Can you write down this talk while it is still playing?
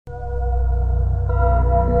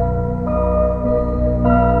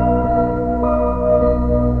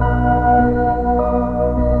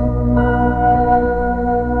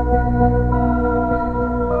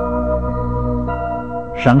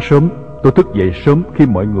Sáng sớm tôi thức dậy sớm khi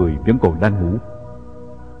mọi người vẫn còn đang ngủ.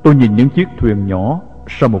 Tôi nhìn những chiếc thuyền nhỏ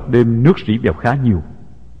sau một đêm nước rỉ vào khá nhiều,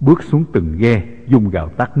 bước xuống từng ghe, dùng gạo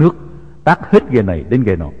tát nước, tát hết ghe này đến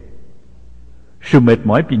ghe nọ. Sự mệt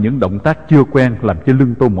mỏi vì những động tác chưa quen làm cho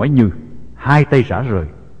lưng tôi mỏi nhừ, hai tay rã rời.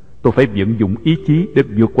 Tôi phải vận dụng ý chí để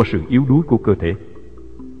vượt qua sự yếu đuối của cơ thể.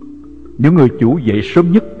 Những người chủ dậy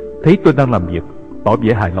sớm nhất thấy tôi đang làm việc, tỏ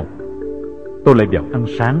vẻ hài lòng. Tôi lại vào ăn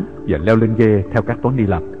sáng và leo lên ghe theo các toán đi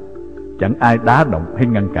làm. Chẳng ai đá động hay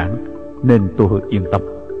ngăn cản, nên tôi hơi yên tâm.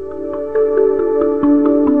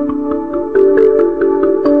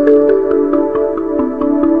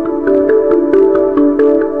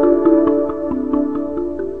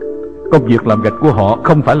 Công việc làm gạch của họ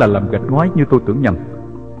không phải là làm gạch ngói như tôi tưởng nhầm,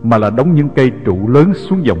 mà là đóng những cây trụ lớn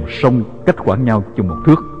xuống dòng sông cách khoảng nhau chừng 1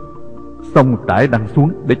 thước. Sông trải đăng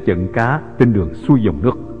xuống để chặn cá trên đường xuôi dòng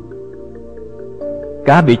nước.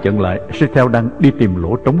 Cá bị chặn lại sẽ theo đăng đi tìm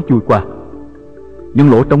lỗ trống chui qua.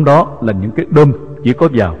 Những lỗ trống đó là những cái đơm chỉ có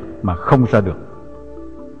vào mà không ra được.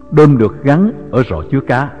 Đơm được gắn ở rọ chứa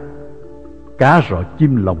cá. Cá rọ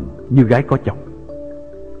chim lồng như gái có chồng.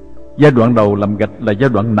 Giai đoạn đầu làm gạch là giai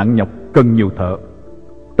đoạn nặng nhọc, cần nhiều thợ.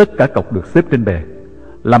 Tất cả cọc được xếp trên bè,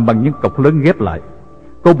 làm bằng những cọc lớn ghép lại.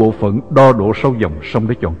 Có bộ phận đo độ sâu dòng sông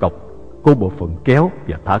để chọn cọc, có bộ phận kéo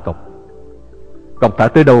và thả cọc. Cọc thả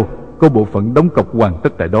tới đâu, có bộ phận đóng cọc hoàn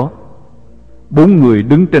tất tại đó. 4 người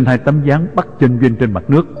đứng trên 2 tấm ván bắt chân vênh trên mặt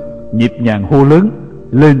nước, nhịp nhàng hô lớn,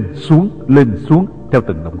 lên xuống theo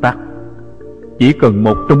từng động tác. Chỉ cần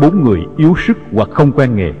một trong 4 người yếu sức hoặc không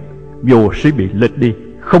quen nghề, vồ sẽ bị lệch đi,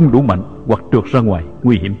 không đủ mạnh hoặc trượt ra ngoài,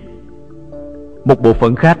 nguy hiểm. Một bộ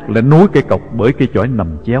phận khác lại nối cây cọc bởi cây chổi nằm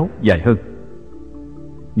chéo dài hơn.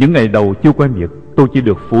 Những ngày đầu chưa quen việc, tôi chỉ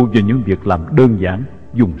được phụ vào những việc làm đơn giản,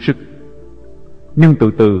 dùng sức. Nhưng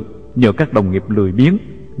từ từ, nhờ các đồng nghiệp lười biếng,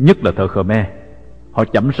 nhất là thợ Khmer, họ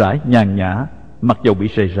chậm rãi, nhàn nhã, mặc dầu bị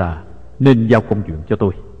rầy rà, nên giao công chuyện cho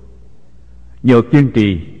tôi. Nhờ kiên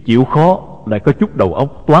trì, chịu khó, lại có chút đầu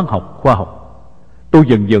óc toán học, khoa học, tôi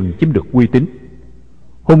dần dần chiếm được uy tín.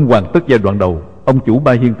 Hôm hoàn tất giai đoạn đầu, ông chủ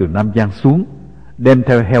Ba Hiên từ Nam Giang xuống, đem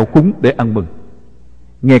theo heo cúng để ăn mừng.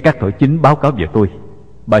 Nghe các thợ chính báo cáo về tôi,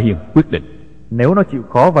 Ba Hiên quyết định: nếu nó chịu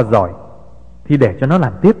khó và giỏi thì để cho nó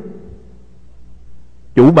làm tiếp.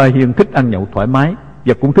 Chủ Ba Hiên thích ăn nhậu thoải mái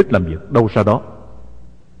và cũng thích làm việc đâu ra đó.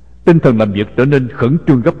 Tinh thần làm việc trở nên khẩn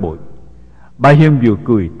trương gấp bội. Ba Hiên vừa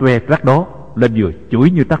cười toe toét đó, lại vừa chửi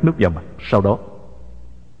như tát nước vào mặt. Sau đó,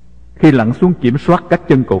 khi lặn xuống kiểm soát các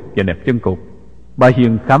chân cột và nẹp chân cột, Ba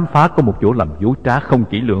Hiên khám phá có một chỗ làm dối trá không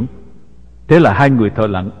kỹ lưỡng. Thế là 2 người thợ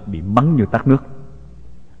lặn bị mắng như tát nước.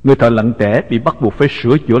 Người thợ lặn trẻ bị bắt buộc phải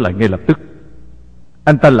sửa chữa lại ngay lập tức.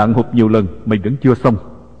 Anh ta lặn hụt nhiều lần mà vẫn chưa xong.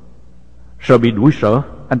 Sợ bị đuổi sở,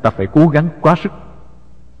 anh ta phải cố gắng quá sức.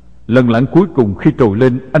 Lần lặn cuối cùng khi trồi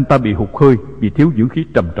lên, anh ta bị hụt hơi vì thiếu dưỡng khí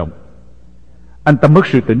trầm trọng. Anh ta mất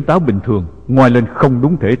sự tỉnh táo bình thường, ngoài lên không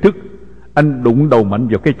đúng thể thức. Anh đụng đầu mạnh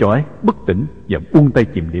vào cái chổi, bất tỉnh và buông tay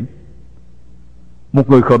chìm điểm. Một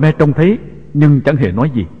người Khmer trông thấy nhưng chẳng hề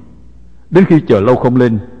nói gì. Đến khi chờ lâu không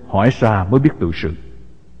lên, hỏi ra mới biết tự sự.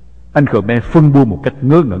 Anh Khmer phân bua một cách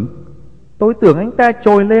ngớ ngẩn: tôi tưởng anh ta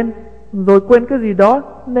trồi lên rồi quên cái gì đó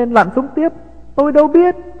nên lặn xuống tiếp, tôi đâu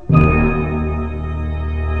biết.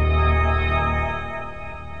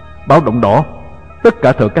 Báo động đỏ, tất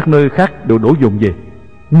cả thợ các nơi khác đều đổ dồn về,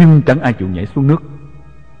 nhưng chẳng ai chịu nhảy xuống nước.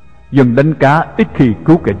 Dân đánh cá ít khi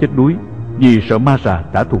cứu kẻ chết đuối vì sợ ma rà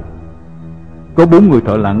trả thù. Có 4 người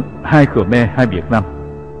thợ lặn, 2 Khmer, 2 Việt Nam.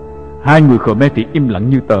 2 người Khmer thì im lặng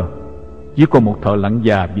như tờ, chỉ còn một thợ lặn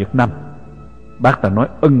già Việt Nam. Bác ta nói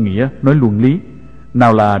ân nghĩa, nói luân lý,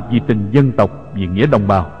 nào là vì tình dân tộc, vì nghĩa đồng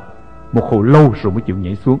bào. Một hồi lâu rồi mới chịu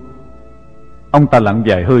nhảy xuống. Ông ta lặn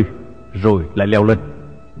vài hơi rồi lại leo lên.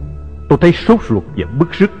 Tôi thấy sốt ruột và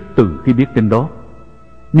bức rứt từ khi biết tin đó,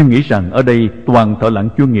 nhưng nghĩ rằng ở đây toàn thợ lặn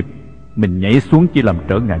chuyên nghiệp, mình nhảy xuống chỉ làm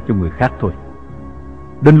trở ngại cho người khác thôi.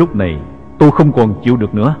 Đến lúc này tôi không còn chịu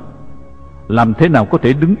được nữa. Làm thế nào có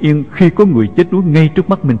thể đứng yên khi có người chết đuối ngay trước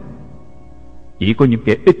mắt mình? Chỉ có những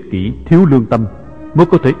kẻ ích kỷ, thiếu lương tâm mới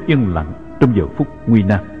có thể yên lặng trong giờ phút nguy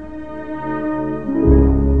nan.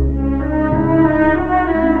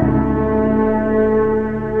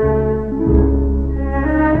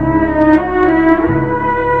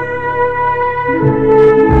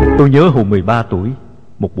 Tôi nhớ hồi 13 tuổi,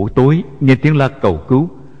 một buổi tối nghe tiếng la cầu cứu,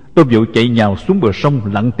 tôi vội chạy nhào xuống bờ sông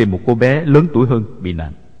lặn tìm một cô bé lớn tuổi hơn bị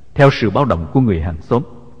nạn, theo sự báo động của người hàng xóm.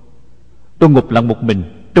 Tôi ngụp lặn một mình,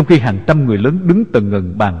 trong khi hàng trăm người lớn đứng tần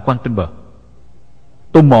ngần bàng quan trên bờ.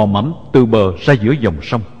 Tôi mò mẫm từ bờ ra giữa dòng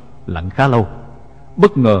sông, lặn khá lâu,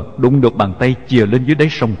 bất ngờ đụng được bàn tay chìa lên dưới đáy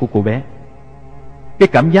sông của cô bé. Cái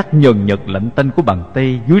cảm giác nhờn nhợt lạnh tanh của bàn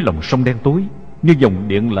tay dưới lòng sông đen tối như dòng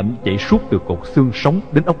điện lạnh chạy suốt từ cột xương sống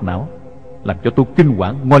đến óc não, làm cho tôi kinh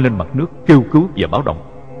hoàng ngoi lên mặt nước kêu cứu và báo động.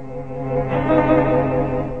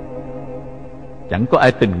 Chẳng có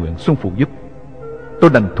ai tình nguyện xuống phụ giúp. Tôi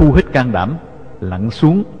đành thu hết can đảm, lặn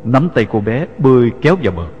xuống nắm tay cô bé bơi kéo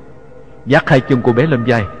vào bờ, vác hai chân cô bé lên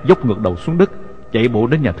vai, dốc ngược đầu xuống đất, chạy bộ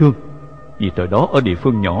đến nhà thương. Vì thời đó ở địa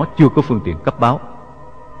phương nhỏ chưa có phương tiện cấp báo.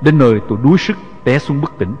 Đến nơi tôi đuối sức té xuống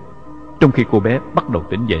bất tỉnh, trong khi cô bé bắt đầu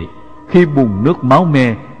tỉnh dậy khi bùn nước máu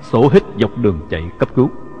me xổ hết dọc đường chạy cấp cứu.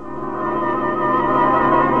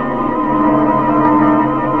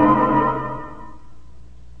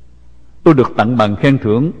 Tôi được tặng bằng khen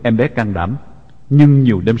thưởng em bé can đảm. Nhưng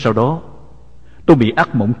nhiều đêm sau đó, tôi bị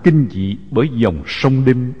ác mộng kinh dị bởi dòng sông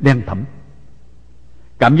đêm đen thẳm.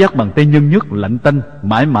 Cảm giác bàn tay nhân nhớt lạnh tanh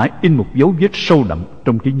mãi mãi in một dấu vết sâu đậm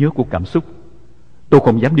trong trí nhớ của cảm xúc. Tôi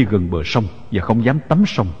không dám đi gần bờ sông và không dám tắm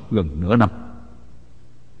sông gần nửa năm.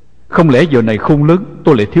 Không lẽ giờ này khôn lớn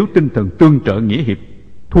tôi lại thiếu tinh thần tương trợ nghĩa hiệp,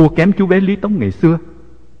 thua kém chú bé Lý Tống ngày xưa?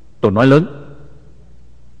 Tôi nói lớn: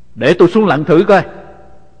 để tôi xuống lặn thử coi.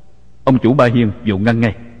 Ông chủ Ba Hiên vội ngăn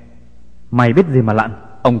ngay: mày biết gì mà lặn?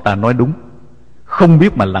 Ông ta nói đúng. Không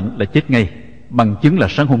biết mà lặn là chết ngay. Bằng chứng là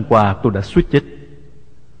sáng hôm qua tôi đã suýt chết.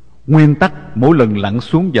 Nguyên tắc mỗi lần lặn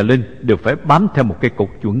xuống và lên đều phải bám theo một cây cột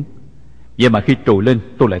chuẩn. Vậy mà khi trồi lên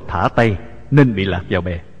tôi lại thả tay, nên bị lạc vào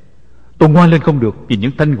bè. Tôi ngoai lên không được vì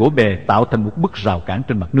những thanh gỗ bè tạo thành một bức rào cản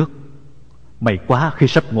trên mặt nước. May quá khi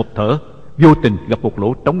sắp ngộp thở, vô tình gặp một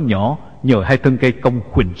lỗ trống nhỏ nhờ hai thân cây cong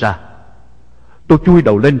khuỳnh ra. Tôi chui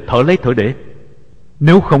đầu lên thở lấy thở để.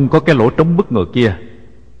 Nếu không có cái lỗ trống bất ngờ kia,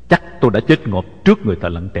 chắc tôi đã chết ngộp trước người thợ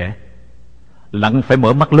lặn trẻ. Lặn phải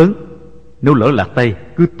mở mắt lớn, nếu lỡ lạc tay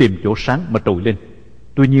cứ tìm chỗ sáng mà trồi lên.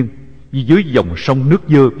 Tuy nhiên vì dưới dòng sông nước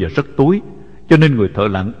dơ và rất tối, cho nên người thợ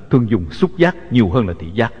lặn thường dùng xúc giác nhiều hơn là thị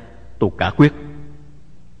giác. Tôi cả quyết: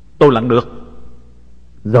 tôi lặn được.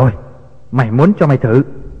 Rồi, mày muốn cho mày thử.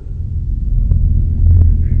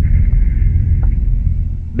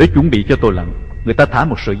 Để chuẩn bị cho tôi lặn, người ta thả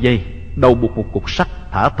một sợi dây đầu buộc một cục sắt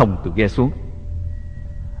thả thòng từ ghe xuống.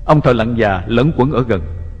 Ông thợ lặn già lẫn quẩn ở gần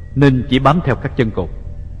nên chỉ bám theo các chân cột.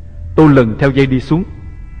 Tôi lần theo dây đi xuống.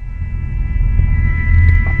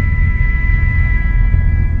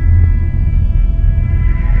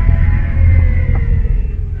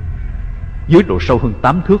 Dưới độ sâu hơn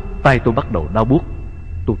 8 thước, tay tôi bắt đầu đau buốt.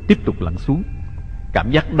 Tôi tiếp tục lặn xuống.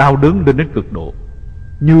 Cảm giác đau đớn lên đến cực độ,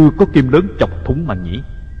 như có kim lớn chọc thủng màng nhĩ.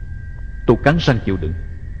 Tôi cắn răng chịu đựng.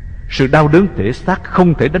 Sự đau đớn thể xác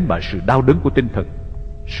không thể đánh bại sự đau đớn của tinh thần,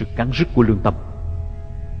 sự cắn rứt của lương tâm.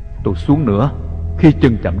 Tôi xuống nữa. Khi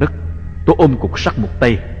chân chạm đất, tôi ôm cục sắt một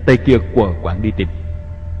tay, tay kia quờ quạng đi tìm.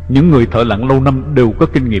 Những người thợ lặn lâu năm đều có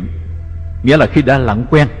kinh nghiệm, nghĩa là khi đã lặn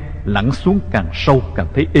quen, lặn xuống càng sâu càng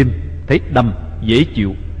thấy êm, thấy đầm, dễ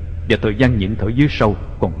chịu, và thời gian nhịn thở dưới sâu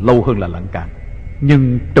còn lâu hơn là lặn cạn.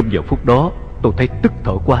 Nhưng trong giờ phút đó, tôi thấy tức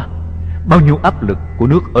thở quá. Bao nhiêu áp lực của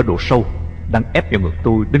nước ở độ sâu đang ép vào ngực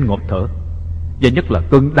tôi đến ngộp thở, và nhất là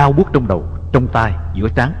cơn đau buốt trong đầu, trong tai, giữa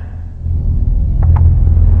trán.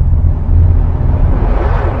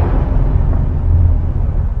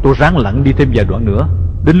 Tôi ráng lặn đi thêm vài đoạn nữa.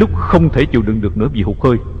 Đến lúc không thể chịu đựng được nữa vì hụt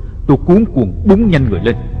hơi, tôi cuống cuồng búng nhanh người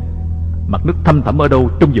lên. Mặt nước thăm thẳm ở đâu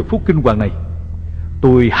trong giờ phút kinh hoàng này?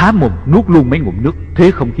 Tôi há mồm nuốt luôn mấy ngụm nước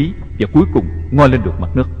thế không khí, và cuối cùng ngoi lên được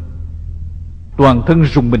mặt nước. Toàn thân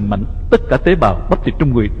rùng mình mạnh, tất cả tế bào bắp thịt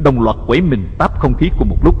trong người đồng loạt quẩy mình táp không khí cùng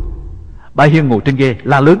một lúc. Ba Hiên ngồi trên ghe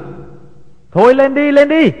la lớn: thôi lên đi, lên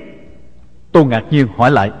đi. Tôi ngạc nhiên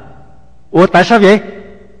hỏi lại: ủa tại sao vậy?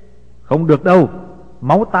 Không được đâu,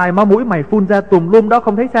 máu tai máu mũi mày phun ra tùm lum đó,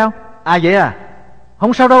 không thấy sao? À vậy à?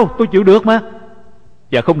 Không sao đâu, tôi chịu được mà.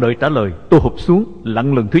 Và không đợi trả lời, tôi hụp xuống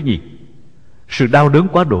lặn lần thứ nhì. Sự đau đớn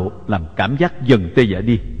quá độ làm cảm giác dần tê dại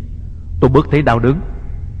đi. Tôi bớt thấy đau đớn.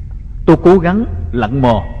 Tôi cố gắng lặn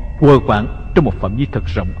mò quờ quạng trong một phạm vi thật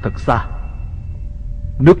rộng thật xa.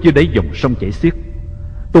 Nước dưới đáy dòng sông chảy xiết.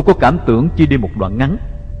 Tôi có cảm tưởng chỉ đi một đoạn ngắn,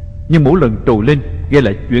 nhưng mỗi lần trồi lên ghe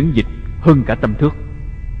lại chuyển dịch hơn cả 100 thước.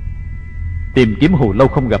 Tìm kiếm hồi lâu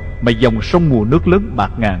không gặp, mà dòng sông mùa nước lớn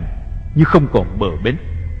bạt ngàn như không còn bờ bến.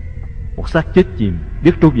 Một xác chết chìm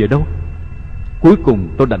biết trôi về đâu. Cuối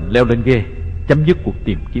cùng tôi đành leo lên ghe, chấm dứt cuộc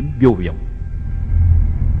tìm kiếm vô vọng.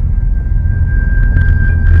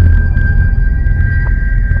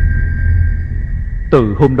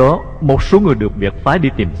 Từ hôm đó, một số người được biệt phái đi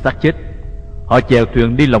tìm xác chết. Họ chèo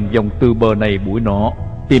thuyền đi lòng vòng từ bờ này buổi nọ,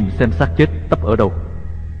 tìm xem xác chết tấp ở đâu.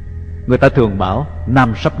 Người ta thường bảo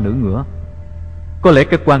nam sắp nữ ngửa. Có lẽ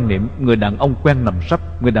cái quan niệm người đàn ông quen nằm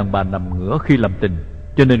sấp, người đàn bà nằm ngửa khi làm tình,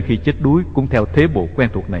 cho nên khi chết đuối cũng theo thế bộ quen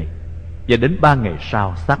thuộc này. và đến 3 ngày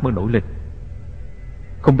sau xác mới nổi lên.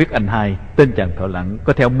 Không biết anh hai, tên chàng thợ lặn,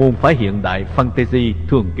 có theo môn phái hiện đại fantasy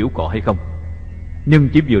thường kiểu cọ hay không, nhưng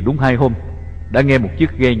chỉ vừa đúng 2 hôm đã nghe một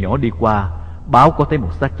chiếc ghe nhỏ đi qua báo có thấy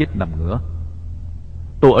một xác chết nằm ngửa.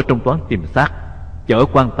 Tôi ở trong toán tìm xác, chở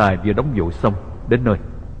quan tài vừa đóng dội xong đến nơi.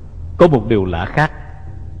 Có một điều lạ khác,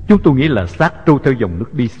 chúng tôi nghĩ là xác trôi theo dòng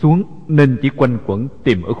nước đi xuống nên chỉ quanh quẩn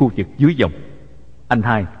tìm ở khu vực dưới dòng. Anh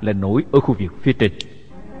hai lại nổi ở khu vực phía trên.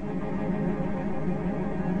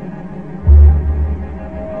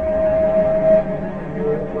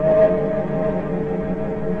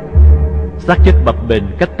 Xác chết bập bềnh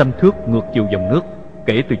cách 100 thước ngược chiều dòng nước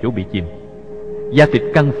kể từ chỗ bị chìm. Da thịt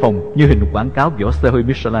căng phồng như hình quảng cáo vỏ xe hơi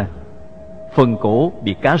Michelin. Phần cổ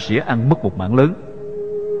bị cá rỉa ăn mất một mảng lớn.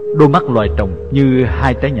 Đôi mắt loài trồng như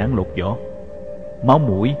 2 trái nhãn lột vỏ. Máu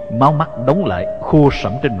mũi, máu mắt đóng lại khô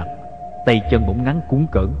sẫm trên mặt. Tay chân bỗng ngắn cuốn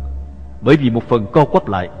cỡn, bởi vì một phần co quắp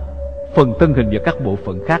lại. Phần thân hình và các bộ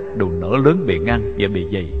phận khác đều nở lớn bề ngang và bề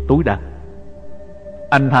dày tối đa.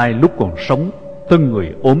 Anh hai lúc còn sống, thân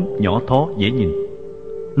người ốm nhỏ thó dễ nhìn.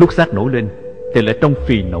 Lúc xác nổi lên thì lại trông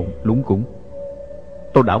phì nộn lúng cúng.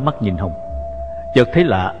 Tôi đảo mắt nhìn Hồng, chợt thấy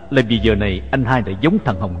lạ là vì giờ này anh hai lại giống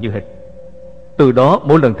thằng Hồng như hệt. Từ đó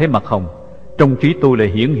mỗi lần thấy mặt Hồng, trong trí tôi lại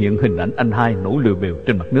hiển hiện hình ảnh anh hai nổi lều bèo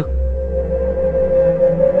trên mặt nước.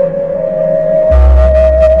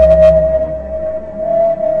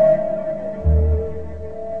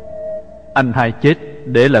 Anh hai chết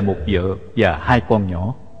để lại một vợ và 2 con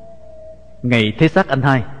nhỏ. Ngày thấy xác anh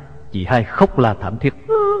hai, chị hai khóc la thảm thiết.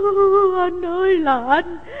 Anh ơi là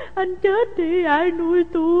anh chết thì ai nuôi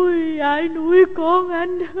tôi, ai nuôi con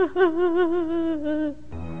anh?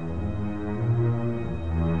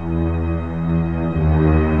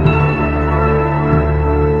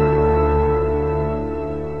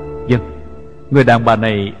 Vâng, người đàn bà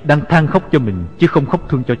này đang than khóc cho mình chứ không khóc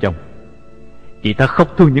thương cho chồng. Chị ta khóc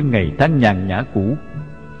thương những ngày tháng nhàn nhã cũ,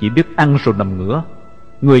 chỉ biết ăn rồi nằm ngửa.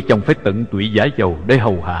 Người chồng phải tận tụy giả dầu để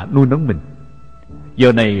hầu hạ nuôi nấng mình.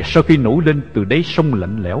 Giờ này sau khi nổi lên từ đáy sông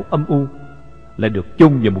lạnh lẽo âm u, lại được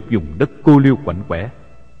chôn vào một vùng đất cô liêu quạnh quẻ.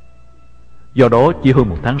 Do đó chỉ hơn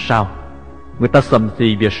 1 tháng sau, người ta sầm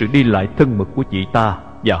xì về sự đi lại thân mật của chị ta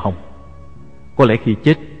và Hồng. Có lẽ khi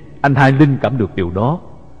chết, anh hai linh cảm được điều đó,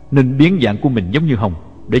 nên biến dạng của mình giống như Hồng,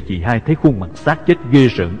 để chị hai thấy khuôn mặt xác chết ghê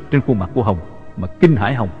rợn trên khuôn mặt của Hồng mà kinh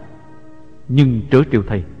hãi Hồng. Nhưng trớ trêu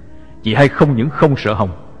thay, chị hai không những không sợ Hồng,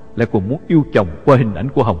 lại còn muốn yêu chồng qua hình ảnh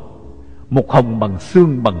của Hồng. Một Hồng bằng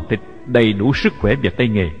xương bằng thịt, đầy đủ sức khỏe và tay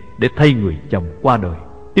nghề để thay người chồng qua đời,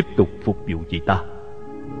 tiếp tục phục vụ chị ta.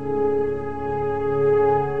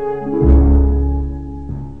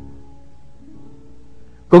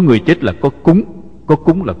 Có người chết là có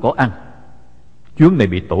cúng là có ăn. Chuyến này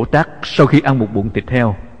bị tổ trác, sau khi ăn một bụng thịt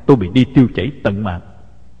heo, tôi bị đi tiêu chảy tận mạng.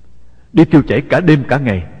 Đi tiêu chảy cả đêm cả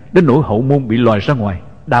ngày, đến nỗi hậu môn bị lòi ra ngoài,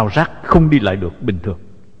 đau rát không đi lại được bình thường.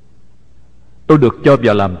 Tôi được cho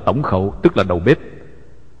vào làm tổng khẩu, tức là đầu bếp.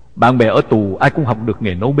 Bạn bè ở tù ai cũng học được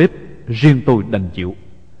nghề nấu bếp, riêng tôi đành chịu.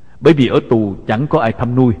 Bởi vì ở tù chẳng có ai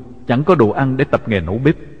thăm nuôi, chẳng có đồ ăn để tập nghề nấu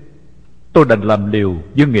bếp. Tôi đành làm liều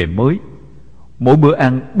với nghề mới. Mỗi bữa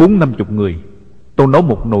ăn 40-50 người, tôi nấu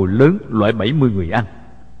một nồi lớn loại 70 người ăn.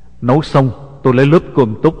 Nấu xong tôi lấy lớp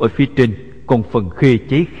cơm tốt ở phía trên, còn phần khê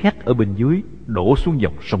cháy khét ở bên dưới đổ xuống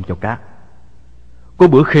dòng sông cho cá. Có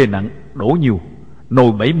bữa khê nặng đổ nhiều,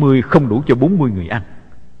 nồi 70 không đủ cho 40 người ăn.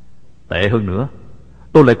 Tệ hơn nữa,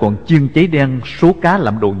 tôi lại còn chiên cháy đen số cá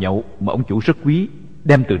làm đồ nhậu mà ông chủ rất quý,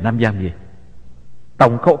 đem từ Nam Giang về.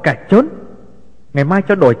 Tổng khẩu cả chớn, ngày mai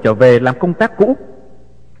cho đổi trở về làm công tác cũ.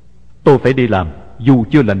 Tôi phải đi làm dù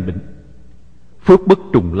chưa lành bệnh. Phước bất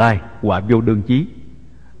trùng lai, họa vô đơn chí.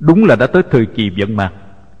 Đúng là đã tới thời kỳ vận mạc.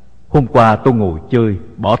 Hôm qua tôi ngồi chơi,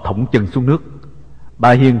 bỏ thõng chân xuống nước.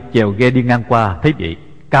 Bà Hiền chèo ghe đi ngang qua thấy vậy,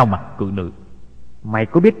 cao mặt cự nữ. Mày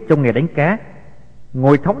có biết trong nghề đánh cá,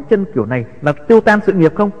 ngồi thõng chân kiểu này là tiêu tan sự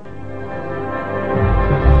nghiệp không?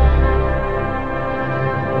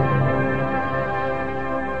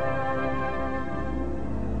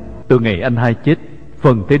 Từ ngày anh hai chết,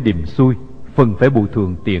 phần thấy điềm xui, phần phải bồi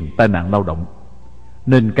thường tiền tai nạn lao động,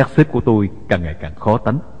 nên các sếp của tôi càng ngày càng khó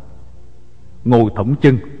tánh. Ngồi thõng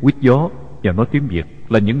chân, quýt gió và nói tiếng Việt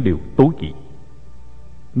là những điều tối kỵ.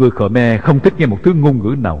 Người Khmer không thích nghe một thứ ngôn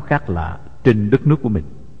ngữ nào khác lạ trên đất nước của mình,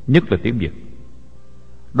 nhất là tiếng Việt.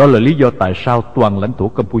 Đó là lý do tại sao toàn lãnh thổ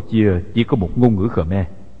Campuchia chỉ có một ngôn ngữ Khmer,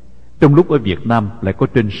 trong lúc ở Việt Nam lại có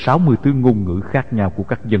trên 60 thứ ngôn ngữ khác nhau của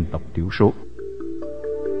các dân tộc thiểu số.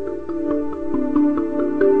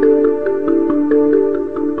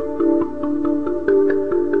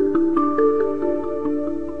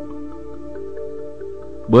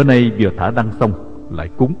 Bữa nay vừa thả đăng xong lại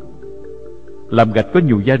cúng. Làm gạch có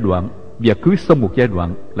nhiều giai đoạn, và cứ sau một giai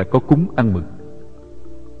đoạn lại có cúng ăn mừng.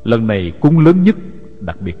 Lần này cúng lớn nhất,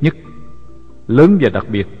 đặc biệt nhất. Lớn và đặc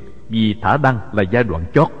biệt vì thả đăng là giai đoạn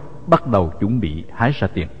chót, bắt đầu chuẩn bị hái ra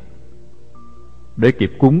tiền. Để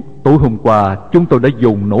kịp cúng, tối hôm qua chúng tôi đã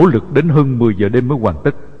dồn nỗ lực đến hơn 10 giờ đêm mới hoàn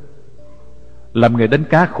tất. Làm nghề đánh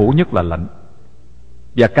cá khổ nhất là lạnh,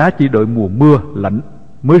 và cá chỉ đợi mùa mưa lạnh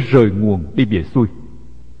mới rời nguồn đi về xuôi.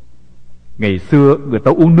 Ngày xưa người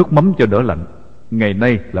ta uống nước mắm cho đỡ lạnh, ngày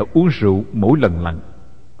nay là uống rượu mỗi lần lạnh.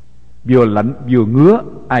 Vừa lạnh vừa ngứa,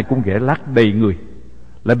 ai cũng ghẻ lác đầy người,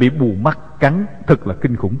 lại bị bù mắt cắn, thật là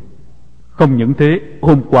kinh khủng. Không những thế,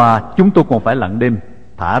 hôm qua chúng tôi còn phải lặn đêm,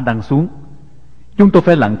 thả đăng xuống. Chúng tôi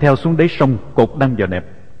phải lặn theo xuống đáy sông, cột đăng vào nẹp,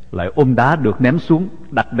 lại ôm đá được ném xuống,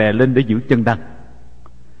 đặt đè lên để giữ chân đăng.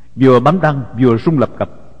 Vừa bám đăng vừa rung lập cập,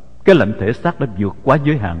 cái lạnh thể xác đã vượt quá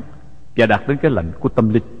giới hạn và đạt đến cái lạnh của tâm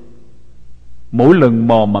linh. Mỗi lần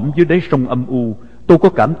mò mẫm dưới đáy sông âm u, tôi có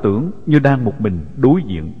cảm tưởng như đang một mình đối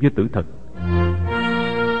diện với tử thần.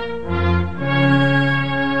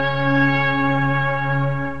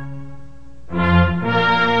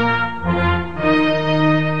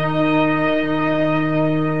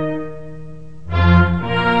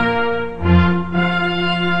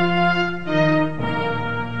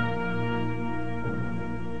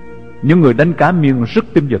 Những người đánh cá miên rất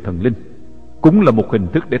tin vào thần linh. Cúng là một hình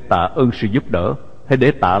thức để tạ ơn sự giúp đỡ, hay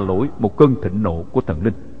để tạ lỗi một cơn thịnh nộ của thần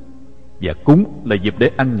linh. Và cúng là dịp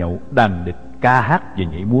để ăn nhậu, đàn địch, ca hát và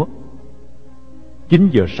nhảy múa. 9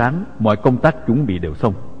 giờ sáng, mọi công tác chuẩn bị đều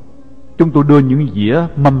xong. Chúng tôi đưa những dĩa,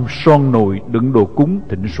 mâm, son, nồi đựng đồ cúng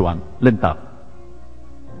thịnh soạn lên tàu.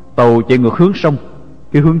 Tàu chạy ngược hướng sông,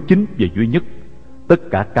 cái hướng chính và duy nhất. Tất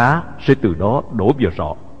cả cá sẽ từ đó đổ vào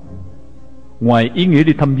rọ. Ngoài ý nghĩa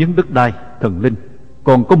đi thăm viếng đất đai, thần linh,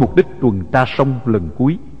 còn có mục đích tuần tra sông lần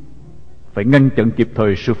cuối, phải ngăn chặn kịp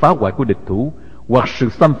thời sự phá hoại của địch thủ hoặc sự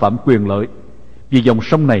xâm phạm quyền lợi, vì dòng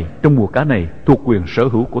sông này trong mùa cá này thuộc quyền sở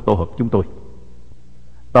hữu của tổ hợp chúng tôi.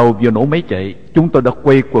 Tàu vừa nổ máy chạy, chúng tôi đã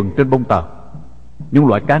quay quần trên bông tàu. Những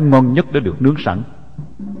loại cá ngon nhất đã được nướng sẵn.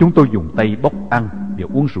 Chúng tôi dùng tay bóc ăn và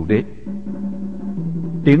uống rượu đế.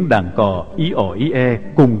 Tiếng đàn cò ý ò ý e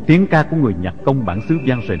cùng tiếng ca của người nhạc công bản xứ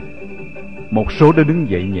vang rền. Một số đã đứng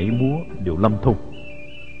dậy nhảy múa điệu lâm thôn.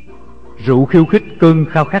 Rượu khiêu khích cơn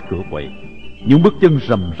khao khát cửa quậy. Những bước chân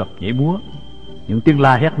rầm rập nhảy múa, những tiếng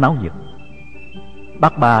la hét náo nhiệt.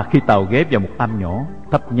 Bác Ba khi tàu ghé vào một am nhỏ,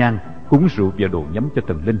 thắp nhang, cúng rượu và đồ nhắm cho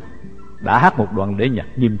thần linh, đã hát một đoạn lễ nhạc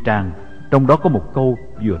nghiêm trang. Trong đó có một câu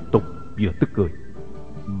vừa tục vừa tức cười.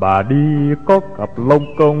 Bà đi có cặp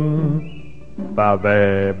lông công, bà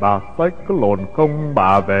về bà xách có lồn không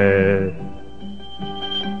bà về.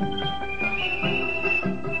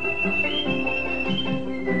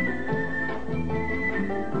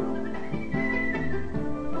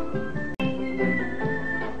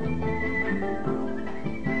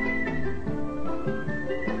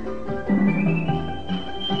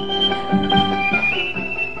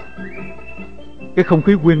 Cái không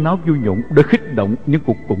khí huyên náo vui nhộn đã khích động những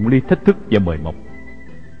cuộc cụng ly thách thức và mời mọc.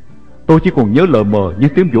 Tôi chỉ còn nhớ lờ mờ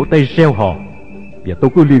những tiếng vỗ tay reo hò, và tôi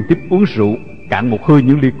cứ liên tiếp uống rượu, cạn một hơi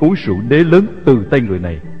những ly cối rượu đế lớn từ tay người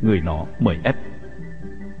này người nọ mời ép.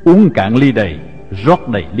 Uống cạn ly đầy, rót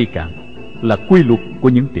đầy ly cạn là quy luật của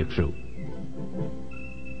những tiệc rượu.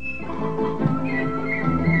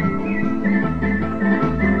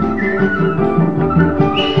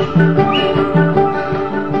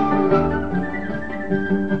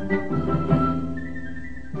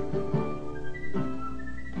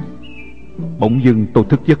 Bỗng dưng tôi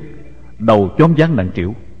thức giấc, đầu choáng váng nặng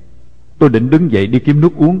trĩu. Tôi định đứng dậy đi kiếm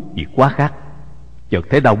nước uống vì quá khát, chợt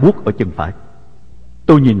thấy đau buốt ở chân phải.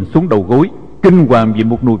 Tôi nhìn xuống đầu gối, kinh hoàng vì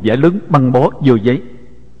một nùi vải lớn băng bó dơ giấy.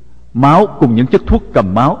 Máu cùng những chất thuốc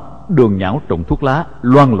cầm máu, đường nhão trộn thuốc lá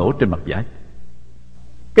loang lổ trên mặt vải.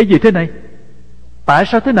 Cái gì thế này? Tại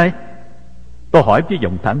sao thế này? Tôi hỏi với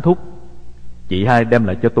giọng thảng thốt. Chị hai đem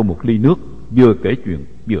lại cho tôi một ly nước, vừa kể chuyện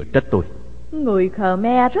vừa trách tôi. Người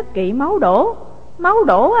Khmer rất kỵ máu đổ. Máu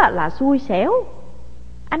đổ là xui xẻo.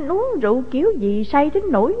 Anh uống rượu kiểu gì say đến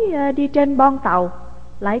nỗi đi trên bon tàu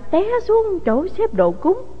lại té xuống chỗ xếp đồ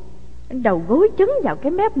cúng. Đầu gối chấn vào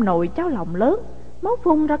cái mép nồi cháo lòng lớn, máu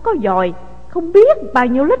phun ra có dòi, không biết bao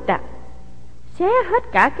nhiêu lít xé hết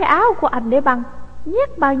cả cái áo của anh để băng,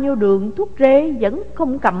 nhét bao nhiêu đường thuốc rê vẫn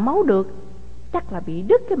không cầm máu được. Chắc là bị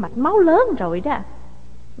đứt cái mạch máu lớn rồi đó.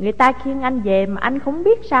 Người ta khiêng anh về mà anh không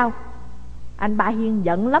biết sao. Anh Ba Hiên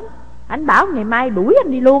giận lắm, anh bảo ngày mai đuổi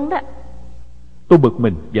anh đi luôn đó. Tôi bực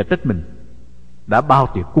mình và trách mình. Đã bao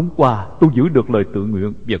tiệc cúng qua, tôi giữ được lời tự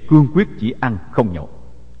nguyện và cương quyết chỉ ăn không nhậu.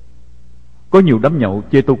 Có nhiều đám nhậu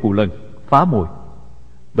chê tôi cù lần, phá mồi.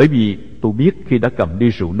 Bởi vì tôi biết khi đã cầm ly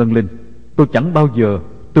rượu nâng lên, tôi chẳng bao giờ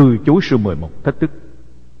từ chối sự mời mọc thách thức.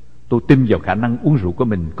 Tôi tin vào khả năng uống rượu của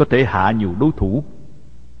mình có thể hạ nhiều đối thủ.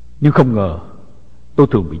 Nhưng không ngờ tôi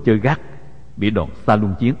thường bị chơi gác, bị đòn xa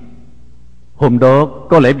luân chiến. Hôm đó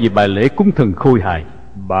có lẽ vì bài lễ cúng thần khôi hài.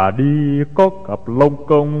 Bà đi có cặp lông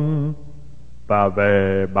công, bà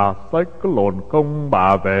về bà xách cái lồn công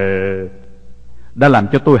bà về, đã làm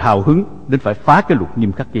cho tôi hào hứng đến phải phá cái luật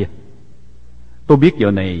nghiêm khắc kia. Tôi biết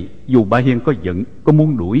giờ này dù ba Hiên có giận, có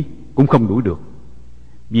muốn đuổi cũng không đuổi được.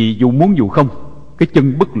 Vì dù muốn dù không, cái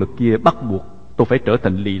chân bất lực kia bắt buộc tôi phải trở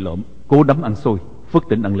thành lì lợm, cố đấm ăn xôi, phước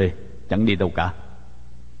tỉnh ăn lê, chẳng đi đâu cả.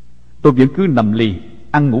 Tôi vẫn cứ nằm lì,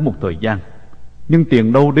 ăn ngủ một thời gian, nhưng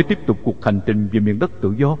tiền đâu để tiếp tục cuộc hành trình về miền đất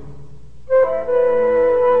tự do.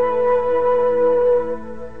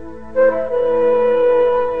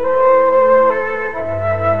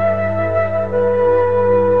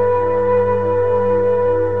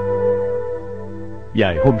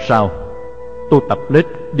 Vài hôm sau, tôi tập lết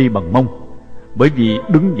đi bằng mông, bởi vì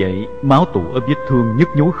đứng dậy máu tụ ở vết thương nhức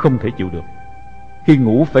nhối không thể chịu được. Khi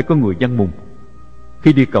ngủ phải có người giăng mùng,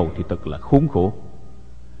 khi đi cầu thì thật là khốn khổ.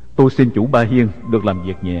 Tôi xin chủ ba Hiên được làm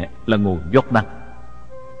việc nhẹ là ngồi vót đăng.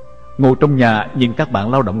 Ngồi trong nhà nhìn các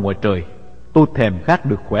bạn lao động ngoài trời, tôi thèm khát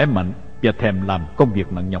được khỏe mạnh và thèm làm công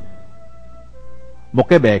việc nặng nhọc. Một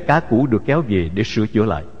cái bè cá cũ được kéo về để sửa chữa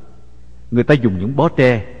lại. Người ta dùng những bó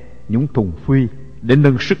tre, những thùng phuy để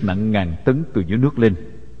nâng sức nặng ngàn tấn từ dưới nước lên,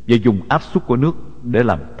 và dùng áp suất của nước để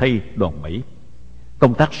làm thay đòn bẩy.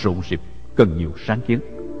 Công tác rộn rịp, cần nhiều sáng kiến.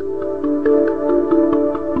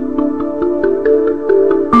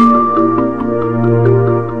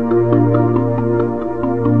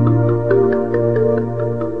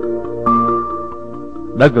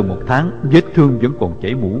 Đã gần một tháng, vết thương vẫn còn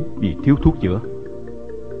chảy mũ vì thiếu thuốc chữa.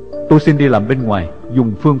 Tôi xin đi làm bên ngoài,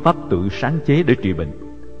 dùng phương pháp tự sáng chế để trị bệnh,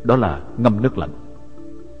 đó là ngâm nước lạnh.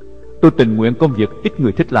 Tôi tình nguyện công việc ít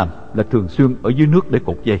người thích làm là thường xuyên ở dưới nước để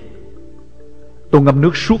cột dây. Tôi ngâm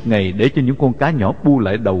nước suốt ngày để cho những con cá nhỏ bu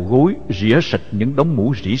lại đầu gối, rỉa sạch những đống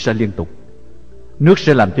mũ rỉ ra liên tục. Nước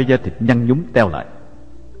sẽ làm cho da thịt nhăn nhúm teo lại.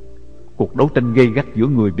 Cuộc đấu tranh gay gắt giữa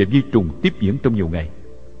người và vi trùng tiếp diễn trong nhiều ngày.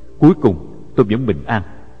 Cuối cùng tôi vẫn bình an,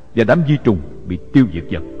 và đám vi trùng bị tiêu diệt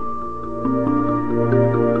dần.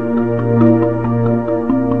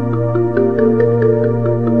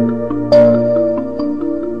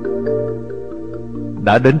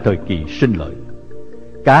 Đã đến thời kỳ sinh lợi.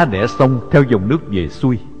 Cá đẻ xong theo dòng nước về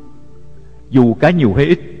xuôi. Dù cá nhiều hay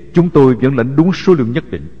ít, chúng tôi vẫn lãnh đúng số lượng nhất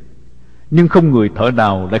định. Nhưng không người thợ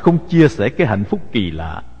nào lại không chia sẻ cái hạnh phúc kỳ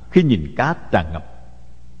lạ khi nhìn cá tràn ngập.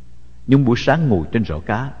 Những buổi sáng ngồi trên rọ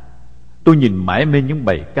cá, tôi nhìn mãi mê những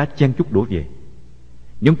bầy cá chen chúc đổ về.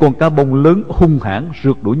 Những con cá bông lớn hung hãn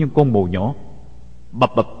rượt đuổi những con mồi nhỏ.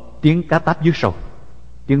 Bập bập tiếng cá táp dưới sâu,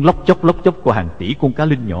 tiếng lóc chóc của hàng tỷ con cá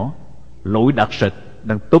linh nhỏ lội đạt sệt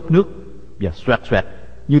đang tốp nước và xoẹt xoẹt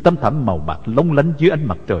như tấm thảm màu bạc lóng lánh dưới ánh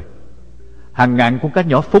mặt trời. Hàng ngàn con cá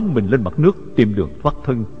nhỏ phóng mình lên mặt nước tìm đường thoát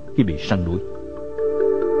thân khi bị săn đuổi.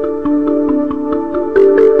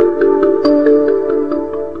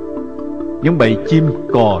 Những bầy chim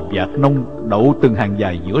cò vạc nông đậu từng hàng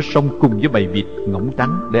dài giữa sông cùng với bầy vịt ngỗng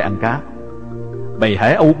trắng để ăn cá. Bầy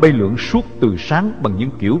hải âu bay lượn suốt từ sáng bằng những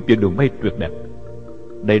kiểu và đường bay tuyệt đẹp.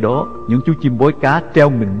 Đây đó, những chú chim bói cá treo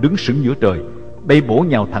mình đứng sững giữa trời, bay bổ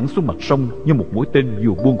nhào thẳng xuống mặt sông như một mũi tên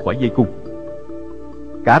vừa buông khỏi dây cung.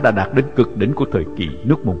 Cá đã đạt đến cực đỉnh của thời kỳ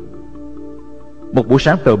nước mùng. Một buổi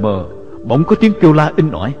sáng tờ mờ, bỗng có tiếng kêu la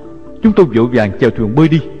inh ỏi. Chúng tôi vội vàng chèo thuyền bơi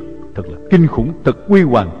đi. Thật là kinh khủng, thật uy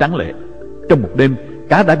hoàng tráng lệ. Trong một đêm,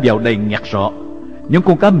 cá đã vào đầy ngạt rọ. Những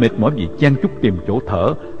con cá mệt mỏi vì chen chúc tìm chỗ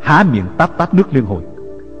thở, há miệng táp táp nước liên hồi.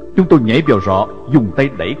 Chúng tôi nhảy vào rọ, dùng tay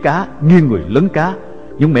đẩy cá, nghiêng người lấn cá.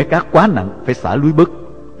 Những mẻ cá quá nặng phải xả lưới bớt.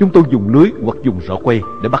 Chúng tôi dùng lưới hoặc dùng rọ quay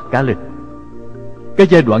để bắt cá lên. Cái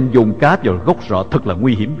giai đoạn dồn cá vào gốc rọ thật là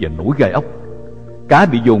nguy hiểm và nổi gai ốc. Cá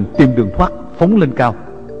bị dồn tìm đường thoát, phóng lên cao.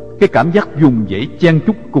 Cái cảm giác vùng vẫy chen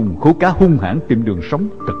chúc cùng khối cá hung hãn tìm đường sống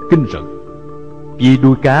thật kinh rợn. Vì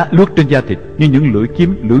đuôi cá lướt trên da thịt như những lưỡi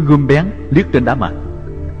kiếm, lưỡi gươm bén liếc trên đá mài.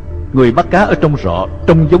 Người bắt cá ở trong rọ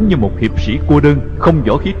trông giống như một hiệp sĩ cô đơn không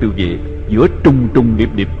võ khí tự vệ giữa trùng trùng điệp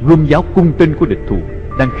điệp gươm giáo cung tên của địch thù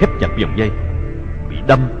đang khép chặt vòng dây. Bị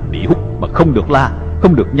đâm, bị hút mà không được la,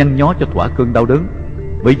 không được nhăn nhó cho thỏa cơn đau đớn.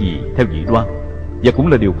 Bởi vì theo dị đoan, và cũng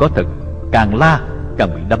là điều có thật, càng la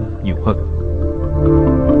càng bị đâm nhiều hơn.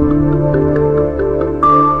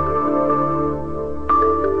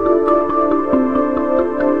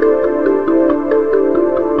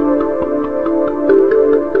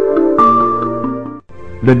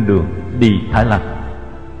 Lên đường đi Thái Lan.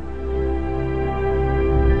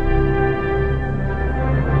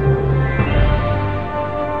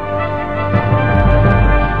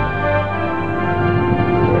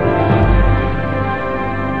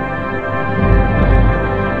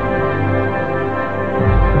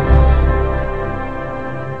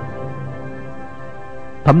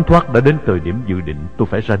 Thấm thoát đã đến thời điểm dự định tôi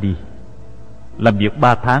phải ra đi. Làm việc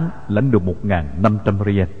 3 tháng lãnh được 1.500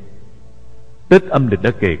 riel. Tết âm lịch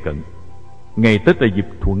đã kề cận. Ngày Tết là dịp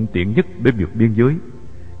thuận tiện nhất để vượt biên giới,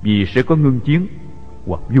 vì sẽ có ngưng chiến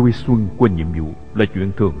hoặc vui xuân quên nhiệm vụ là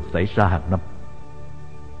chuyện thường xảy ra hàng năm.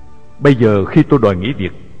 Bây giờ khi tôi đòi nghỉ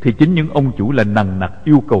việc thì chính những ông chủ lại nằng nặc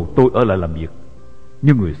yêu cầu tôi ở lại làm việc.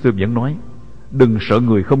 Nhưng người xưa vẫn nói, đừng sợ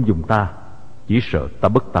người không dùng ta, chỉ sợ ta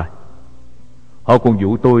bất tài. Họ còn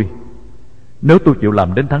dụ tôi, nếu tôi chịu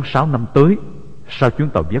làm đến tháng 6 năm tới, sau chuyến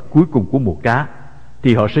tàu vét cuối cùng của mùa cá,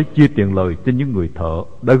 thì họ sẽ chia tiền lời cho những người thợ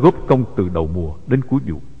đã góp công từ đầu mùa đến cuối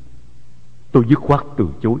vụ. Tôi dứt khoát từ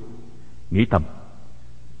chối, nghĩ thầm,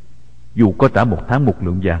 dù có trả 1 tháng 1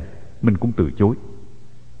 lượng vàng, mình cũng từ chối,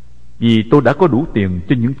 vì tôi đã có đủ tiền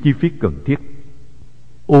cho những chi phí cần thiết.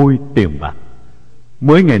 Ôi tiền bạc!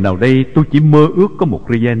 Mới ngày nào đây tôi chỉ mơ ước có 1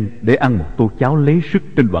 riel để ăn một tô cháo lấy sức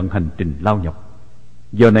trên đoạn hành trình lao nhọc.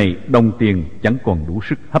 Giờ này đồng tiền chẳng còn đủ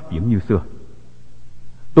sức hấp dẫn như xưa.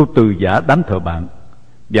 Tôi từ giã đám thợ bạn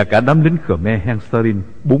và cả đám lính Khmer Hengsarin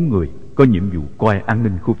 4 người có nhiệm vụ coi an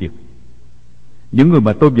ninh khu vực. Những người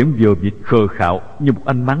mà tôi vẫn vừa vịt khờ khạo như một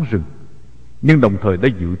anh máng rừng, nhưng đồng thời đã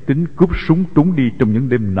dự tính cướp súng trốn đi trong những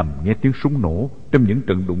đêm nằm nghe tiếng súng nổ trong những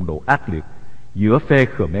trận đụng độ ác liệt giữa phe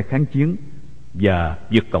Khmer kháng chiến và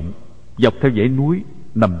Việt Cộng dọc theo dãy núi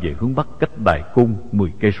nằm về hướng bắc cách Đài Côn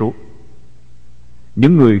 10 cây số.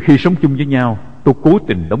 Những người khi sống chung với nhau, tôi cố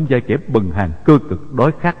tình đóng vai kẻ bần hàng cơ cực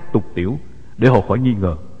đói khát tục tiểu để họ khỏi nghi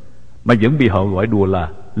ngờ, mà vẫn bị họ gọi đùa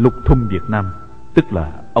là lục thung Việt Nam, tức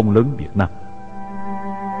là ông lớn Việt Nam.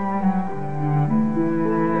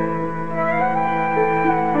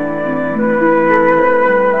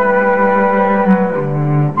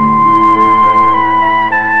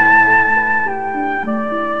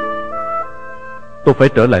 Tôi phải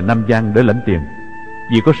trở lại Nam Giang để lãnh tiền.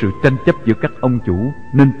 Vì có sự tranh chấp giữa các ông chủ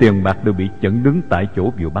nên tiền bạc đều bị chẩn đứng tại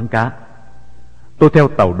chỗ vụ bán cá. Tôi theo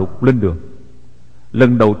tàu đục lên đường.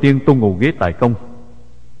 Lần đầu tiên tôi ngồi ghế tài công,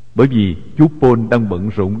 bởi vì chú Paul đang bận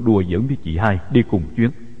rộn đùa giỡn với chị hai đi cùng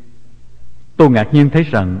chuyến. Tôi ngạc nhiên thấy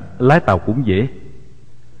rằng lái tàu cũng dễ.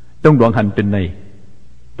 Trong đoạn hành trình này,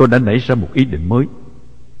 tôi đã nảy ra một ý định mới.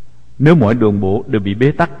 Nếu mọi đường bộ đều bị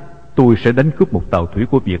bế tắc, tôi sẽ đánh cướp một tàu thủy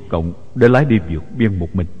của Việt Cộng để lái đi vượt biên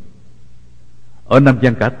một mình. Ở Nam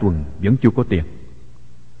Giang cả tuần vẫn chưa có tiền.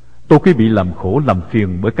 Tôi cứ bị làm khổ làm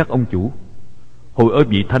phiền bởi các ông chủ. Hồi ở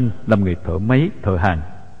Vị Thanh làm nghề thợ máy, thợ hàng,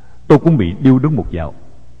 tôi cũng bị điêu đứng một dạo.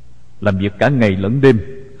 Làm việc cả ngày lẫn đêm,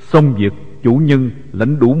 xong việc chủ nhân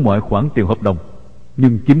lãnh đủ mọi khoản tiền hợp đồng,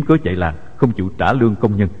 nhưng kiếm cớ chạy làng, không chịu trả lương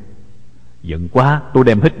công nhân. Giận quá, tôi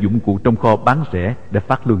đem hết dụng cụ trong kho bán rẻ để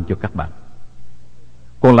phát lương cho các bạn.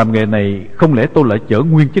 Còn làm nghề này, không lẽ tôi lại chở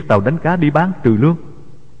nguyên chiếc tàu đánh cá đi bán trừ lương?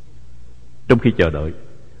 Trong khi chờ đợi,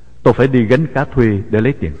 tôi phải đi gánh cá thuê để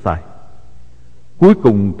lấy tiền xài. Cuối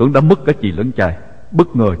cùng tưởng đã mất cả chì lẫn chài.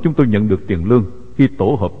 Bất ngờ chúng tôi nhận được tiền lương khi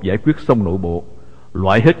tổ hợp giải quyết xong nội bộ,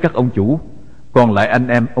 loại hết các ông chủ, còn lại anh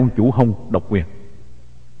em ông chủ hông độc quyền.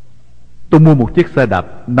 Tôi mua một chiếc xe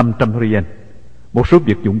đạp 500 riel, một số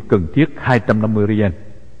vật dụng cần thiết 250 riel,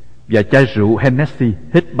 và chai rượu Hennessy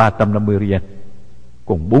hết 350 riel,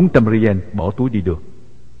 còn 400 riel bỏ túi đi đường.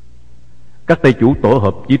 Các tay chủ tổ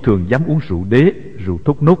hợp chỉ thường dám uống rượu đế, rượu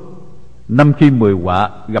thốt nốt. 5 khi 10 quạ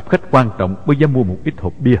gặp khách quan trọng mới dám mua một ít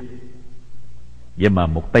hộp bia. Vậy mà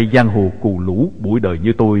một tay giang hồ cù lũ bụi đời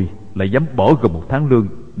như tôi lại dám bỏ gần 1 tháng lương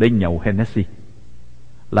để nhậu Hennessy,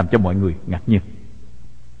 làm cho mọi người ngạc nhiên.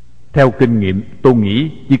 Theo kinh nghiệm, tôi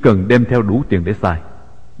nghĩ chỉ cần đem theo đủ tiền để xài,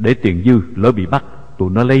 để tiền dư lỡ bị bắt, tụi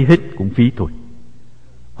nó lấy hết cũng phí thôi.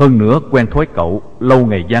 Hơn nữa quen thói cậu, lâu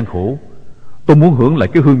ngày gian khổ, tôi muốn hưởng lại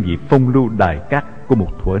cái hương vị phong lưu đài cát của một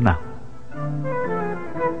thuở nào.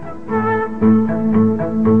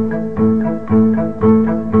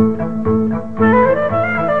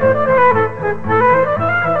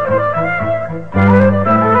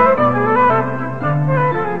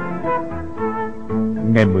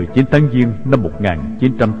 Ngày 19 tháng Giêng năm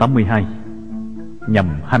 1982, nhằm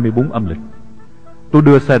 24 âm lịch, tôi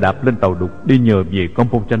đưa xe đạp lên tàu đục đi nhờ về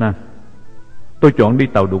Kompochanan. Tôi chọn đi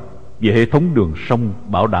tàu đục vì hệ thống đường sông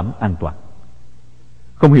bảo đảm an toàn.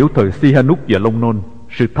 Không hiểu thời Sihanouk và Long Non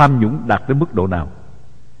sự tham nhũng đạt đến mức độ nào,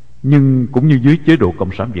 nhưng cũng như dưới chế độ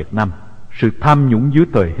Cộng sản Việt Nam, sự tham nhũng dưới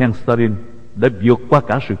thời Heng Stalin đã vượt qua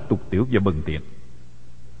cả sự tục tiểu và bần tiện.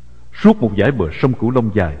 Suốt một dải bờ sông Cửu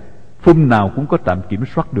Long dài, phum nào cũng có trạm kiểm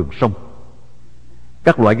soát đường sông.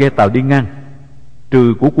 Các loại ghe tàu đi ngang,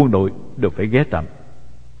 trừ của quân đội, đều phải ghé trạm.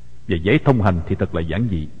 Và giấy thông hành thì thật là giản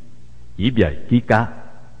dị, chỉ vài ký cá.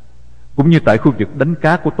 Cũng như tại khu vực đánh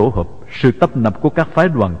cá của tổ hợp, sự tấp nập của các phái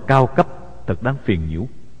đoàn cao cấp thật đáng phiền nhiễu.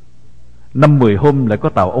 5-10 hôm lại có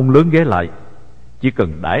tàu ông lớn ghé lại. Chỉ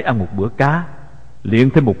cần đãi ăn một bữa cá, liền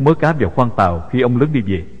thêm một mớ cá vào khoang tàu khi ông lớn đi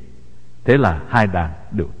về. Thế là hai đàn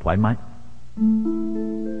đều thoải mái.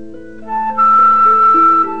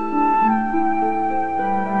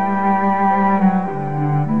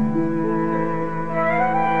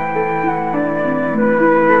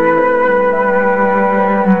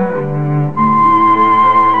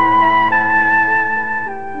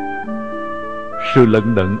 Sự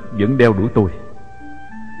lận đận vẫn đeo đuổi tôi.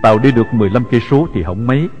 Tàu đi được 15 cây số thì hỏng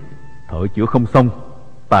máy, thợ chữa không xong,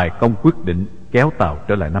 tài công quyết định kéo tàu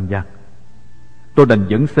trở lại Nam Giang. Tôi đành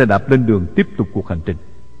dẫn xe đạp lên đường tiếp tục cuộc hành trình.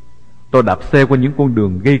 Tôi đạp xe qua những con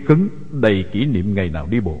đường gây cấn đầy kỷ niệm ngày nào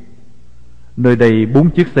đi bộ. Nơi đây 4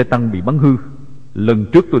 chiếc xe tăng bị bắn hư. Lần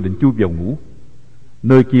trước tôi định chui vào ngủ.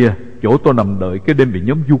 Nơi kia chỗ tôi nằm đợi cái đêm bị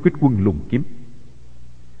nhóm du kích quân lùng kiếm.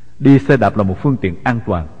 Đi xe đạp là một phương tiện an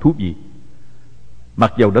toàn, thú vị.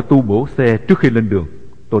 Mặc dầu đã tu bổ xe trước khi lên đường,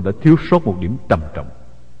 tôi đã thiếu sót một điểm trầm trọng: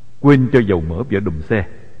 quên cho dầu mỡ vào đùm xe.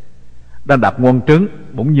 Đang đạp ngon trớn,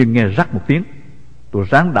 bỗng nhiên nghe rắc một tiếng. Tôi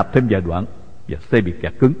ráng đạp thêm vài đoạn và xe bị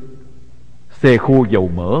kẹt cứng. Xe khô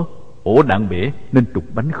dầu mỡ, ổ đạn bể nên trục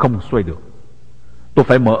bánh không xoay được. Tôi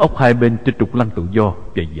phải mở ốc hai bên trên trục lăn tự do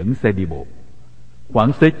và dẫn xe đi bộ.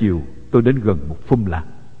 Khoảng xế chiều, tôi đến gần một phum làng.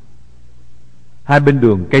 Hai bên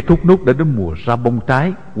đường cây thốt nốt đã đến mùa ra bông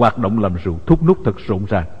trái, hoạt động làm rượu thốt nốt thật rộn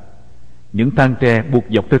ràng. Những thang tre buộc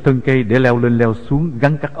dọc theo thân cây để leo lên leo xuống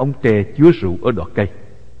gắn các ống tre chứa rượu ở đọt cây.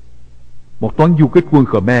 Một toán du kích quân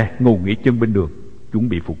Khmer ngồi nghỉ chân bên đường, chuẩn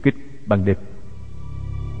bị phục kích ban đêm.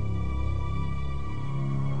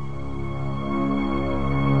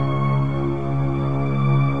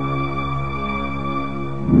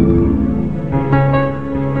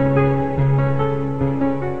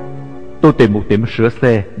 Tôi tìm một tiệm sửa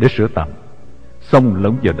xe để sửa tạm, xong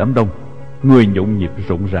lẫn vào đám đông, người nhộn nhịp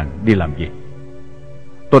rộn ràng đi làm việc.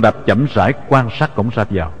 Tôi đạp chậm rãi quan sát cổng ra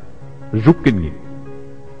vào, rút kinh nghiệm.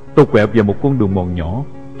 Tôi quẹo vào một con đường mòn nhỏ,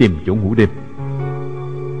 tìm chỗ ngủ đêm.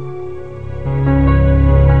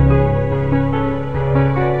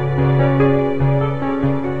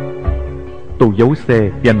 Tôi giấu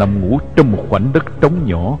xe và nằm ngủ trong một khoảnh đất trống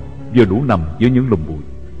nhỏ, vừa đủ nằm giữa những lùm bụi.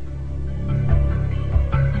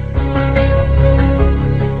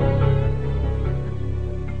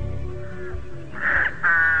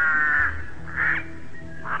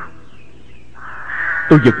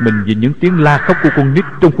 Tôi giật mình vì những tiếng la khóc của con nít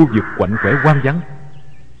trong khu vực quạnh quẻ hoang vắng.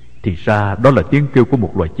 Thì ra đó là tiếng kêu của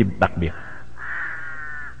một loài chim đặc biệt.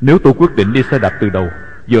 Nếu tôi quyết định đi xe đạp từ đầu,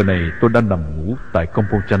 giờ này tôi đã nằm ngủ tại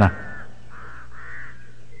Kompochana.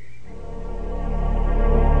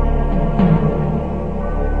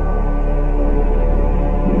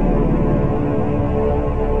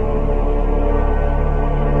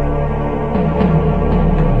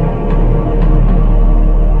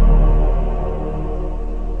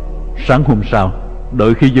 Sáng hôm sau,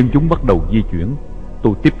 đợi khi dân chúng bắt đầu di chuyển,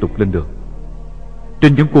 tôi tiếp tục lên đường.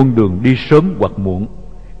 Trên những con đường đi sớm hoặc muộn,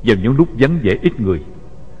 vào những lúc vắng vẻ ít người,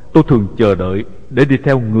 tôi thường chờ đợi để đi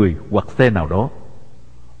theo người hoặc xe nào đó.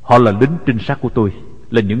 Họ là lính trinh sát của tôi,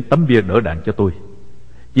 là những tấm bia đỡ đạn cho tôi.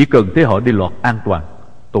 Chỉ cần thấy họ đi lọt an toàn,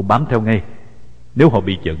 tôi bám theo ngay. Nếu họ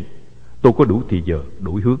bị chặn, tôi có đủ thì giờ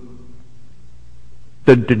đổi hướng.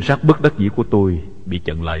 Tên trinh sát bất đắc dĩ của tôi bị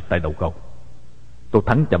chặn lại tại đầu cầu. Tôi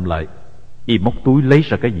thắng chậm lại, y móc túi lấy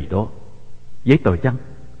ra cái gì đó. Giấy tờ chăng?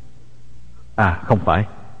 À không phải,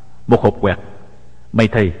 một hộp quẹt. May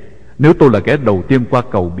thay, nếu tôi là kẻ đầu tiên qua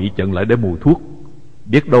cầu bị chặn lại để mùi thuốc,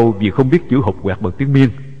 biết đâu vì không biết chữ hộp quẹt bằng tiếng Miên,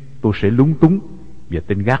 tôi sẽ lúng túng và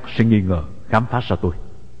tên gác sẽ nghi ngờ khám phá ra tôi.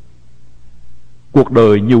 Cuộc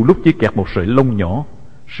đời nhiều lúc chỉ kẹt một sợi lông nhỏ,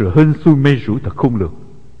 sự hên xui mây rủi thật khôn lường.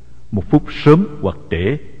 Một phút sớm hoặc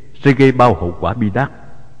trễ sẽ gây bao hậu quả bi đát.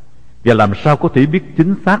 Và làm sao có thể biết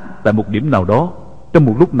chính xác tại một điểm nào đó, trong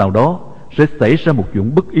một lúc nào đó sẽ xảy ra một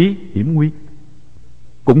chuyện bất ý hiểm nguy.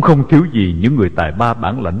 Cũng không thiếu gì những người tài ba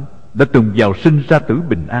bản lãnh đã từng vào sinh ra tử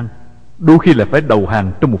bình an, đôi khi lại phải đầu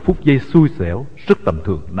hàng trong một phút giây xui xẻo rất tầm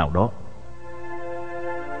thường nào đó.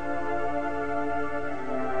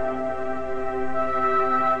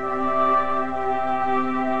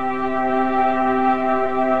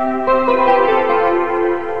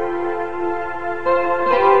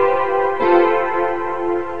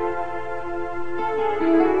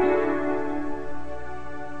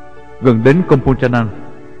 Gần đến Kompochana,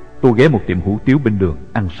 tôi ghé một tiệm hủ tiếu bên đường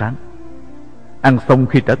ăn sáng. Ăn xong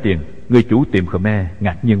khi trả tiền, người chủ tiệm Khmer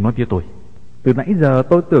ngạc nhiên nói với tôi: Từ nãy giờ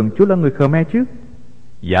tôi tưởng chú là người Khmer chứ?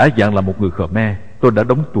 Giả dạng là một người Khmer, tôi đã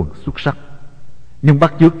đóng tuần xuất sắc. Nhưng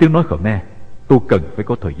bắt chước tiếng nói Khmer, tôi cần phải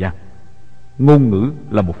có thời gian. Ngôn ngữ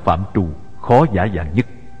là một phạm trù khó giả dạng nhất.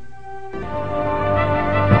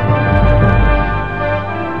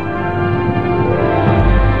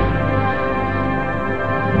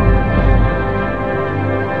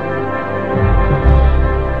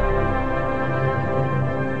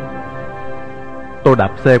 Tôi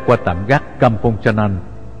đạp xe qua trạm gác Kampong Chanan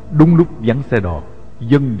đúng lúc vắng xe đò,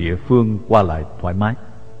 dân địa phương qua lại thoải mái.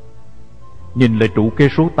 Nhìn lại trụ cây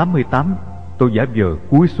số 88, tôi giả vờ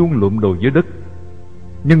cúi xuống lụm đồ dưới đất,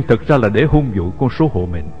 nhưng thật ra là để hôn dụ con số hộ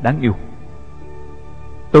mệnh đáng yêu.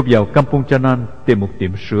 Tôi vào Kampong Chanan tìm một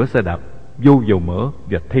tiệm sửa xe đạp, vô dầu mỡ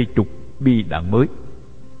và thay trục bi đạn mới,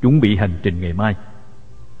 chuẩn bị hành trình ngày mai.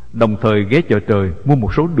 Đồng thời ghé chợ trời mua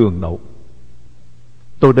một số đường đậu.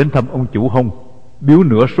 Tôi đến thăm ông chủ Hông, biếu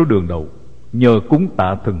nửa số đường đậu, nhờ cúng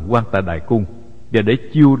tạ thần Quan tại Đại Cung và để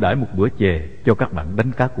chiêu đãi một bữa chè cho các bạn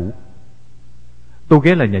đánh cá cũ. Tôi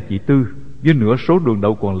ghé lại nhà chị Tư với nửa số đường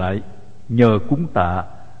đậu còn lại, nhờ cúng tạ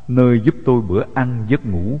nơi giúp tôi bữa ăn giấc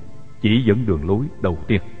ngủ, chỉ dẫn đường lối đầu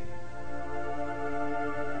tiên.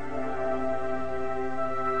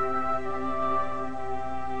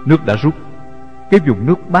 Nước đã rút. Cái vùng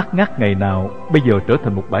nước bát ngát ngày nào bây giờ trở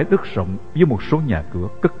thành một bãi đất rộng với một số nhà cửa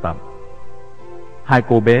cất tạm. Hai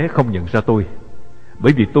cô bé không nhận ra tôi,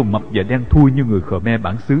 bởi vì tôi mập và đen thui như người Khmer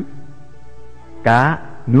bản xứ. Cá,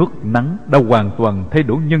 nước, nắng đã hoàn toàn thay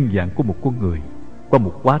đổi nhân dạng của một con người qua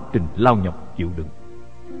một quá trình lao nhọc chịu đựng.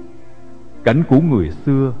 Cảnh cũ người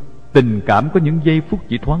xưa, tình cảm có những giây phút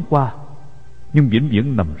chỉ thoáng qua, nhưng vĩnh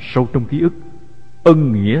viễn nằm sâu trong ký ức.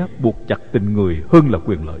 Ân nghĩa buộc chặt tình người hơn là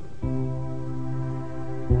quyền lợi.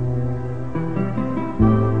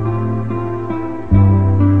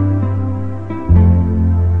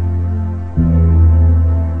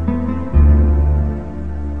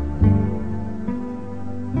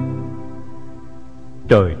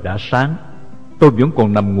 Trời đã sáng, tôi vẫn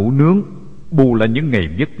còn nằm ngủ nướng, bù lại những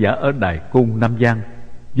ngày vất vả ở Đài Côn Nam Giang,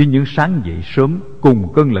 với những sáng dậy sớm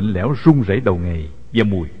cùng cơn lạnh lẽo run rẩy đầu ngày và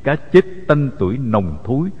mùi cá chết tanh tưởi nồng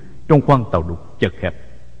thối trong khoang tàu đục chật hẹp.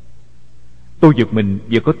 Tôi giật mình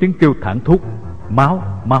vì có tiếng kêu thảng thốt: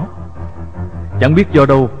 máu, máu. Chẳng biết do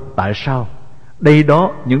đâu, tại sao đây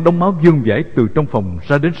đó những đống máu vương vãi từ trong phòng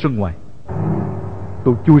ra đến sân ngoài.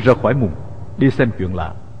 Tôi chui ra khỏi mùng đi xem chuyện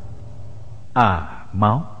lạ. À,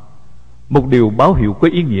 máu, một điều báo hiệu có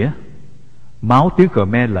ý nghĩa. Máu tiếng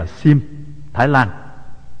Khmer là Sim, Thái Lan.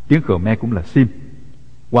 Tiếng Khmer cũng là Sim,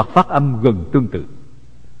 hoặc phát âm gần tương tự.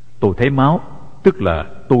 Tôi thấy máu, tức là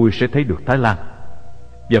tôi sẽ thấy được Thái Lan,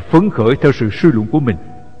 và phấn khởi theo sự suy luận của mình.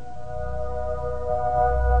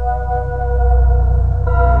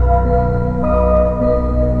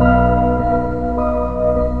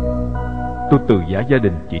 Tôi từ giã gia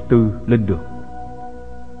đình chị Tư lên đường.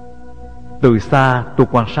 Từ xa tôi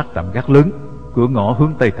quan sát trạm gác lớn, cửa ngõ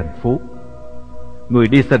hướng Tây thành phố. Người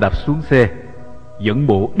đi xe đạp xuống xe, dẫn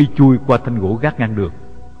bộ đi chui qua thanh gỗ gác ngang đường.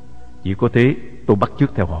 Chỉ có thế tôi bắt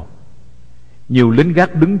chước theo họ. Nhiều lính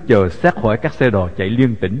gác đứng chờ sát khỏi các xe đò chạy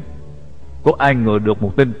liên tỉnh. Có ai ngờ được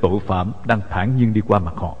một tên tội phạm đang thản nhiên đi qua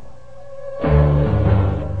mặt họ.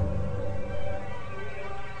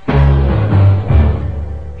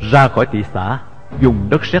 Ra khỏi thị xã, dùng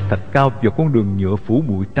đất sét thạch cao vào con đường nhựa phủ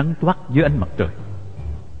bụi trắng toát dưới ánh mặt trời.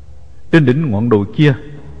 Trên đỉnh ngọn đồi kia,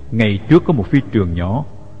 ngày trước có một phi trường nhỏ.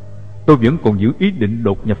 Tôi vẫn còn giữ ý định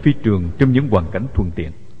đột nhập phi trường trong những hoàn cảnh thuận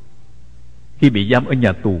tiện. Khi bị giam ở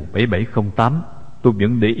nhà tù 7708, tôi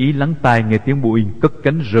vẫn để ý lắng tai nghe tiếng Boeing cất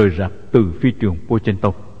cánh rời rạc từ phi trường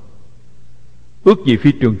Pocento. Ước gì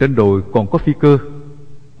phi trường trên đồi còn có phi cơ,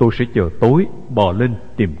 tôi sẽ chờ tối bò lên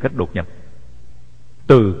tìm cách đột nhập.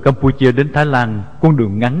 Từ Campuchia đến Thái Lan, con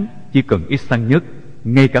đường ngắn, chỉ cần ít xăng nhất,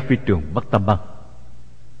 ngay cả phi trường Bắc Tam Bang.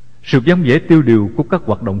 Sự vắng vẻ tiêu điều của các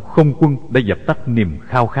hoạt động không quân đã dập tắt niềm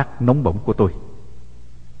khao khát nóng bỏng của tôi.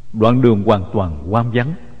 Đoạn đường hoàn toàn hoang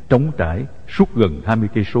vắng, trống trải suốt gần 20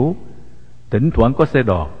 cây số. Thỉnh thoảng có xe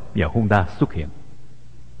đò và Honda xuất hiện.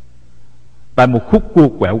 Tại một khúc cua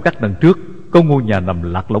quẹo gắt đằng trước, có ngôi nhà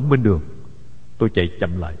nằm lạc lõng bên đường. Tôi chạy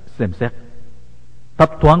chậm lại xem xét. Thấp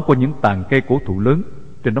thoáng qua những tàn cây cổ thụ lớn,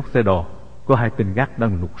 trên nóc xe đò có hai tên gác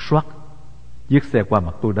đang lục soát. Chiếc xe qua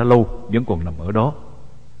mặt tôi đã lâu vẫn còn nằm ở đó.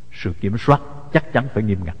 Sự kiểm soát chắc chắn phải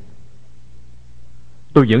nghiêm ngặt.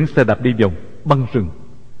 Tôi dẫn xe đạp đi vòng băng rừng,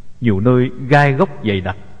 nhiều nơi gai góc dày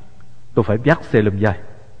đặc. Tôi phải vác xe lên vai.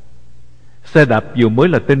 Xe đạp vừa mới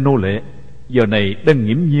là tên nô lệ, giờ này đang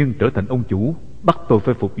nghiễm nhiên trở thành ông chủ, bắt tôi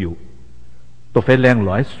phải phục vụ. Tôi phải len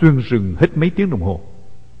lỏi xuyên rừng hết mấy tiếng đồng hồ.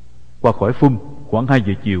 Qua khỏi Phum khoảng 2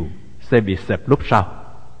 giờ chiều, xe bị xẹp lốp sau.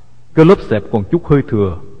 Cái lốp xẹp còn chút hơi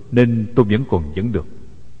thừa nên tôi vẫn còn dẫn được.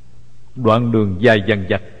 Đoạn đường dài dằng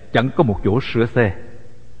dặc, chẳng có một chỗ sửa xe.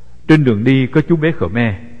 Trên đường đi có chú bé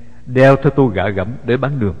Khmer đeo theo tôi gạ gẫm để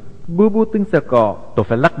bán đường. Bố bố từng xe cọ. Tôi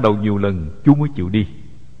phải lắc đầu nhiều lần chú mới chịu đi.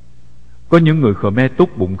 Có những người Khmer tốt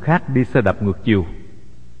bụng khác đi xe đạp ngược chiều.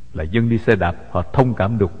 Là dân đi xe đạp, họ thông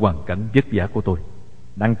cảm được hoàn cảnh vất vả của tôi.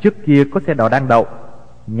 Đằng trước kia có xe đò đang đậu.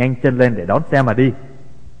 Nhanh chân lên để đón xe mà đi.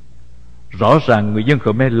 Rõ ràng người dân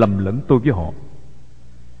Khmer lầm lẫn tôi với họ.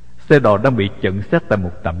 Xe đò đang bị chặn xét tại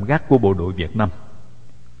một trạm gác của bộ đội Việt Nam.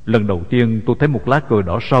 Lần đầu tiên tôi thấy một lá cờ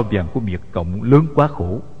đỏ sao vàng của Việt Cộng lớn quá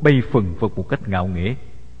khổ bay phần phật một cách ngạo nghễ,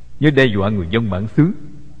 như đe dọa người dân bản xứ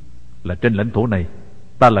là trên lãnh thổ này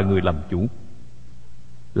ta là người làm chủ.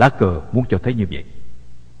 Lá cờ muốn cho thấy như vậy.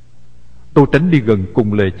 Tôi tránh đi gần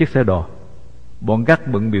cùng lề chiếc xe đò. Bọn gác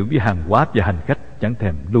bận bịu với hàng hóa và hành khách chẳng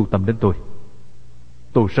thèm lưu tâm đến tôi.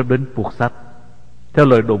 Tôi sắp đến Phuoc Sát, theo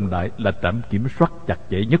lời đồn đại là trạm kiểm soát chặt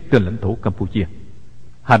chẽ nhất trên lãnh thổ Campuchia.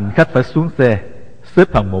 Hành khách phải xuống xe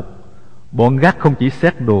xếp hàng một. Bọn gác không chỉ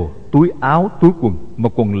xét đồ, túi áo, túi quần, mà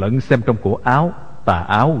còn lẫn xem trong cổ áo, tà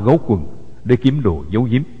áo, gấu quần để kiếm đồ giấu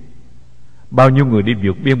giếm. Bao nhiêu người đi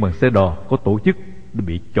vượt biên bằng xe đò có tổ chức đã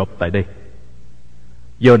bị chộp tại đây.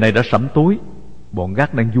 Giờ này đã sẩm tối, bọn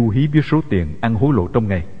gác đang du hí với số tiền ăn hối lộ trong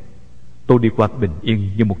ngày. Tôi đi qua bình yên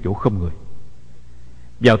như một chỗ không người.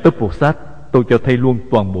 Vào tới Phuoc Sát, tôi cho thay luôn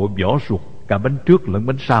toàn bộ vỏ ruột, cả bánh trước lẫn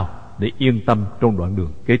bánh sau, để yên tâm trong đoạn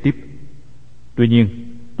đường kế tiếp. Tuy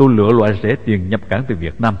nhiên, tôi lựa loại rẻ tiền nhập cảng từ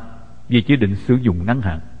Việt Nam vì chỉ định sử dụng ngắn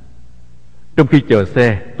hạn. Trong khi chờ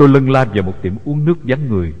xe, tôi lân la vào một tiệm uống nước vắng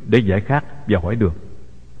người để giải khát và hỏi đường.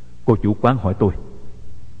 Cô chủ quán hỏi tôi: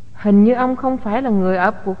 Hình như ông không phải là người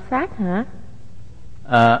ở Phuoc Sát hả?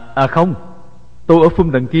 Không, tôi ở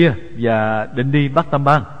Phum đằng kia và định đi Bắc Tam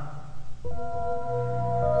Bang.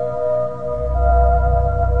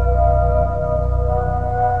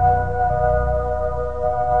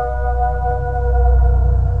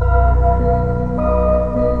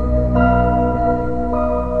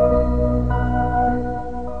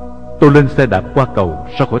 Tôi lên xe đạp qua cầu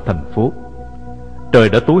ra khỏi thành phố. Trời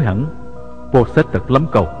đã tối hẳn. Phuoc Sát thật lắm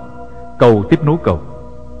cầu, cầu tiếp nối cầu.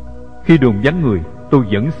 Khi đường vắng người, tôi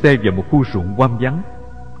dẫn xe vào một khu ruộng hoang vắng.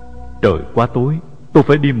 Trời quá tối, tôi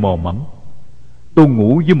phải đi mò mẫm. Tôi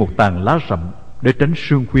ngủ dưới một tàn lá rậm để tránh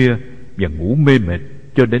sương khuya và ngủ mê mệt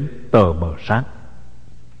cho đến tờ mờ sáng.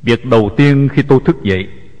 Việc đầu tiên khi tôi thức dậy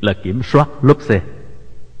là kiểm soát lốp xe.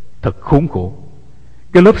 Thật khốn khổ,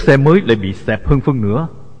 cái lốp xe mới lại bị xẹp hơn phân nửa.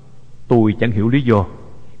 Tôi chẳng hiểu lý do,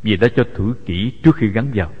 vì đã cho thử kỹ trước khi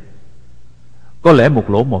gắn vào. Có lẽ một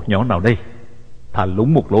lỗ mọt nhỏ nào đây. Thà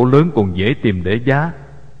lúng một lỗ lớn còn dễ tìm để giá,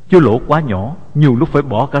 chứ lỗ quá nhỏ nhiều lúc phải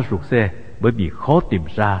bỏ cả ruột xe, bởi vì khó tìm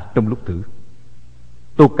ra trong lúc thử.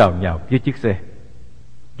 Tôi cào nhào với chiếc xe.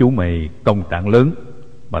 Chú mày công trạng lớn,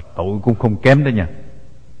 mà tội cũng không kém đó nha.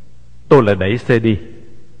 Tôi lại đẩy xe đi.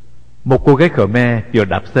 Một cô gái Khmer vừa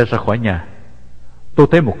đạp xe ra khỏi nhà. Tôi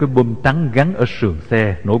thấy một cái bơm trắng gắn ở sườn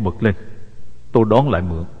xe nổi bật lên. Tôi đón lại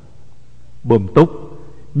mượn. Bơm tốt,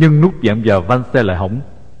 nhưng nút dặn vào van xe lại hỏng.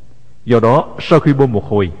 Do đó sau khi bơm một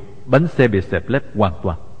hồi, bánh xe bị xẹp lép hoàn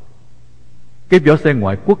toàn. Cái vỏ xe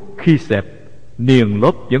ngoại quốc khi xẹp, niền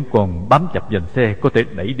lốp vẫn còn bám chặt vành xe, có thể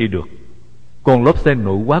đẩy đi được. Còn lốp xe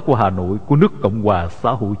nội hóa của Hà Nội, của nước Cộng hòa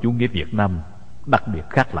xã hội chủ nghĩa Việt Nam, đặc biệt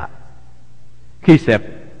khác lạ. Khi xẹp,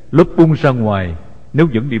 lốp bung ra ngoài nếu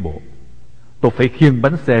vẫn đi bộ. Tôi phải khiêng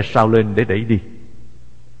bánh xe sao lên để đẩy đi.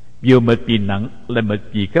 Vừa mệt vì nặng, lại mệt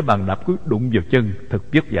vì cái bàn đạp cứ đụng vào chân, thật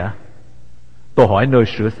vất vả. Tôi hỏi nơi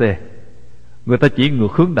sửa xe. Người ta chỉ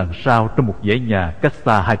ngược hướng đằng sau trong một dãy nhà cách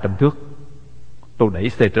xa 200 thước. Tôi đẩy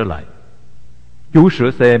xe trở lại. Chú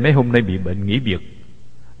sửa xe mấy hôm nay bị bệnh nghỉ việc.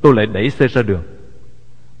 Tôi lại đẩy xe ra đường.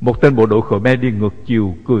 Một tên bộ đội Khmer đi ngược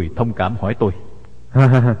chiều cười thông cảm hỏi tôi: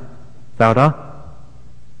 Sao đó?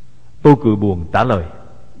 Tôi cười buồn trả lời: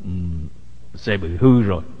 Xe bị hư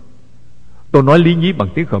rồi. Tôi nói lý nhí bằng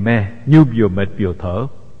tiếng Khmer, như vừa mệt vừa thở,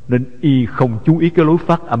 nên y không chú ý cái lối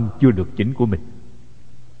phát âm chưa được chỉnh của mình.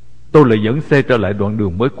 Tôi lại dẫn xe trở lại đoạn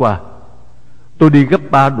đường mới qua. Tôi đi gấp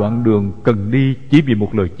 3 đoạn đường cần đi chỉ vì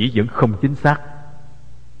một lời chỉ dẫn không chính xác.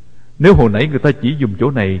 Nếu hồi nãy người ta chỉ dùng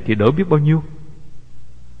chỗ này thì đỡ biết bao nhiêu.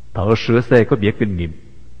 Thợ sửa xe có vẻ kinh nghiệm.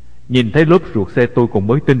 Nhìn thấy lốp ruột xe tôi còn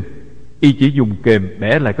mới tin. Y chỉ dùng kềm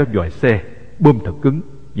bẻ lại các vòi xe, bơm thật cứng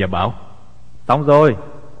và bảo: Xong rồi.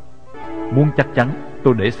 Muốn chắc chắn,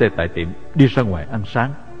 tôi để xe tại tiệm, đi ra ngoài ăn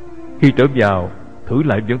sáng. Khi trở vào, thử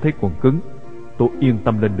lại vẫn thấy còn cứng. Tôi yên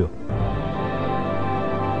tâm lên được.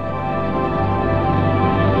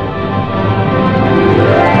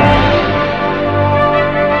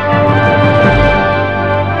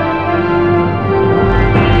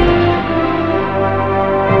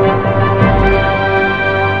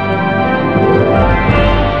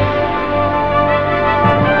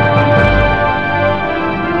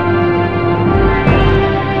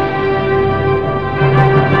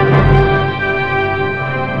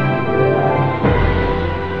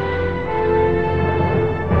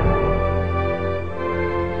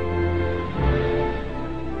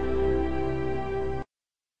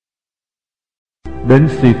 đến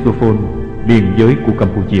Sisophon, biên giới của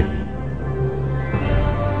Campuchia.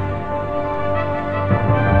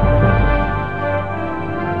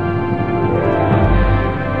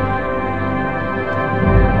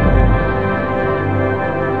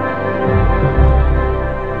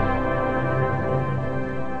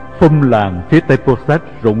 Phong làng phía tây Posat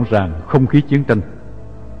rộn ràng không khí chiến tranh.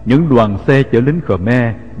 Những đoàn xe chở lính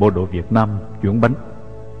Khmer, bộ đội Việt Nam chuyển bánh.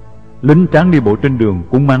 Lính tráng đi bộ trên đường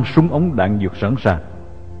cũng mang súng ống đạn dược sẵn sàng.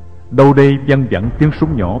 Đâu đây văng vẳng tiếng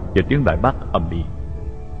súng nhỏ và tiếng đại bác ầm ĩ.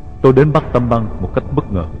 Tôi đến Bắc Tâm Bang một cách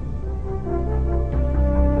bất ngờ.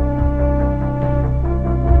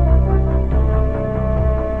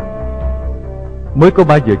 Mới có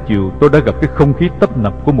 3 giờ chiều, tôi đã gặp cái không khí tấp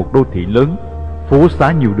nập của một đô thị lớn, phố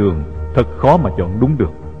xá nhiều đường, thật khó mà chọn đúng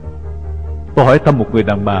được. Tôi hỏi thăm một người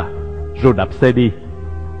đàn bà, rồi đạp xe đi.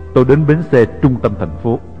 Tôi đến bến xe trung tâm thành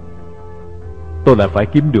phố. Tôi lại phải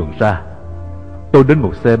kiếm đường ra. Tôi đến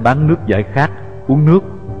một xe bán nước giải khát, uống nước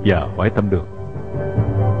và hỏi thăm đường.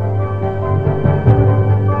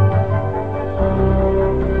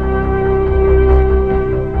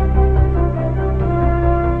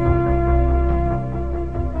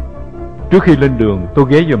 Trước khi lên đường, tôi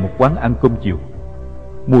ghé vào một quán ăn cơm chiều.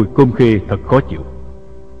 Mùi cơm khê thật khó chịu.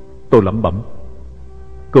 Tôi lẩm bẩm,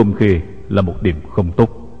 cơm khê là một điểm không tốt.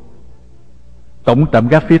 Tổng trạm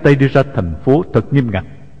gác phía tây đi ra thành phố thật nghiêm ngặt.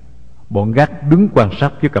 Bọn gác đứng quan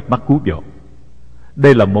sát với cặp mắt cú vọ.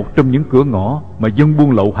 Đây là một trong những cửa ngõ mà dân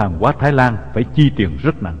buôn lậu hàng hóa Thái Lan phải chi tiền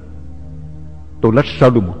rất nặng. Tôi lách sau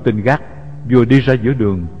lưng một tên gác, vừa đi ra giữa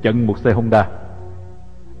đường chặn một xe Honda.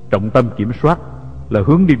 Trọng tâm kiểm soát là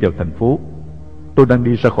hướng đi vào thành phố. Tôi đang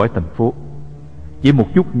đi ra khỏi thành phố, chỉ một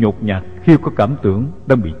chút nhột nhạt khi có cảm tưởng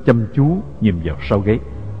đang bị chăm chú nhìn vào sau gáy.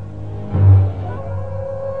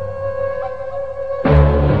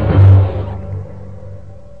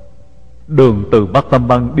 Đường từ Bắc Tâm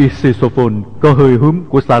Bang đi Sisophon có hơi hướng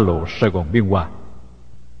của xa lộ Sài Gòn Biên Hòa.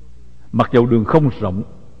 Mặc dầu đường không rộng,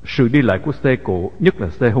 sự đi lại của xe cộ, nhất là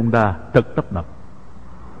xe Honda, thật tấp nập.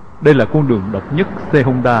 Đây là con đường độc nhất xe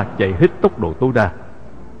Honda chạy hết tốc độ tối đa.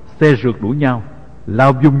 Xe rượt đuổi nhau,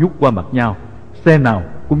 lao vung vút qua mặt nhau, xe nào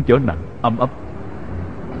cũng chở nặng ầm ấp.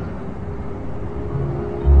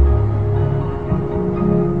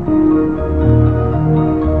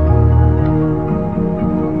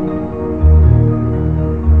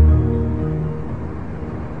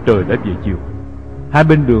 Trời đã về chiều. Hai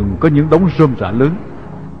bên đường có những đống rơm rạ lớn.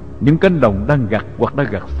 Những cánh đồng đang gặt hoặc đã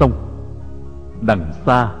gặt xong. Đằng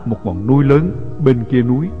xa một ngọn núi lớn, bên kia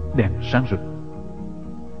núi đèn sáng rực.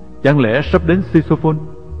 Chẳng lẽ sắp đến Sisophon?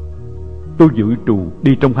 Tôi dự trù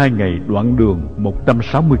đi trong 2 ngày đoạn đường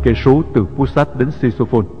 160 cây số từ Pusat đến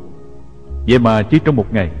Sisophon. Vậy mà chỉ trong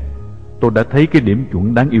 1 ngày, tôi đã thấy cái điểm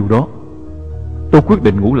chuẩn đáng yêu đó. Tôi quyết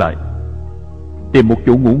định ngủ lại. Tìm một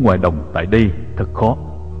chỗ ngủ ngoài đồng tại đây thật khó.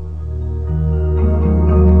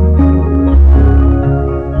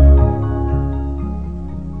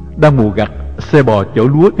 Đang mùa gặt, xe bò chở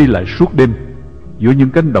lúa đi lại suốt đêm. Giữa những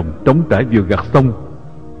cánh đồng trống trải vừa gặt xong,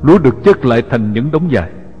 lúa được chất lại thành những đống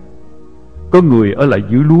dài. Có người ở lại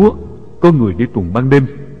giữ lúa, có người đi tuần ban đêm.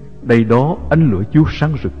 Đây đó ánh lửa chiếu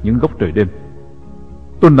sáng rực những góc trời đêm.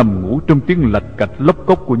 Tôi nằm ngủ trong tiếng lạch cạch lóc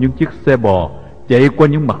cóc của những chiếc xe bò chạy qua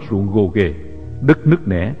những mặt ruộng gồ ghề, đất nứt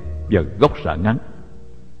nẻ và góc rạ ngắn.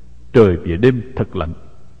 Trời về đêm thật lạnh,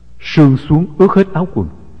 sương xuống ướt hết áo quần,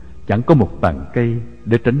 chẳng có một tàn cây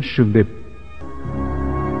để tránh sương đêm.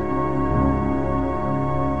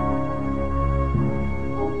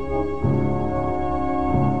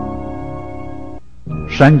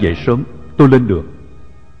 Sáng dậy sớm, tôi lên đường.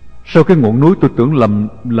 Sau cái ngọn núi tôi tưởng lầm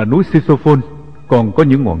là núi Sisophon, còn có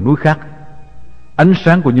những ngọn núi khác. Ánh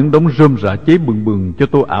sáng của những đống rơm rạ cháy bừng bừng cho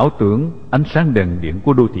tôi ảo tưởng ánh sáng đèn điện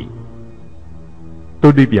của đô thị.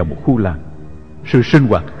 Tôi đi vào một khu làng, sự sinh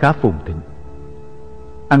hoạt khá phồn thịnh.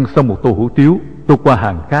 Ăn xong một tô hủ tiếu, tôi qua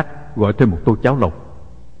hàng khác gọi thêm một tô cháo lòng.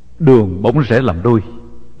 Đường bỗng rẽ làm đôi.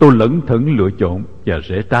 Tôi lẩn thẩn lựa chọn và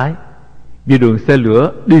rẽ trái, vì đường xe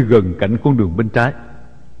lửa đi gần cạnh con đường bên trái.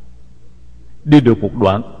 Đi được một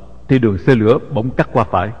đoạn thì đường xe lửa bỗng cắt qua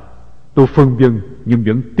phải. Tôi phân vân nhưng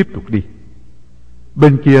vẫn tiếp tục đi.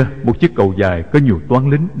 Bên kia một chiếc cầu dài có nhiều toán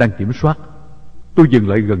lính đang kiểm soát. Tôi dừng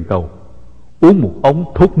lại gần cầu, uống một ống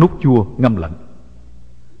thốt nốt chua ngâm lạnh.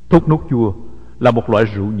 Thốt nốt chua là một loại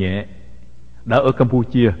rượu nhẹ, đã ở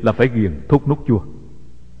Campuchia là phải ghiền thốt nốt chua.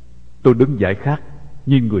 Tôi đứng giải khát,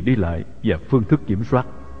 nhìn người đi lại và phương thức kiểm soát.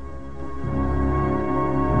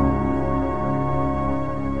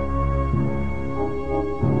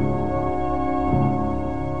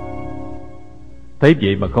 Thấy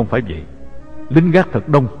vậy mà không phải vậy. Lính gác thật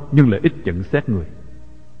đông nhưng lại ít nhận xét người.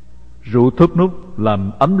 Rượu thốt nốt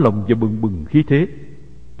làm ấm lòng và bừng bừng khí thế.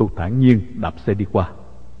 Tôi thản nhiên đạp xe đi qua.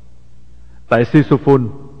 Tại Sisophone,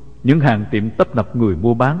 những hàng tiệm tấp nập người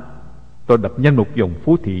mua bán. Tôi đập nhanh một vòng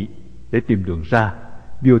phố thị để tìm đường ra,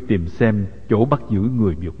 vừa tìm xem chỗ bắt giữ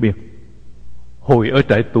người vượt biên. Hồi ở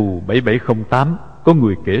trại tù 7708, có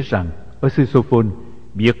người kể rằng ở Sisophone,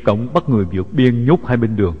 Việt Cộng bắt người vượt biên nhốt hai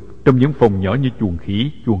bên đường trong những phòng nhỏ như chuồng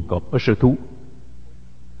khỉ, chuồng cọp ở sở thú.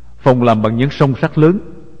 Phòng làm bằng những song sắt lớn,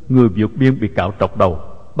 người vượt biên bị cạo trọc đầu,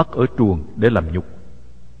 bắt ở truồng để làm nhục.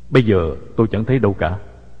 Bây giờ tôi chẳng thấy đâu cả.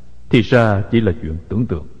 Thì ra chỉ là chuyện tưởng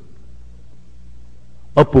tượng.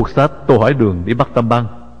 Ở Pursat tôi hỏi đường đi Bắc Tam Bang.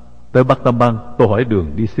 Tới Bắc Tam Bang tôi hỏi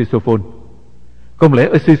đường đi Sisophone. Không lẽ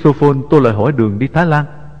ở Sisophone tôi lại hỏi đường đi Thái Lan?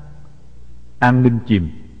 An ninh chìm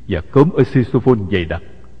và cớm ở Sisophone dày đặc.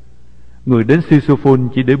 Người đến Sisophone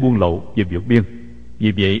chỉ để buôn lậu và vượt biên.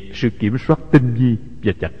 Vì vậy sự kiểm soát tinh vi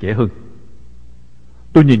và chặt chẽ hơn.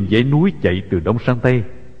 Tôi nhìn dãy núi chạy từ đông sang tây,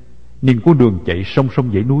 nhìn con đường chạy song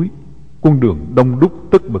song dãy núi, con đường đông đúc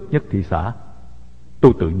tất bật nhất thị xã.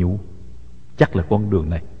 Tôi tự nhủ, chắc là con đường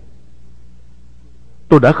này.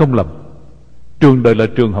 Tôi đã không lầm. Trường đời là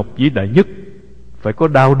trường học vĩ đại nhất. Phải có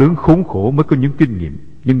đau đớn khốn khổ mới có những kinh nghiệm,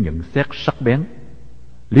 những nhận xét sắc bén.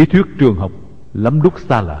 Lý thuyết trường học lắm lúc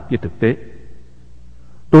xa lạ với thực tế.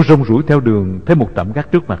 Tôi rong ruổi theo đường, thấy một trạm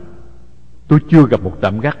gác trước mặt. Tôi chưa gặp một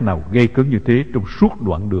trạm gác nào gây cấn như thế trong suốt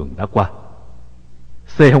đoạn đường đã qua.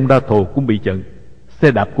 Xe Honda Thồ cũng bị chặn,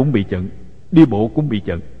 xe đạp cũng bị chặn, đi bộ cũng bị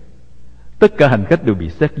chặn. Tất cả hành khách đều bị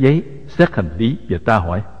xét giấy, xét hành lý và tra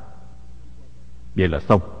hỏi. Vậy là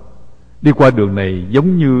xong. Đi qua đường này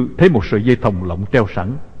giống như thấy một sợi dây thòng lọng treo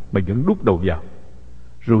sẵn mà vẫn đút đầu vào,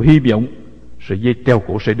 rồi hy vọng sợi dây treo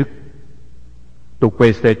cổ sẽ đứt. Tôi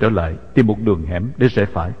quay xe trở lại, tìm một đường hẻm để rẽ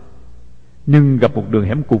phải. Nhưng gặp một đường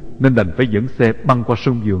hẻm cụt nên đành phải dẫn xe băng qua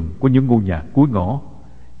sân vườn của những ngôi nhà cuối ngõ,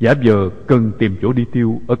 giả vờ cần tìm chỗ đi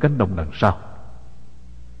tiêu ở cánh đồng đằng sau.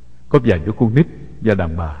 Có vài đứa con nít và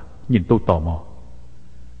đàn bà nhìn tôi tò mò.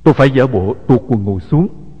 Tôi phải giả bộ tuột quần ngồi xuống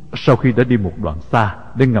sau khi đã đi một đoạn xa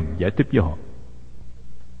để ngầm giải thích với họ.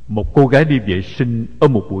 Một cô gái đi vệ sinh ở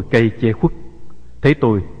một bụi cây che khuất, thấy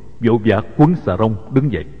tôi vội vã quấn xà rông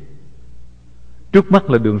đứng dậy. Trước mắt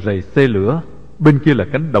là đường rầy xe lửa, bên kia là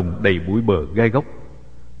cánh đồng đầy bụi bờ gai góc.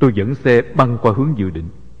 Tôi dẫn xe băng qua hướng dự định,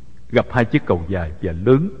 gặp hai chiếc cầu dài và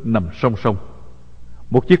lớn nằm song song.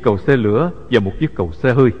 Một chiếc cầu xe lửa và một chiếc cầu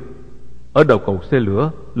xe hơi. Ở đầu cầu xe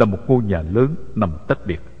lửa là một ngôi nhà lớn nằm tách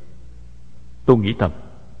biệt. Tôi nghĩ thầm,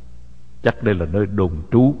 chắc đây là nơi đồn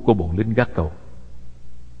trú của bọn lính gác cầu.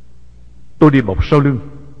 Tôi đi bọc sau lưng,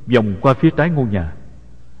 vòng qua phía trái ngôi nhà.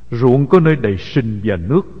 Ruộng có nơi đầy sình và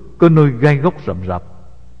nước, có nơi gai góc rậm rạp.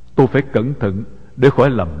 Tôi phải cẩn thận để khỏi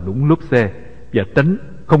làm lũng lốp xe và tránh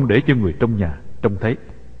không để cho người trong nhà trông thấy.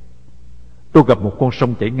 Tôi gặp một con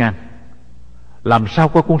sông chảy ngang. Làm sao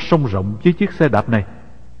qua con sông rộng với chiếc xe đạp này?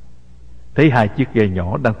 Thấy hai chiếc ghe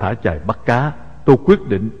nhỏ đang thả chài bắt cá, tôi quyết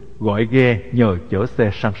định gọi ghe nhờ chở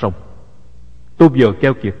xe sang sông. Tôi vừa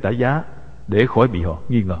keo kiệt trả giá để khỏi bị họ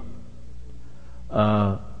nghi ngờ.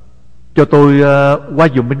 Cho tôi qua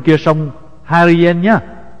dùm bên kia sông 2 riel nhé.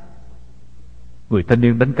 Người thanh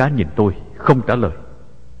niên đánh cá nhìn tôi không trả lời.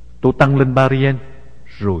 Tôi tăng lên 3 riel,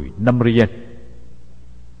 rồi 5 riel.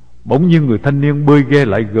 Bỗng nhiên người thanh niên bơi ghe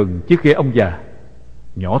lại gần chiếc ghe ông già,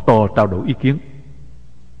 nhỏ to trao đổi ý kiến.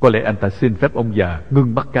 Có lẽ anh ta xin phép ông già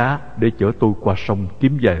ngưng bắt cá để chở tôi qua sông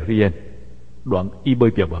kiếm vài riel, đoạn y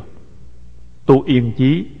bơi vào bờ. Tôi yên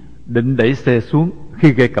chí định đẩy xe xuống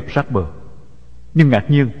khi ghe cập sát bờ, nhưng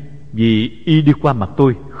ngạc nhiên vì y đi qua mặt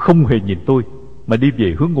tôi, không hề nhìn tôi mà đi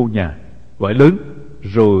về hướng ngôi nhà, gọi lớn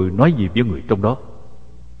rồi nói gì với người trong đó.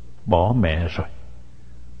 Bỏ mẹ rồi,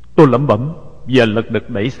 tôi lẩm bẩm và lật đật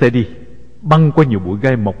đẩy xe đi, băng qua nhiều bụi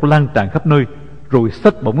gai mọc lan tràn khắp nơi, rồi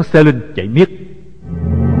xách bổng xe lên chạy miết.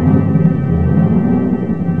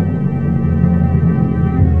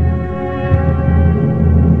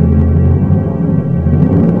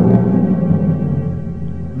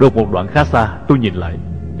 Được một đoạn khá xa, tôi nhìn lại,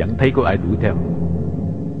 chẳng thấy có ai đuổi theo.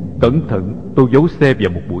 Cẩn thận, tôi giấu xe vào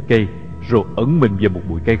một bụi cây, rồi ẩn mình vào một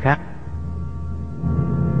bụi cây khác.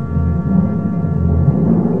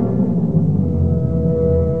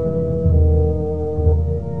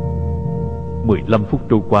 Mười 15 phút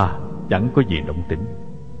trôi qua, chẳng có gì động tĩnh.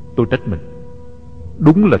 Tôi trách mình,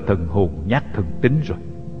 đúng là thần hồn nhát thần tính rồi.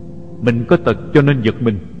 Mình có tật cho nên giật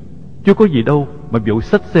mình, chứ có gì đâu mà vội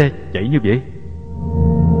xách xe chạy như vậy.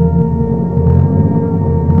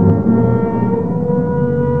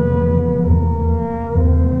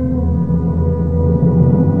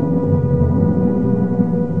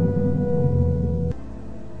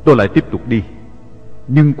 Tôi lại tiếp tục đi,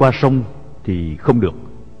 nhưng qua sông thì không được.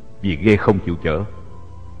 vì ghe không chịu chở.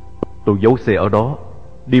 Tôi giấu xe ở đó,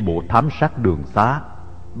 đi bộ thám sát đường xá,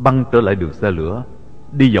 băng trở lại đường xe lửa,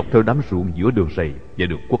 đi dọc theo đám ruộng giữa đường rầy và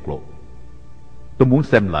đường quốc lộ. Tôi muốn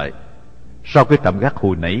xem lại sau cái trạm gác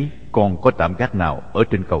hồi nãy còn có trạm gác nào ở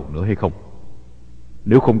trên cầu nữa hay không.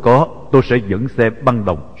 Nếu không có, tôi sẽ dẫn xe băng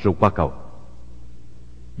đồng rồi qua cầu.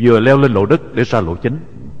 Vừa leo lên lộ đất để ra lộ chính,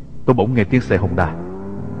 tôi bỗng nghe tiếng xe Honda.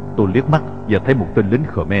 Tôi liếc mắt và thấy một tên lính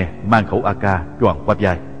Khmer mang khẩu AK choàng qua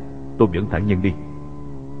vai. Tôi vẫn thản nhiên đi.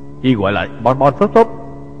 Y gọi lại: "Bon bon sốt sốt."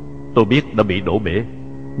 Tôi biết đã bị đổ bể,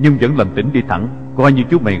 nhưng vẫn làm tĩnh đi thẳng, coi như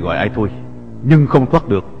chú mày gọi ai thôi. Nhưng không thoát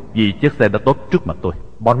được vì chiếc xe đã tốt trước mặt tôi.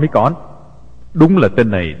 Bon mi con. Đúng là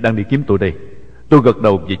tên này đang đi kiếm tôi đây. Tôi gật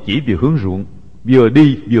đầu và chỉ về hướng ruộng, vừa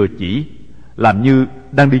đi vừa chỉ, làm như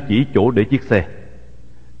đang đi chỉ chỗ để chiếc xe.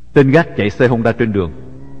 Tên gác chạy xe Honda trên đường.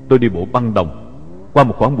 Tôi đi bộ băng đồng qua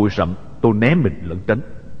một khoảng bụi rậm. Tôi né mình lẩn tránh.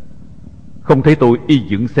 Không thấy tôi, y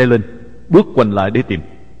dựng xe lên, bước quanh lại để tìm,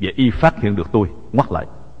 và y phát hiện được tôi, ngoắt lại.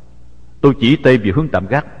 Tôi chỉ tay về hướng trạm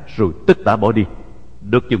gác rồi tất tả bỏ đi.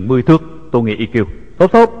 Được chừng 10 thước, tôi nghe y kêu: "Sốt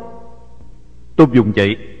sốt." Tôi vùng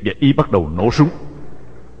chạy và y bắt đầu nổ súng.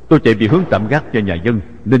 Tôi chạy về hướng trạm gác cho nhà dân,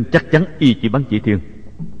 nên chắc chắn y chỉ bắn chỉ thiên.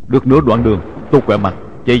 Được nửa đoạn đường, tôi quẹo mặt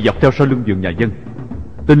chạy dọc theo sau lưng vườn nhà dân.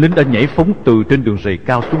 Tên lính đã nhảy phóng từ trên đường rầy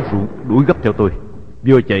cao xuống ruộng, đuổi gấp theo tôi,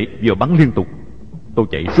 vừa chạy vừa bắn liên tục. Tôi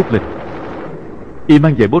chạy rút lên. Y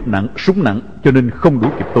mang giày bốt nặng, súng nặng, cho nên không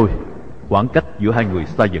đuổi kịp tôi. Khoảng cách giữa hai người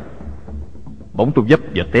xa dần. Bỗng tôi vấp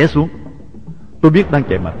và té xuống. Tôi biết đang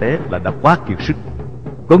chạy mà té là đã quá kiệt sức.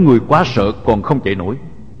 Có người quá sợ còn không chạy nổi.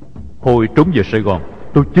 Hồi trốn về Sài Gòn,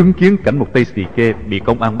 tôi chứng kiến cảnh một tay xì ke bị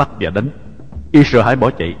công an bắt và đánh. Y sợ hãi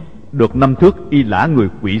bỏ chạy. Được 5 thước, y lả người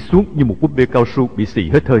quỵ xuống như một búp bê cao su bị xì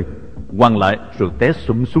hết hơi, quằn lại rồi té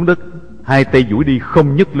sụm xuống đất. Hai tay duỗi đi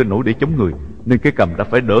không nhấc lên nổi để chống người, nên cái cằm đã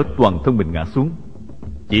phải đỡ toàn thân mình ngã xuống.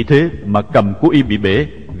 Chỉ thế mà cằm của y bị bể,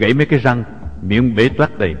 gãy mấy cái răng, miệng bể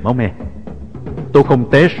toát đầy máu me. Tôi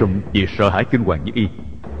không té sụm vì sợ hãi kinh hoàng như y,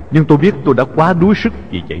 nhưng tôi biết tôi đã quá đuối sức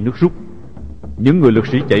vì chạy nước rút. Những người lực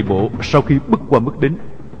sĩ chạy bộ sau khi bước qua mức đến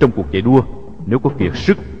trong cuộc chạy đua, nếu có kiệt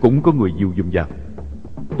sức cũng có người dìu dùm vào.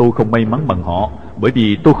 Tôi không may mắn bằng họ, bởi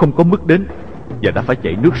vì tôi không có mức đến và đã phải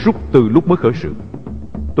chạy nước rút từ lúc mới khởi sự.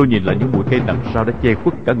 Tôi nhìn lại những bụi cây đằng sau đã che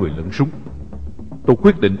khuất cả người lẫn súng. Tôi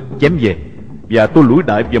quyết định chém về, và tôi lủi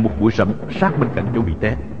đại vào một bụi rậm sát bên cạnh chỗ bị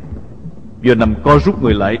té. Vừa nằm co rút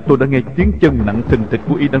người lại, tôi đã nghe tiếng chân nặng thình thịch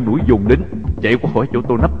của y đang đuổi dồn đến, chạy qua khỏi chỗ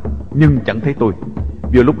tôi nấp, nhưng chẳng thấy tôi.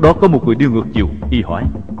 Vừa lúc đó có một người đi ngược chiều. Y hỏi: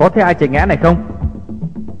 "Có thấy ai chạy ngã này không?"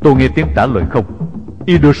 Tôi nghe tiếng trả lời không.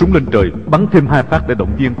 Y đưa súng lên trời, bắn thêm 2 phát để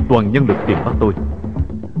động viên toàn nhân lực tìm bắt tôi.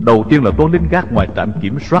 Đầu tiên là toán lính gác ngoài trạm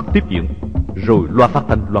kiểm soát tiếp diện, rồi loa phát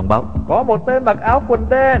thanh loan báo: "Có một tên mặc áo quần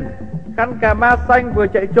đen, khăn cà ma xanh vừa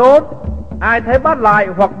chạy trốn. Ai thấy bắt lại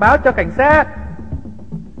hoặc báo cho cảnh sát."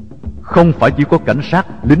 Không phải chỉ có cảnh sát,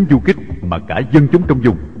 lính du kích, mà cả dân chúng trong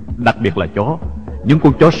vùng, đặc biệt là chó. Những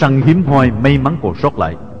con chó săn hiếm hoi may mắn còn sót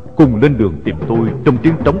lại, cùng lên đường tìm tôi trong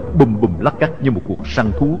tiếng trống bùm bùm lắc cắt như một cuộc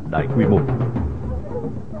săn thú đại quy mô.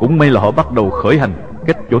 Cũng may là họ bắt đầu khởi hành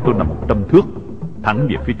cách chỗ tôi nằm 100 thước, thẳng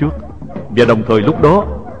về phía trước. Và đồng thời lúc đó,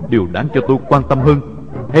 điều đáng cho tôi quan tâm hơn,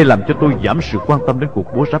 hay làm cho tôi giảm sự quan tâm đến cuộc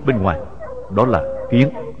bố ráp bên ngoài, đó là kiến.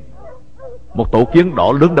 Một tổ kiến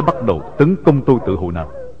đỏ lớn đã bắt đầu tấn công tôi từ hồi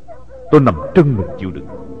nào. Tôi nằm trân mình chịu đựng.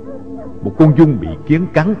 Một con giun bị kiến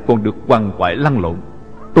cắn còn được quằn quại lăn lộn,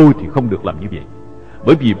 tôi thì không được làm như vậy,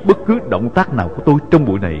 bởi vì bất cứ động tác nào của tôi trong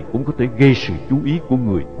bụi này cũng có thể gây sự chú ý của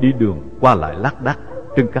người đi đường qua lại lác đác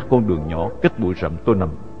trên các con đường nhỏ cách bụi rậm tôi nằm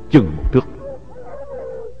chừng 1 thước.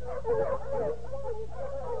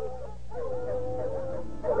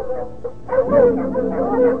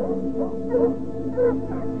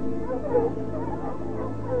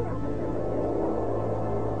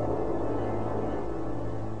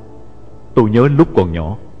 Tôi nhớ lúc còn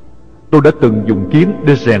nhỏ, tôi đã từng dùng kiến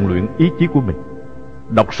để rèn luyện ý chí của mình.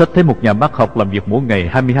 Đọc sách thấy một nhà bác học làm việc mỗi ngày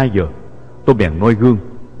 22 giờ. Tôi bèn noi gương,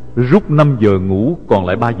 rút 5 giờ ngủ còn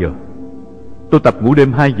lại 3 giờ. Tôi tập ngủ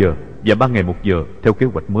đêm 2 giờ và 3 ngày 1 giờ theo kế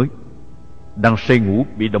hoạch mới. Đang say ngủ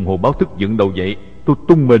bị đồng hồ báo thức dựng đầu dậy, tôi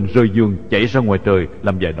tung mình rời giường chạy ra ngoài trời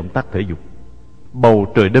làm vài động tác thể dục. Bầu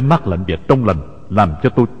trời đêm mát lạnh và trong lành làm cho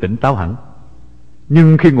tôi tỉnh táo hẳn.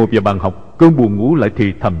 Nhưng khi ngồi vào bàn học, cơn buồn ngủ lại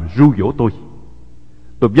thì thầm ru dỗ tôi.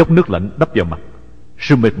 Tôi vốc nước lạnh đắp vào mặt.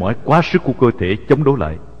 Sự mệt mỏi quá sức của cơ thể chống đối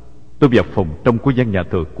lại. Tôi vào phòng trong của gian nhà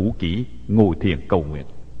thờ cũ kỹ, ngồi thiền cầu nguyện.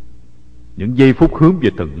 Những giây phút hướng về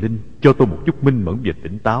thần linh cho tôi một chút minh mẫn và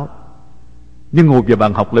tỉnh táo. Nhưng ngồi vào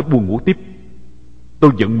bàn học lại buồn ngủ tiếp.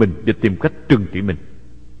 Tôi giận mình và tìm cách trừng trị mình.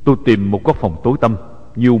 Tôi tìm một góc phòng tối tăm,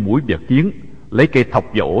 nhiều muỗi và kiến, lấy cây thọc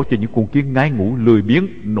vào ổ cho những con kiến ngái ngủ lười biếng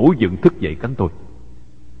nổi giận thức dậy cắn tôi.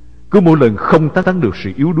 Cứ mỗi lần không tán thắng được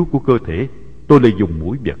sự yếu đuối của cơ thể, tôi lại dùng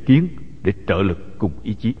muỗi và kiến để trợ lực cùng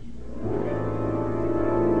ý chí.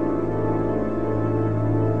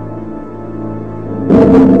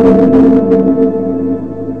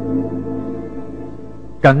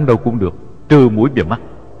 Cắn đâu cũng được, trừ mũi và mắt.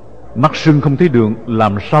 Mắt sưng không thấy đường,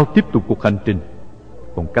 làm sao tiếp tục cuộc hành trình.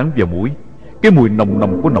 Còn cắn vào mũi, cái mùi nồng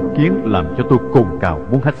nồng của nọc kiến làm cho tôi cồn cào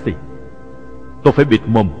muốn hắt xì. Tôi phải bịt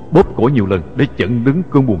mồm bóp cổ nhiều lần để chặn đứng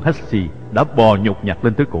cơn buồn hắt xì đã bò nhột nhạt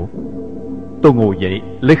lên tới cổ. Tôi ngồi dậy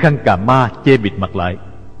lấy khăn cà ma che bịt mặt lại.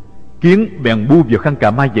 Kiến bèn bu vào khăn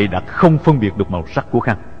cà ma dày đặc, không phân biệt được màu sắc của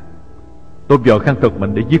khăn. Tôi vò khăn thật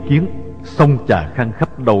mạnh để giết kiến, xông chà khăn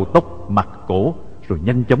khắp đầu tóc, mặt, cổ, rồi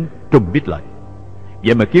nhanh chóng trùm bít lại.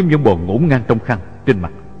 Vậy mà kiến vẫn bò ngổn ngang trong khăn, trên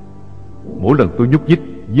mặt. Mỗi lần tôi nhúc nhích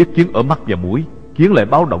giết kiến ở mắt và mũi, kiến lại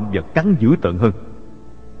báo động và cắn dữ tợn hơn.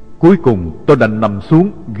 Cuối cùng tôi đành nằm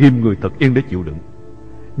xuống ghim người thật yên để chịu đựng.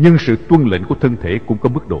 Nhưng sự tuân lệnh của thân thể cũng có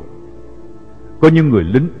mức độ. Có những người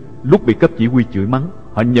lính lúc bị cấp chỉ huy chửi mắng,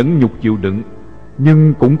 họ nhẫn nhục chịu đựng.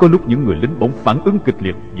 Nhưng cũng có lúc những người lính bỗng phản ứng kịch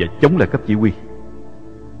liệt và chống lại cấp chỉ huy.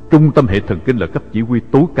 Trung tâm hệ thần kinh là cấp chỉ huy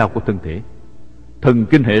tối cao của thân thể. Thần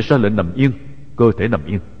kinh hệ ra lệnh nằm yên, cơ thể nằm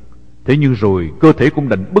yên. Thế nhưng rồi cơ thể cũng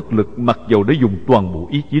đành bất lực, mặc dầu đã dùng toàn bộ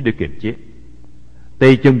ý chí để kiềm chế.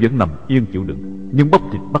 Tay chân vẫn nằm yên chịu đựng, nhưng bắp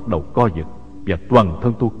thịt bắt đầu co giật, và toàn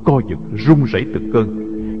thân tôi co giật run rẩy từng cơn,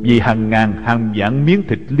 vì hàng ngàn hàng vạn miếng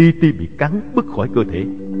thịt li ti bị cắn bứt khỏi cơ thể.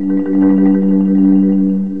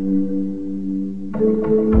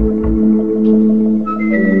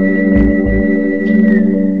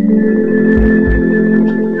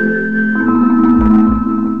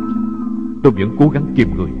 Tôi vẫn cố gắng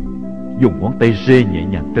kìm người, dùng ngón tay rê nhẹ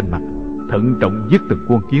nhàng trên mặt, thận trọng giết từng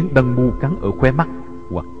con kiến đang bu cắn ở khóe mắt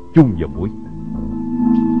hoặc chun vào mũi.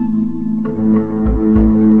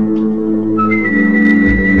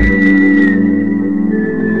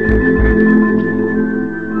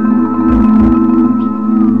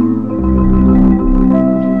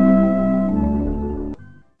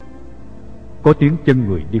 Có tiếng chân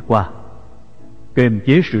người đi qua. Kềm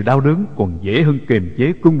chế sự đau đớn còn dễ hơn kềm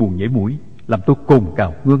chế cơn buồn nhảy mũi, làm tôi cồn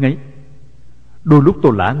cào ngứa ngáy. Đôi lúc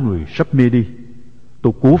tôi lả người sắp mê đi.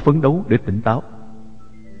 Tôi cố phấn đấu để tỉnh táo.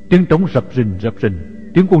 Tiếng trống rập rình,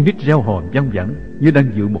 tiếng con nít reo hò văng vẳng như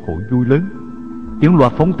đang dự một hội vui lớn. Tiếng loa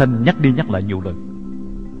phóng thanh nhắc đi nhắc lại nhiều lần.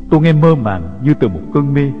 Tôi nghe mơ màng như từ một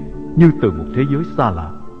cơn mê, như từ một thế giới xa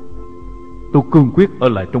lạ. Tôi cương quyết ở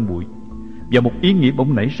lại trong bụi, và một ý nghĩ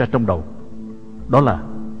bỗng nảy ra trong đầu. Đó là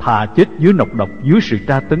thà chết dưới nọc độc, dưới sự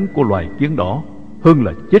tra tấn của loài kiến đỏ, hơn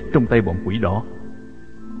là chết trong tay bọn quỷ đỏ.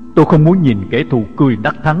 Tôi không muốn nhìn kẻ thù cười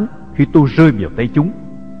đắc thắng khi tôi rơi vào tay chúng.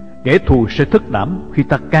 Kẻ thù sẽ thất đảm khi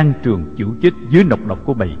ta can trường chịu chết dưới nọc độc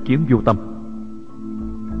của bầy kiến vô tâm.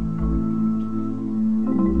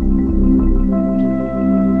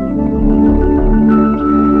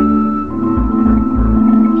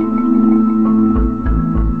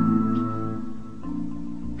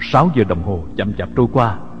 Sáu giờ đồng hồ chậm chạp trôi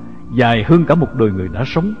qua, dài hơn cả một đời người đã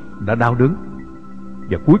sống, đã đau đớn.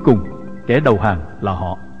 Và cuối cùng kẻ đầu hàng là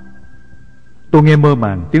họ. Tôi nghe mơ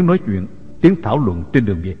màng tiếng nói chuyện, tiếng thảo luận trên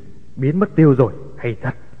đường về. Biến mất tiêu rồi, hay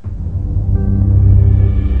thật.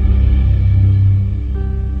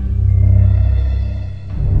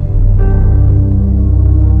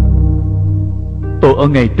 Tôi ở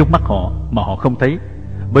ngay trước mắt họ mà họ không thấy,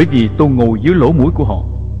 bởi vì tôi ngồi dưới lỗ mũi của họ.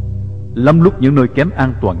 Lắm lúc những nơi kém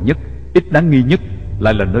an toàn nhất, ít đáng nghi nhất,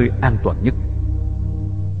 lại là nơi an toàn nhất.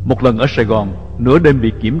 Một lần ở Sài Gòn, nửa đêm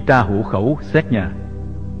bị kiểm tra hộ khẩu, xét nhà,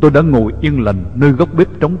 tôi đã ngồi yên lành nơi góc bếp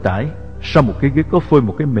trống trải, sau một cái ghế có phơi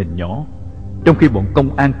một cái mền nhỏ, trong khi bọn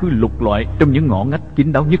công an cứ lục lọi trong những ngõ ngách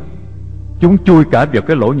kín đáo nhất. Chúng chui cả vào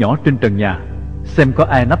cái lỗ nhỏ trên trần nhà, xem có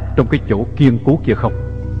ai nấp trong cái chỗ kiên cố kia không.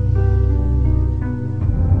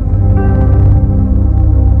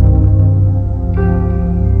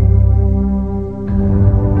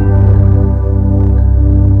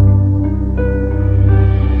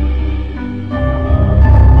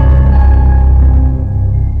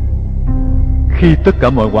 Khi tất cả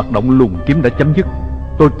mọi hoạt động lùng kiếm đã chấm dứt,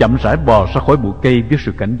 tôi chậm rãi bò ra khỏi bụi cây với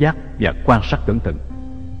sự cảnh giác và quan sát cẩn thận.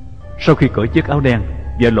 Sau khi cởi chiếc áo đen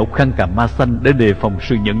và lột khăn cà ma xanh để đề phòng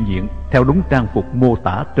sự nhận diện theo đúng trang phục mô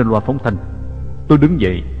tả trên loa phóng thanh, tôi đứng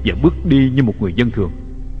dậy và bước đi như một người dân thường,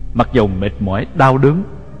 mặc dầu mệt mỏi đau đớn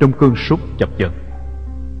trong cơn sốt chập chờn.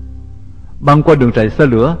 Băng qua đường rày xe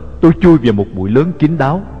lửa, tôi chui vào một bụi lớn kín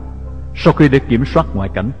đáo. Sau khi để kiểm soát ngoại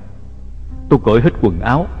cảnh, tôi cởi hết quần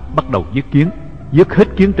áo, bắt đầu giết kiến. Dứt hết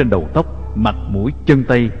kiến trên đầu tóc, mặt, mũi, chân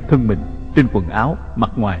tay, thân mình, trên quần áo,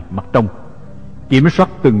 mặt ngoài, mặt trong. kiểm soát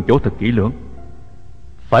từng chỗ thật kỹ lưỡng.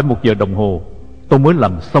 Phải 1 giờ đồng hồ tôi mới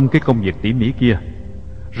làm xong cái công việc tỉ mỉ kia,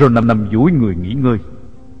 rồi nằm duỗi người nghỉ ngơi.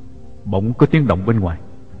 Bỗng có tiếng động bên ngoài.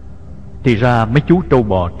 Thì ra mấy chú trâu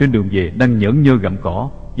bò trên đường về đang nhởn nhơ gặm cỏ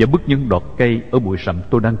và bứt những đọt cây ở bụi rậm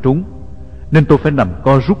tôi đang trốn, nên tôi phải nằm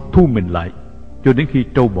co rút thu mình lại cho đến khi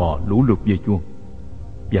trâu bò lũ lượt về chuồng,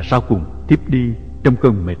 và sau cùng tiếp đi trong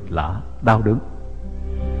cơn mệt lả đau đớn.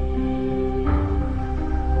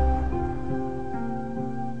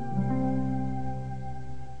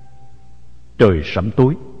 Trời sẫm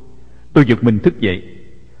tối, tôi giật mình thức dậy.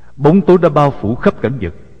 Bóng tối đã bao phủ khắp cảnh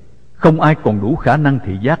vật. Không ai còn đủ khả năng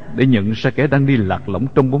thị giác để nhận ra kẻ đang đi lạc lõng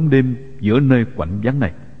trong bóng đêm giữa nơi quạnh vắng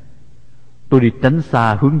này. Tôi đi tránh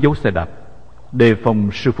xa hướng dấu xe đạp, đề phòng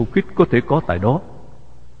sự phục kích có thể có tại đó.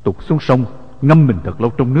 Tụt xuống sông, ngâm mình thật lâu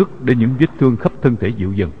trong nước để những vết thương khắp thân thể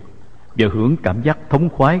dịu dần, và hưởng cảm giác thống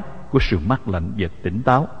khoái của sự mát lạnh và tỉnh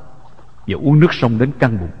táo, và uống nước sông đến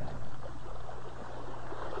căng bụng.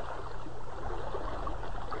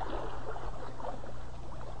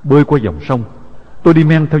 Bơi qua dòng sông, tôi đi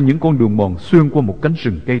men theo những con đường mòn xuyên qua một cánh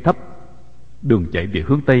rừng cây thấp. Đường chạy về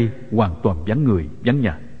hướng Tây hoàn toàn vắng người, vắng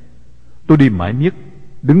nhà. Tôi đi mãi miết,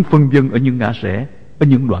 đứng phân vân ở những ngã rẽ, ở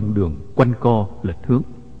những đoạn đường quanh co lệch hướng.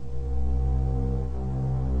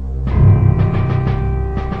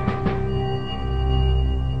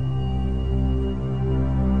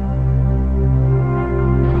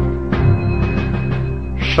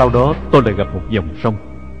 Sau đó tôi lại gặp một dòng sông.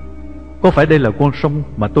 Có phải đây là con sông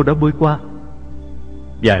mà tôi đã bơi qua?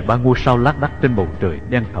 Vài ba ngôi sao lác đác trên bầu trời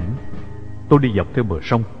đen thẫm. Tôi đi dọc theo bờ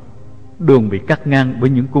sông. Đường bị cắt ngang bởi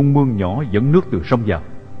những con mương nhỏ dẫn nước từ sông vào.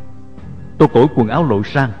 Tôi cởi quần áo lội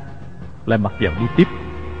sang, lại mặc vào đi tiếp,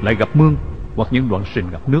 lại gặp mương hoặc những đoạn sình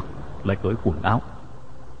ngập nước, lại cởi quần áo.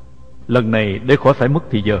 Lần này để khỏi phải mất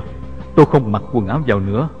thì giờ, tôi không mặc quần áo vào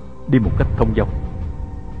nữa, đi một cách thông dong.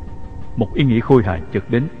 Một ý nghĩ khôi hài chợt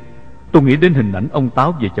đến. Tôi nghĩ đến hình ảnh ông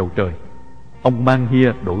Táo về chầu trời. Ông mang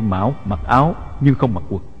hia, đội mão, mặc áo nhưng không mặc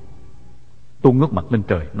quần. Tôi ngước mặt lên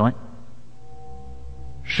trời nói: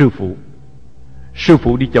 Sư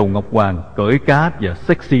phụ đi chầu Ngọc Hoàng, cởi cá và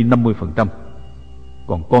sexy 50%.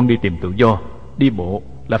 Còn con đi tìm tự do, đi bộ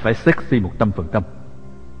là phải sexy 100%.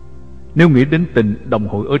 Nếu nghĩ đến tình đồng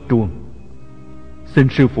hội ở truồng, xin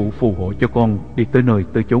sư phụ phù hộ cho con đi tới nơi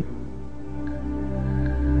tới chốn.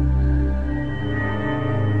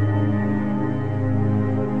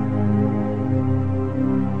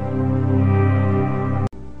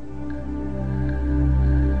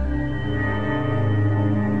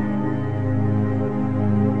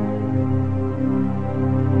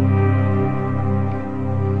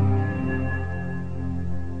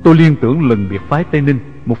 Tôi liên tưởng lần biệt phái Tây Ninh,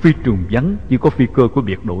 một phi trường vắng chỉ có phi cơ của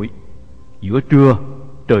biệt đội. Giữa trưa,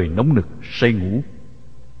 trời nóng nực, say ngủ.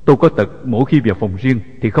 Tôi có tật mỗi khi vào phòng riêng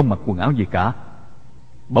thì không mặc quần áo gì cả.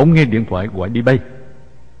 Bỗng nghe điện thoại gọi đi bay.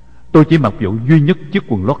 Tôi chỉ mặc vụ duy nhất chiếc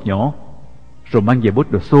quần lót nhỏ, rồi mang giày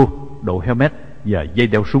bốt đồ xô, đội helmet và dây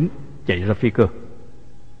đeo súng, chạy ra phi cơ.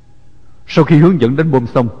 Sau khi hướng dẫn đánh bom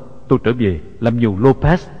xong, tôi trở về làm nhiều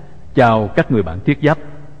Lopez chào các người bạn thiết giáp.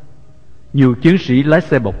 Nhiều chiến sĩ lái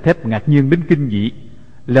xe bọc thép ngạc nhiên đến kinh dị,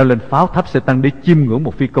 leo lên pháo tháp xe tăng để chiêm ngưỡng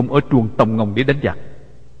một phi công ở truồng tòng ngồng để đánh giặc.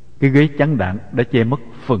 Cái ghế chắn đạn đã che mất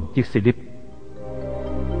phần chiếc xe đít.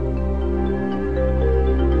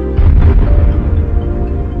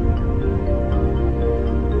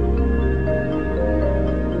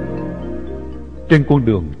 Trên con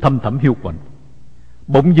đường thăm thẳm hiu quạnh,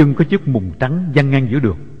 bỗng dưng có chiếc mùng trắng văng ngang giữa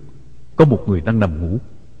đường. Có một người đang nằm ngủ.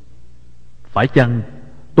 Phải chăng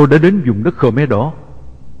tôi đã đến vùng đất Khmer Đỏ,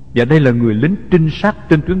 và đây là người lính trinh sát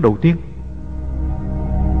trên tuyến đầu tiên?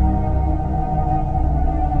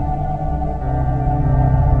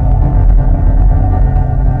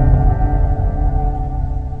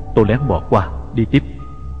 Tôi lén bò qua, đi tiếp,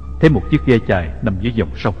 thấy một chiếc ghe chài nằm dưới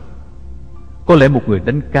dòng sông. Có lẽ một người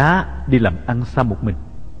đánh cá đi làm ăn xa một mình.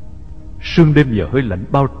 Sương đêm giờ hơi lạnh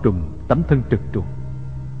bao trùm tấm thân trần truồng.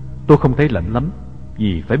 Tôi không thấy lạnh lắm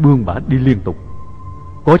vì phải bươn bả đi liên tục.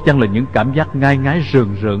 Có chăng là những cảm giác ngai ngái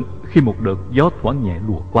rờn rợn khi một đợt gió thoảng nhẹ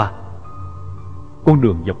lùa qua. Con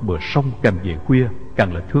đường dọc bờ sông càng về khuya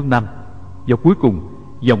càng lệch hướng nam, và cuối cùng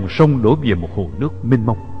dòng sông đổ về một hồ nước mênh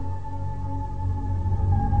mông.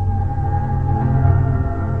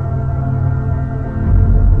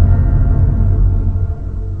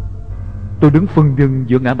 Tôi đứng phân vân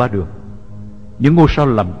giữa ngã ba đường. Những ngôi sao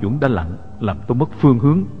làm chuẩn đã lặn, làm tôi mất phương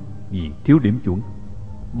hướng vì thiếu điểm chuẩn.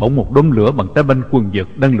 Bỗng một đốm lửa bằng trái banh quần vợt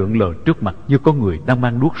đang lượn lờ trước mặt, như có người đang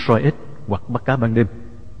mang đuốc soi ếch hoặc bắt cá ban đêm.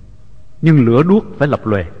 Nhưng lửa đuốc phải lập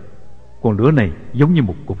lòe, còn lửa này giống như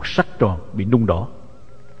một cục sắt tròn bị nung đỏ.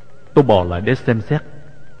 Tôi bò lại để xem xét,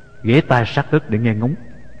 ghé tai sát đất để nghe ngóng.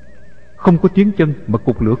 Không có tiếng chân mà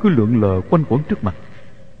cột lửa cứ lượn lờ quanh quẩn trước mặt.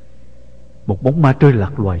 Một bóng ma trơi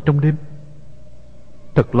lạc loài trong đêm.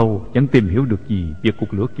 Thật lâu chẳng tìm hiểu được gì về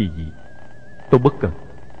cột lửa kỳ dị. Tôi bất cần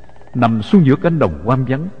nằm xuống giữa cánh đồng hoang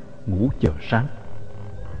vắng, ngủ chờ sáng.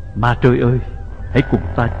 Ma trơi ơi, hãy cùng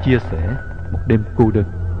ta chia sẻ một đêm cô đơn.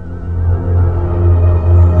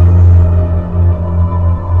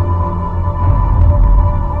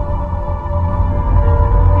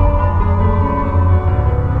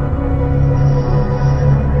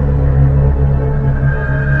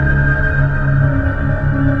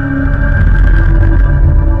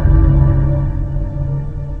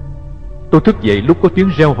 Tôi thức dậy lúc có tiếng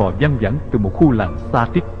reo hò vang vẳng từ một khu làng xa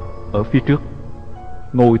tít ở phía trước,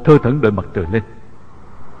 ngồi thơ thẩn đợi mặt trời lên.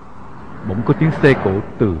 Bỗng có tiếng xe cộ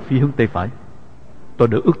từ phía hướng tây phải. Tôi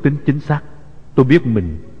đã ước tính chính xác. Tôi biết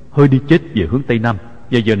mình hơi đi chết về hướng tây nam,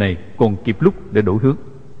 và giờ này còn kịp lúc để đổi hướng.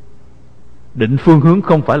 Định phương hướng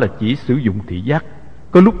không phải là chỉ sử dụng thị giác,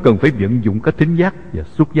 có lúc cần phải vận dụng cả thính giác và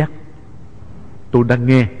xúc giác. Tôi đang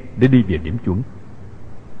nghe để đi về điểm chuẩn.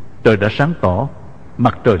 Trời đã sáng tỏ,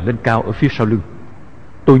 mặt trời lên cao ở phía sau lưng.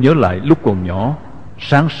 Tôi nhớ lại lúc còn nhỏ,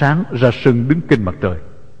 sáng sáng ra sân đứng kênh mặt trời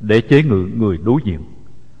để chế ngự người đối diện.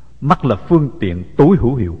 Mắt là phương tiện tối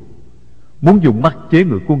hữu hiệu. Muốn dùng mắt chế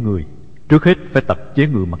ngự con người, trước hết phải tập chế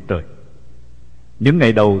ngự mặt trời. Những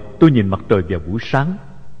ngày đầu tôi nhìn mặt trời vào buổi sáng,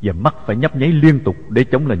 và mắt phải nhấp nháy liên tục để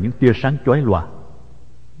chống lại những tia sáng chói lòa.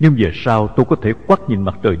 Nhưng về sau tôi có thể quắt nhìn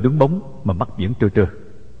mặt trời đứng bóng mà mắt vẫn trơ trơ.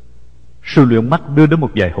 Sự luyện mắt đưa đến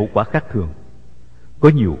một vài hậu quả khác thường. Có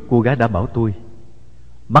nhiều cô gái đã bảo tôi,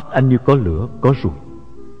 mắt anh như có lửa, có ruồi.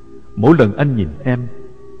 Mỗi lần anh nhìn em,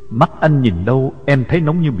 mắt anh nhìn đâu em thấy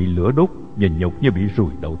nóng như bị lửa đốt, và nhột như bị ruồi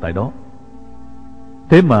đậu tại đó.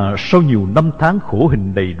 Thế mà sau nhiều năm tháng khổ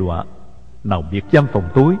hình đầy đọa, nào biệt giam phòng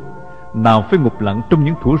tối, nào phải ngục lặng trong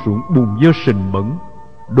những thủa ruộng bùn dơ sình bẩn,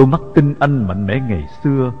 đôi mắt tinh anh mạnh mẽ ngày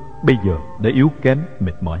xưa bây giờ đã yếu kém,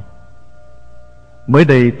 mệt mỏi. Mới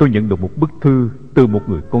đây tôi nhận được một bức thư từ một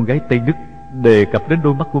người con gái Tây Đức đề cập đến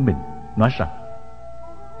đôi mắt của mình, nói rằng: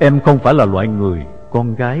 em không phải là loại người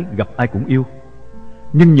con gái gặp ai cũng yêu,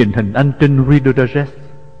 nhưng nhìn hình anh trên Reader Digest,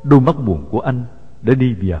 đôi mắt buồn của anh đã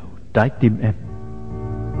đi vào trái tim em.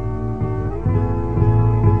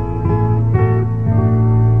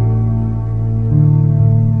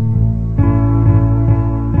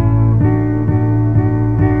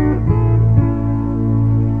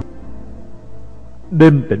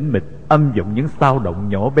 Đêm tĩnh mịch âm vọng những sao động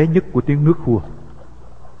nhỏ bé nhất của tiếng nước khua.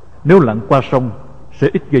 Nếu lặn qua sông sẽ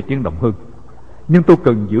ít gây tiếng động hơn, nhưng tôi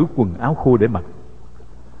cần giữ quần áo khô để mặc.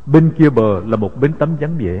 Bên kia bờ là một bến tắm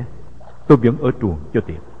vắng vẻ. Tôi vẫn ở truồng cho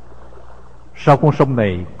tiện. Sau con sông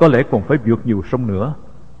này có lẽ còn phải vượt nhiều sông nữa.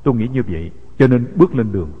 Tôi nghĩ như vậy, cho nên bước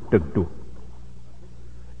lên đường trần truồng.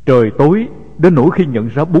 Trời tối đến nỗi khi nhận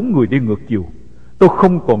ra 4 người đi ngược chiều, tôi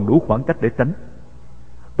không còn đủ khoảng cách để tránh.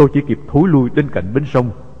 Tôi chỉ kịp thối lui đến cạnh bến sông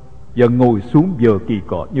và ngồi xuống vờ kỳ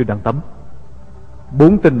cọ như đang tắm.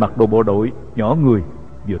 4 tên mặc đồ bộ đội, nhỏ người,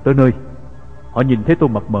 vừa tới nơi. Họ nhìn thấy tôi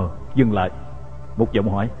mập mờ, dừng lại. Một giọng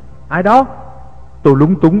hỏi: ai đó? Tôi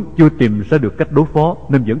lúng túng chưa tìm ra được cách đối phó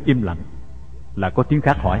nên vẫn im lặng. Là có tiếng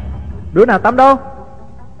khác hỏi: đứa nào tắm đâu?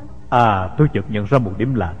 Tôi chợt nhận ra một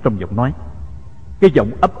điểm lạ trong giọng nói. Cái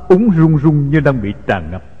giọng ấp úng run run như đang bị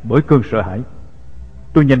tràn ngập bởi cơn sợ hãi.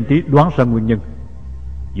 Tôi nhanh trí đoán ra nguyên nhân.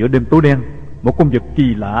 Giữa đêm tối đen, một con vật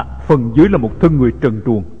kỳ lạ, phần dưới là một thân người trần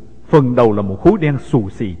truồng, phần đầu là một khối đen xù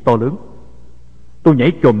xì to lớn. Tôi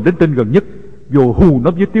nhảy chồm đến tên gần nhất, vồ hù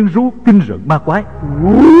nó với tiếng rú kinh rợn ma quái.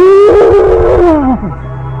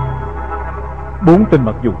 4 tên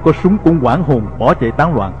mặc dù có súng cũng hoảng hồn bỏ chạy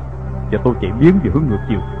tán loạn, và tôi chạy biến về hướng ngược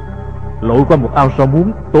chiều. Lội qua một ao rau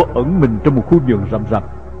muống, tôi ẩn mình trong một khu vườn rậm rạp.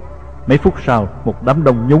 Mấy phút sau, một đám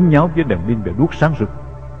đông nhốn nháo với đèn pin và đuốc sáng rực.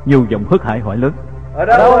 Nhiều giọng hớt hải hỏi lớn: ở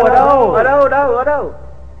đâu, ở đâu, ở đâu, ở đâu?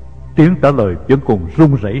 Tiếng trả lời vẫn còn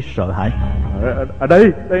run rẩy sợ hãi: Ở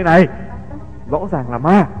đây, đây này. Rõ ràng là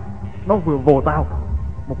ma. Nó vừa vồ tao.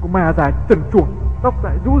 Một con ma dài trần truồng, tóc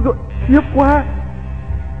dài rũ rượi, khiếp quá.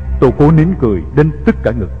 Tôi cố nín cười đến tức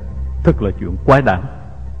cả ngực. Thật là chuyện quái đản.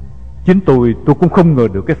 Chính tôi cũng không ngờ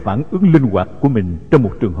được cái phản ứng linh hoạt của mình trong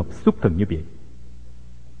một trường hợp xuất thần như vậy.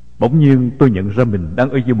 Bỗng nhiên tôi nhận ra mình đang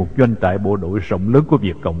ở giữa một doanh trại bộ đội rộng lớn của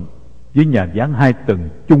Việt Cộng, với nhà gián 2 tầng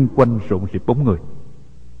chung quanh rộn rịp bóng người.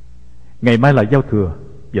 Ngày mai là giao thừa,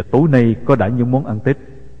 và tối nay có đã những món ăn Tết.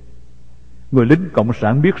 Người lính cộng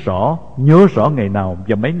sản biết rõ, nhớ rõ ngày nào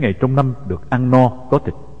và mấy ngày trong năm được ăn no có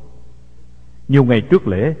thịt. Nhiều ngày trước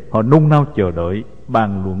lễ, họ nôn nao chờ đợi,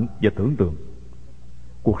 bàn luận và tưởng tượng.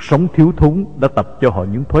 Cuộc sống thiếu thốn đã tập cho họ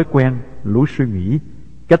những thói quen, lối suy nghĩ,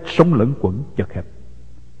 cách sống lẫn quẩn chật hẹp.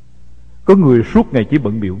 Có người suốt ngày chỉ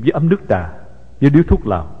bận bịu với ấm nước trà, với điếu thuốc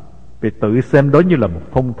lào, vì tự xem đó như là một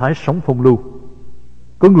phong thái sống phong lưu.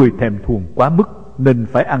 Có người thèm thuồng quá mức nên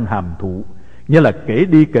phải ăn hàm thụ, nghĩa là kể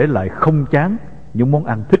đi kể lại không chán những món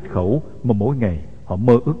ăn thích khẩu mà mỗi ngày họ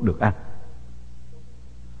mơ ước được ăn.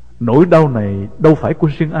 Nỗi đau này đâu phải của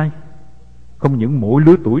riêng ai. Không những mỗi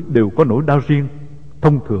lứa tuổi đều có nỗi đau riêng.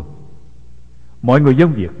 Thông thường mọi người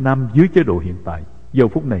dân Việt Nam dưới chế độ hiện tại giờ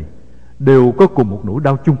phút này đều có cùng một nỗi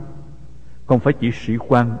đau chung. Không phải chỉ sĩ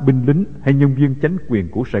quan, binh lính hay nhân viên chánh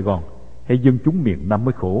quyền của Sài Gòn hay dân chúng miền Nam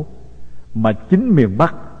mới khổ, mà chính miền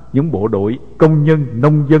Bắc, những bộ đội, công nhân,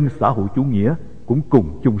 nông dân xã hội chủ nghĩa cũng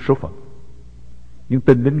cùng chung số phận. Những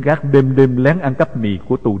tên lính gác đêm đêm lén ăn cắp mì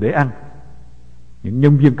của tù để ăn. Những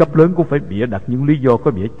nhân viên cấp lớn cũng phải bịa đặt những lý do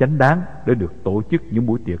có vẻ chánh đáng để được tổ chức những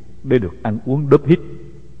buổi tiệc, để được ăn uống đớp hít.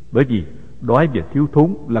 Bởi vì đói và thiếu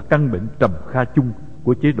thốn là căn bệnh trầm kha chung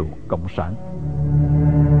của chế độ cộng sản.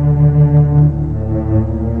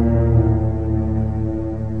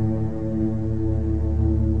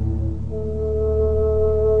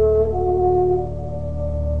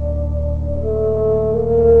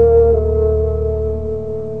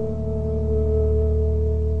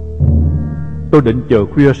 Tôi định chờ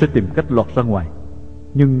khuya sẽ tìm cách lọt ra ngoài,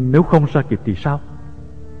 nhưng nếu không ra kịp thì sao?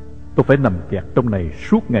 Tôi phải nằm kẹt trong này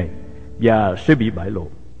suốt ngày và sẽ bị bại lộ.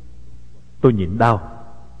 Tôi nhịn đau,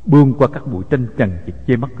 bươn qua các bụi tranh chằng chịt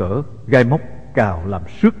chê mắc cỡ, gai móc cào làm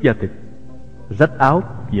xước da thịt, rách áo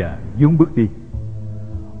và vướng bước đi.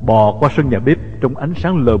 Bò qua sân nhà bếp trong ánh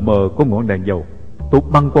sáng lờ mờ của ngọn đèn dầu. Tôi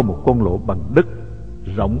băng qua một con lộ bằng đất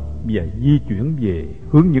rộng và di chuyển về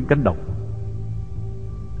hướng những cánh đồng.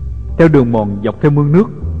 Theo đường mòn dọc theo mương nước,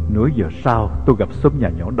 nửa giờ sau tôi gặp xóm nhà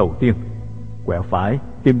nhỏ đầu tiên. Quẹo phải,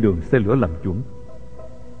 kim đường xe lửa làm chuẩn.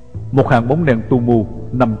 Một hàng bóng đèn tù mù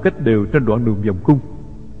nằm kết đều trên đoạn đường vòng cung.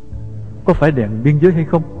 Có phải đèn biên giới hay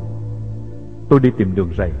không? Tôi đi tìm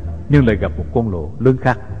đường rầy, nhưng lại gặp một con lộ lớn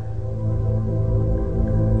khác.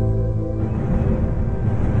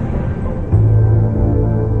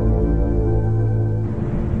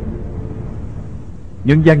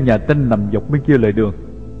 Những gian nhà tranh nằm dọc bên kia lề đường,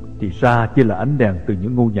 thì ra chỉ là ánh đèn từ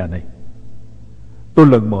những ngôi nhà này. Tôi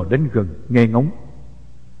lần mò đến gần nghe ngóng.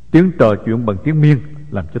 Tiếng trò chuyện bằng tiếng Miên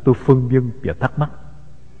làm cho tôi phân vân và thắc mắc.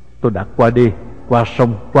 Tôi đã qua đê, qua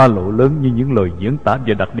sông, qua lộ lớn như những lời diễn tả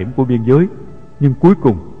về đặc điểm của biên giới, nhưng cuối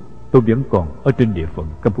cùng tôi vẫn còn ở trên địa phận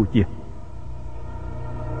Campuchia.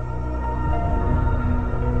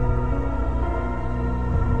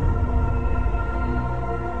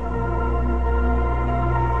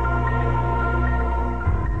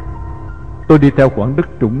 Tôi đi theo khoảng đất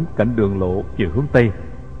trũng cạnh đường lộ về hướng Tây,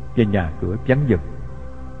 và nhà cửa vắng dần.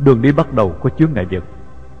 Đường đi bắt đầu có chướng ngại vật.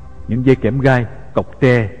 Những dây kẽm gai, cọc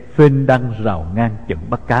tre, phên đang rào ngang chận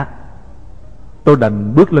bắt cá. Tôi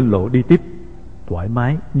đành bước lên lộ đi tiếp, thoải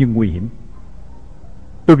mái nhưng nguy hiểm.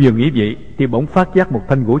 Tôi vừa nghĩ vậy thì bỗng phát giác một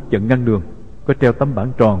thanh gỗ chặn ngăn đường, có treo tấm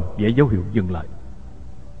bảng tròn vẽ dấu hiệu dừng lại.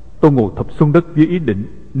 Tôi ngồi thụp xuống đất với ý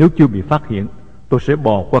định nếu chưa bị phát hiện, tôi sẽ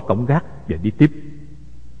bò qua cổng gác và đi tiếp.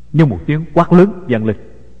 Nhưng một tiếng quát lớn vang lên.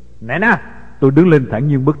 Nè nè! Tôi đứng lên thản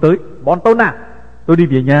nhiên bước tới. Bọn tôi nè! Tôi đi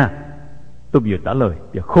về nhà. Tôi vừa trả lời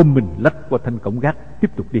và khom mình lách qua thanh cổng gác,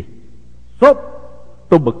 tiếp tục đi. Stop!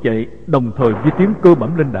 Tôi bật dậy đồng thời với tiếng cơ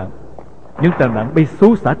bẩm lên đạn. Những tàn đạn bay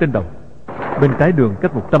xối xả trên đầu. Bên trái đường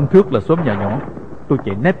cách 100 thước là xóm nhà nhỏ. Tôi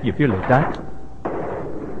chạy nép về phía lề trái.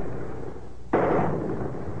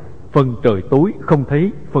 Phần trời tối không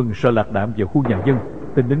thấy, phần sợ lạc đạn vào khu nhà dân.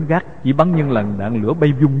 Tên lính gác chỉ bắn những làn đạn lửa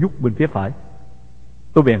bay vung vút bên phía phải.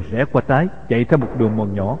 Tôi bèn rẽ qua trái, chạy theo một đường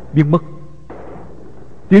mòn nhỏ biến mất.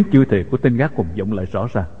 Tiếng chửi thề của tên gác còn vọng lại rõ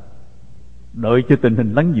ràng. Đợi cho tình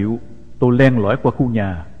hình lắng dịu, tôi len lỏi qua khu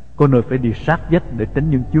nhà, có nơi phải đi sát vách để tránh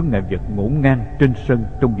những chướng ngại vật ngổn ngang trên sân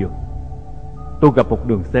trong vườn. Tôi gặp một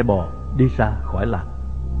đường xe bò đi ra khỏi làng.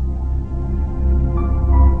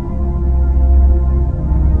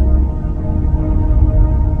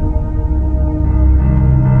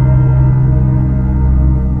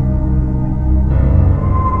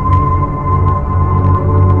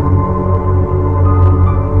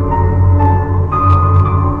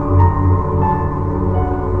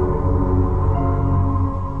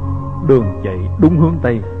 Đường chạy đúng hướng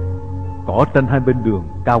Tây. Cỏ trên hai bên đường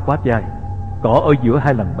cao quá vai. Cỏ ở giữa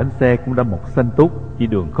hai làn bánh xe cũng đã mọc xanh tốt, chỉ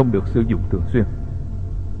đường không được sử dụng thường xuyên.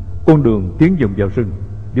 Con đường tiến dần vào rừng,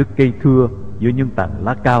 giữa cây thưa, giữa những tàn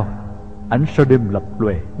lá cao. Ánh sao đêm lập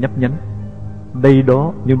lòe nhấp nhánh. Đây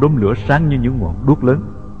đó những đốm lửa sáng như những ngọn đuốc lớn.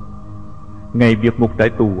 Ngày việc một trại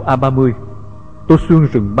tù A30, tôi xuyên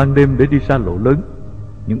rừng ban đêm để đi ra lộ lớn.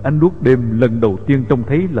 Những ánh đuốc đêm lần đầu tiên trông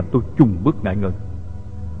thấy làm tôi chùng bước ngại ngần.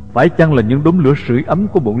 Phải chăng là những đốm lửa sưởi ấm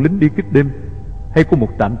của bọn lính đi kích đêm, hay của một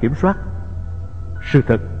trạm kiểm soát? Sự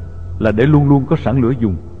thật là để luôn luôn có sẵn lửa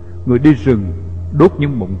dùng, người đi rừng đốt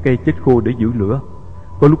những mụn cây chết khô để giữ lửa.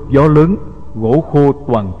 Có lúc gió lớn, gỗ khô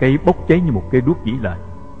toàn cây bốc cháy như một cây đuốc vĩ đại.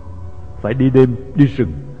 Phải đi đêm, đi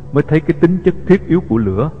rừng mới thấy cái tính chất thiết yếu của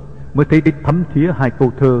lửa, mới thấy cái thấm thía hai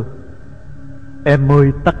câu thơ: em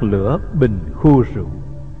ơi tắt lửa bình khô rượu,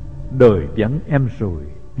 đời vắng em rồi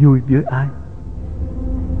vui với ai.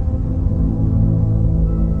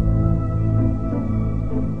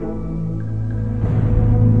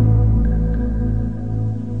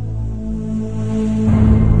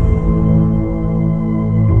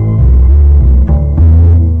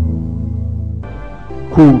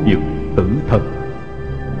 Khu vực tử thần.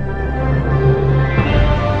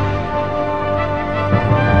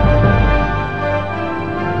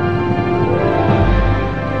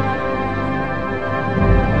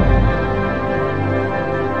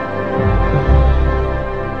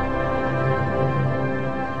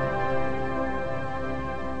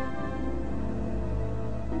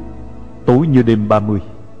 Tối như đêm 30.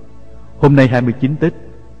 Hôm nay 29 Tết,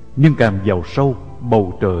 nhưng càng vào sâu,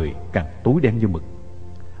 bầu trời càng tối đen như mực.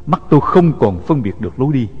 Mắt tôi không còn phân biệt được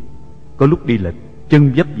lối đi. Có lúc đi lệch,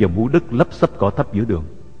 chân vấp vào mũ đất lấp xấp cỏ thấp giữa đường.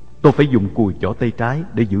 Tôi phải dùng cùi chỏ tay trái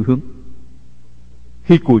để giữ hướng.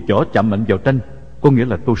 Khi cùi chỏ chạm mạnh vào tranh, có nghĩa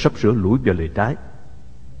là tôi sắp sửa lủi vào lề trái.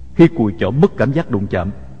 Khi cùi chỏ mất cảm giác đụng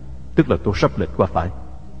chạm, tức là tôi sắp lệch qua phải.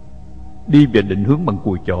 Đi về định hướng bằng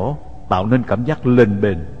cùi chỏ tạo nên cảm giác lềnh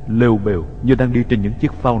bềnh, lêu bèo như đang đi trên những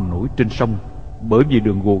chiếc phao nổi trên sông, bởi vì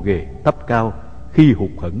đường gồ ghề, thấp cao, khi hụt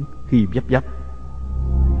hẫng, khi vấp váp.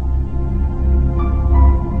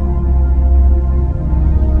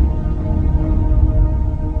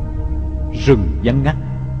 Rừng vắng ngắt,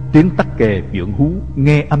 tiếng tắc kè vượn hú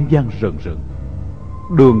nghe âm vang rờn rợn.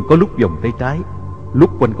 Đường có lúc vòng tay trái, lúc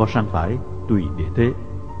quanh co sang phải, tùy địa thế.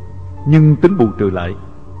 Nhưng tính bù trừ lại,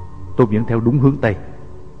 tôi vẫn theo đúng hướng Tây.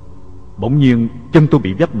 Bỗng nhiên chân tôi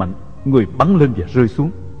bị vấp mạnh, người bắn lên và rơi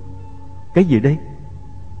xuống. Cái gì đây?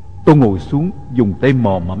 Tôi ngồi xuống, dùng tay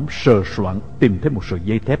mò mẫm sờ soạng tìm thấy một sợi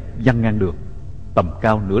dây thép văng ngang đường, tầm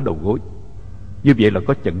cao nửa đầu gối. Như vậy là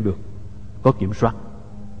có chặn được, có kiểm soát.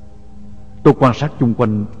 Tôi quan sát chung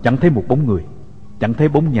quanh, chẳng thấy một bóng người, chẳng thấy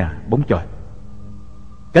bóng nhà, bóng chòi.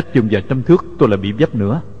 Cách chừng vài trăm thước tôi lại bị vấp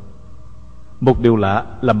nữa. Một điều lạ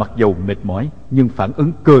là mặc dầu mệt mỏi, nhưng phản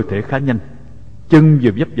ứng cơ thể khá nhanh. Chân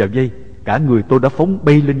vừa vấp vào dây, cả người tôi đã phóng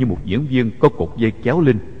bay lên như một diễn viên có cột dây kéo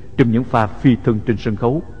lên trong những pha phi thân trên sân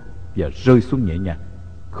khấu, và rơi xuống nhẹ nhàng,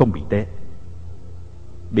 không bị té.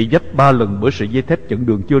 Bị vấp 3 lần bởi sợi dây thép chặn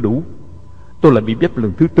đường chưa đủ, tôi lại bị vấp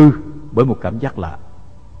lần thứ 4 bởi một cảm giác lạ.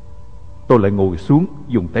 Tôi lại ngồi xuống,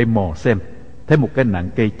 dùng tay mò xem, thấy một cái nạng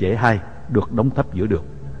cây chẻ 2 được đóng thấp giữa đường.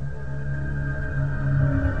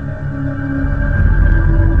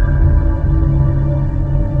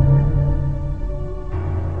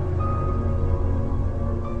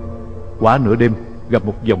 Quá nửa đêm, gặp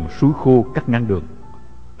một dòng suối khô cắt ngang đường.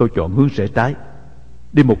 Tôi chọn hướng rẽ trái.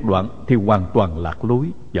 Đi một đoạn thì hoàn toàn lạc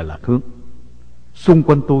lối và lạc hướng. Xung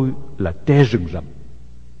quanh tôi là tre rừng rậm.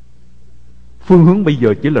 Phương hướng bây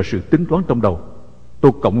giờ chỉ là sự tính toán trong đầu.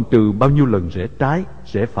 Tôi cộng trừ bao nhiêu lần rẽ trái,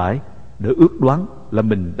 rẽ phải để ước đoán là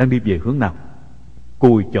mình đang đi về hướng nào.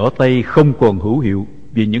 Cùi chỏ tay không còn hữu hiệu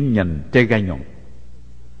vì những nhành tre gai nhọn.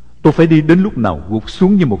 Tôi phải đi đến lúc nào gục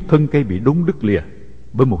xuống như một thân cây bị đốn đứt lìa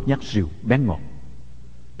bởi một nhát rìu bén ngọt.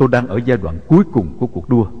 Tôi đang ở giai đoạn cuối cùng của cuộc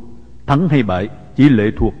đua. Thắng hay bại chỉ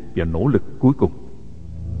lệ thuộc vào nỗ lực cuối cùng.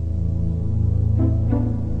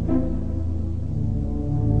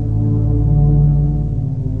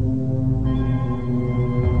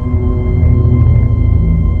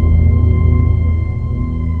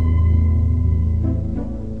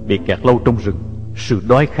 Bị kẹt lâu trong rừng, sự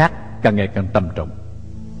đói khát càng ngày càng trầm trọng.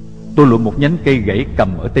 Tôi lựa một nhánh cây gãy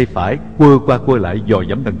cầm ở tay phải, quơ qua quơ lại dò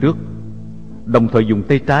dẫm đằng trước, đồng thời dùng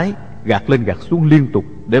tay trái gạt lên gạt xuống liên tục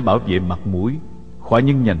để bảo vệ mặt mũi khỏi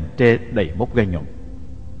những nhành tre đầy mốc gai nhọn.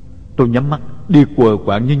 Tôi nhắm mắt đi quờ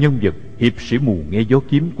quạng như nhân vật hiệp sĩ mù nghe gió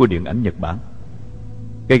kiếm của điện ảnh Nhật Bản.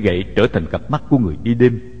 Cây gậy trở thành cặp mắt của người đi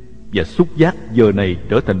đêm, và xúc giác giờ này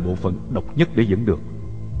trở thành bộ phận độc nhất để dẫn đường.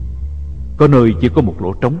 Có nơi chỉ có một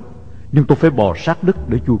lỗ trống, nhưng tôi phải bò sát đất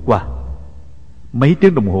để chui qua. Mấy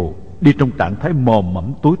tiếng đồng hồ đi trong trạng thái mò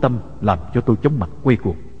mẫm tối tăm làm cho tôi chóng mặt quay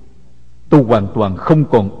cuồng. Tôi hoàn toàn không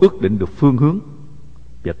còn ước định được phương hướng,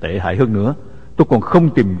 và tệ hại hơn nữa, tôi còn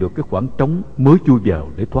không tìm được cái khoảng trống mới chui vào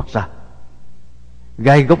để thoát ra.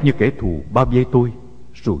 Gai góc như kẻ thù bao vây tôi,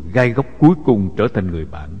 rồi gai góc cuối cùng trở thành người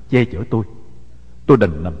bạn che chở tôi. Tôi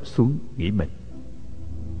đành nằm xuống nghỉ mệt.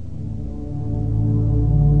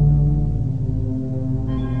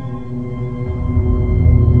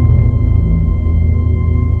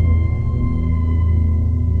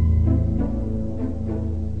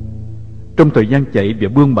 Trong thời gian chạy và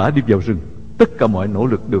bươn bả đi vào rừng, tất cả mọi nỗ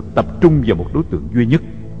lực được tập trung vào một đối tượng duy nhất,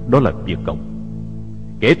 đó là Việt Cộng.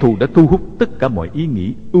 Kẻ thù đã thu hút tất cả mọi ý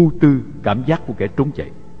nghĩ, ưu tư, cảm giác của kẻ trốn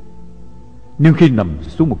chạy. Nhưng khi nằm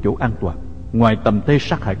xuống một chỗ an toàn, ngoài tầm tay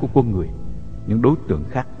sát hại của con người, những đối tượng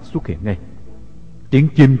khác xuất hiện ngay. Tiếng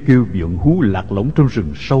chim kêu vượn hú lạc lõng trong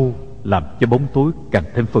rừng sâu làm cho bóng tối càng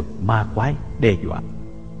thêm phần ma quái, đe dọa.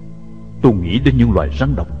 Tôi nghĩ đến những loài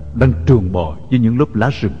rắn độc đang trường bò với những lớp lá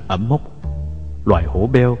rừng ẩm mốc, loài hổ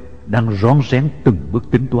beo đang rón rén từng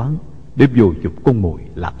bước tính toán để vồ chụp con mồi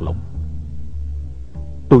lạc lõng.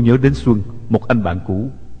 Tôi nhớ đến Xuân, một anh bạn cũ,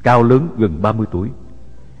 cao lớn gần 30 tuổi.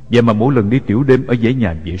 Vậy mà mỗi lần đi tiểu đêm ở dãy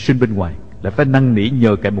nhà vệ sinh bên ngoài lại phải năn nỉ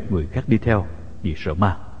nhờ cậy một người khác đi theo vì sợ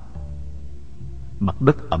ma. Mặt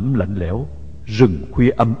đất ẩm lạnh lẽo, rừng khuya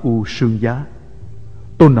âm u sương giá.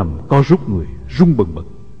 Tôi nằm co rút người, run bần bật.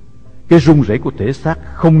 Cái run rẩy của thể xác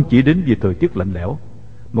không chỉ đến vì thời tiết lạnh lẽo,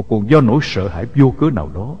 mà còn do nỗi sợ hãi vô cớ nào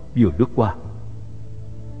đó vừa lướt qua.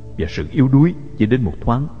 Và sự yếu đuối chỉ đến một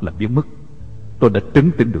thoáng là biến mất. Tôi đã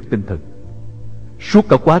trấn tĩnh được tinh thần. Suốt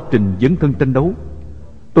cả quá trình dấn thân tranh đấu,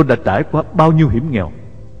 tôi đã trải qua bao nhiêu hiểm nghèo,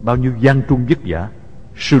 bao nhiêu gian truân vất vả.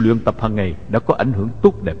 Sự luyện tập hàng ngày đã có ảnh hưởng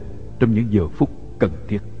tốt đẹp trong những giờ phút cần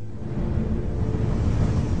thiết.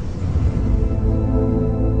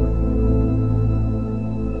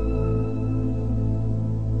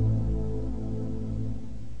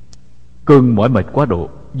 Cơn mỏi mệt quá độ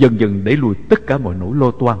dần dần đẩy lùi tất cả mọi nỗi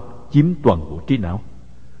lo toan chiếm toàn bộ trí não.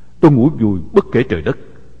 Tôi ngủ vùi bất kể trời đất.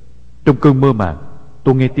 Trong cơn mơ màng,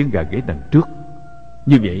 tôi nghe tiếng gà gáy đằng trước.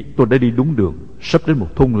 Như vậy tôi đã đi đúng đường, sắp đến một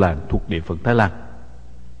thôn làng thuộc địa phận Thái Lan.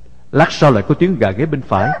 Lát sau lại có tiếng gà gáy bên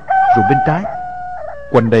phải, rồi bên trái.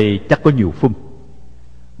 Quanh đây chắc có nhiều phum.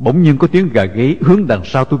 Bỗng nhiên có tiếng gà gáy hướng đằng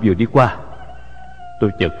sau tôi vừa đi qua. Tôi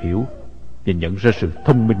chợt hiểu và nhận ra sự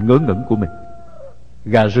thông minh ngớ ngẩn của mình.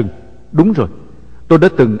 Gà rừng, đúng rồi. Tôi đã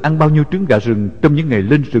từng ăn bao nhiêu trứng gà rừng trong những ngày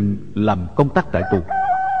lên rừng làm công tác tại tù.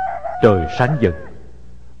 Trời sáng dần,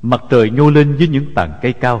 mặt trời nhô lên với những tàn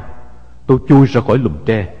cây cao. Tôi chui ra khỏi lùm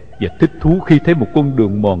tre và thích thú khi thấy một con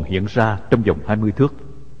đường mòn hiện ra trong vòng 20 thước.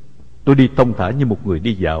 Tôi đi thong thả như một người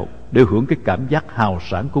đi dạo để hưởng cái cảm giác hào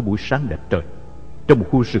sảng của buổi sáng đẹp trời trong một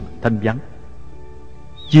khu rừng thanh vắng.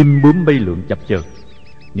 Chim bướm bay lượn chập chờn,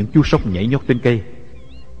 những chú sóc nhảy nhót trên cây.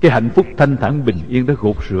 Cái hạnh phúc thanh thản bình yên đã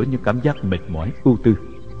gột rửa những cảm giác mệt mỏi ưu tư.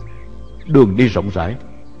 Đường đi rộng rãi,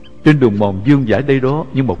 trên đường mòn vương vãi đây đó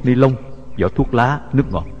những bọc ni lông, vỏ thuốc lá, nước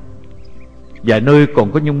ngọt. Vài nơi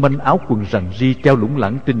còn có những manh áo quần rằn ri treo lủng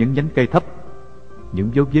lẳng trên những nhánh cây thấp,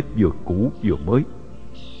 những dấu vết vừa cũ vừa mới.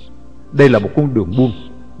 Đây là một con đường buông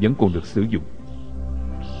vẫn còn được sử dụng.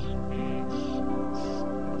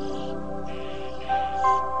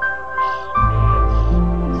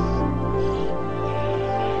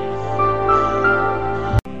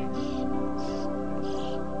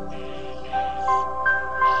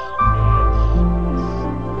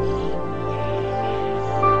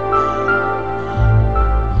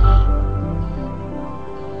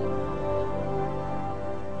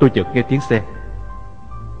 Tôi chợt nghe tiếng xe.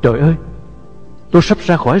 Trời ơi, tôi sắp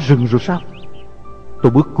ra khỏi rừng rồi sao?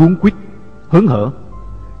 Tôi bước cuống quýt, hớn hở.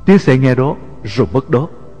 Tiếng xe nghe đó rồi mất đó.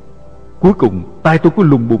 Cuối cùng tay tôi cứ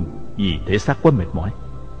lùng bùng vì thể xác quá mệt mỏi.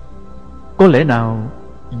 Có lẽ nào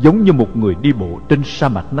giống như một người đi bộ trên sa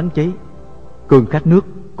mạc nắng cháy, cơn khát nước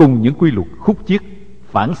cùng những quy luật khúc chiết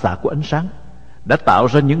phản xạ của ánh sáng đã tạo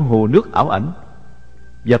ra những hồ nước ảo ảnh,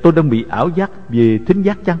 và tôi đang bị ảo giác về thính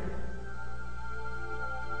giác chăng?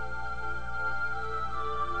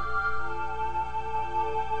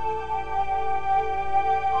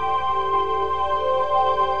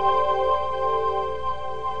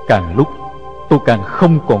 Càng lúc tôi càng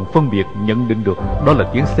không còn phân biệt nhận định được đó là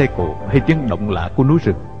tiếng xe cộ hay tiếng động lạ của núi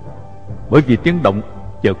rừng. Bởi vì tiếng động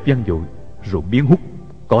chợt vang dội rồi biến hút,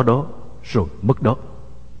 có đó rồi mất đó.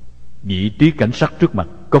 Vị trí cảnh sắc trước mặt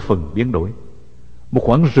có phần biến đổi. Một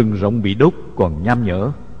khoảng rừng rộng bị đốt còn nham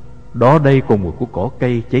nhở, đó đây còn mùi của cỏ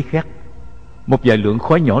cây cháy khét. Một vài lượng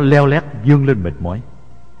khói nhỏ leo lét vươn lên mệt mỏi.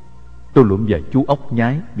 Tôi lượm vài chú ốc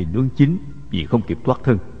nhái bị nướng chín vì không kịp thoát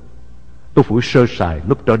thân. Tôi phủi sơ sài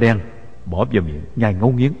lớp tro đen, bỏ vào miệng nhai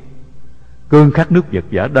ngấu nghiến. Cơn khát nước vật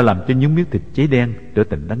vã đã làm cho những miếng thịt cháy đen trở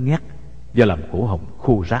thành đắng ngắt và làm cổ họng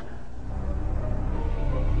khô rát.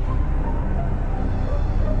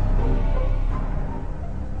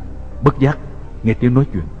 Bất giác nghe tiếng nói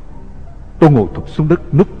chuyện. Tôi ngồi thụp xuống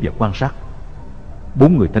đất núp và quan sát.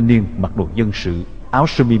 4 người thanh niên mặc đồ dân sự, áo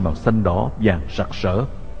sơ mi màu xanh đỏ vàng sặc sỡ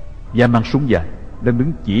và mang súng dài đang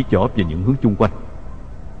đứng chỉ trỏ về những hướng chung quanh.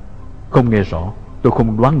 Không nghe rõ, tôi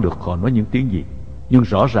không đoán được họ nói những tiếng gì, nhưng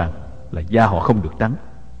rõ ràng là da họ không được trắng.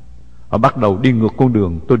 Họ bắt đầu đi ngược con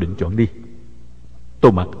đường tôi định chọn đi.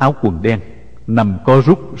 Tôi mặc áo quần đen, nằm co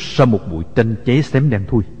rút sau một bụi tranh cháy xém đen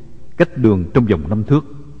thui, cách đường trong vòng 5 thước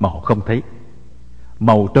mà họ không thấy.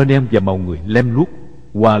 Màu tơ đen và màu người lem luốc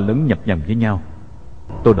hòa lẫn nhập nhằng với nhau.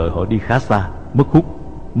 Tôi đợi họ đi khá xa, mất hút,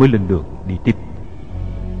 mới lên đường đi tiếp.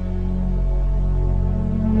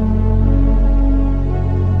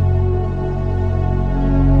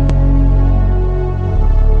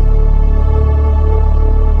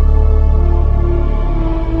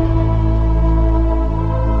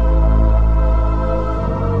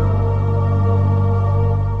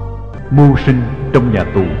 Mưu sinh trong nhà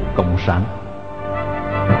tù cộng sản.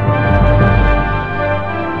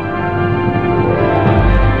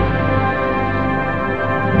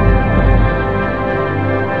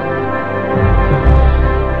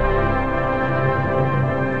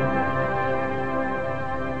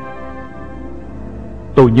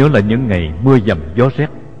 Tôi nhớ lại những ngày mưa dầm gió rét,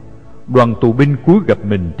 đoàn tù binh cúi gặp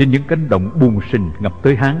mình trên những cánh đồng bùn sình ngập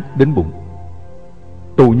tới háng đến bụng.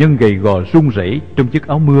 Tù nhân gầy gò run rẩy trong chiếc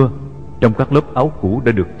áo mưa, trong các lớp áo cũ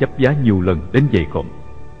đã được chắp vá nhiều lần đến dày cộm.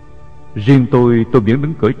 Riêng tôi miễn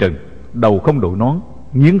đứng cởi trần, đầu không đội nón,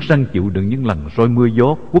 nghiến răng chịu đựng những lần roi mưa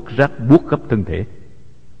gió quất rác buốt khắp thân thể.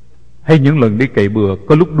 Hay những lần đi cày bừa,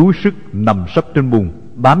 có lúc đuối sức nằm sấp trên bùn,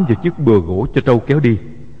 bám vào chiếc bừa gỗ cho trâu kéo đi.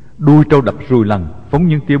 Đuôi trâu đập rùi lằn, phóng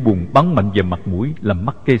những tia bùn bắn mạnh vào mặt mũi, làm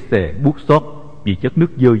mắt cây xè buốt xót vì chất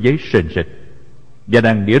nước dơ giấy sền sệt. Và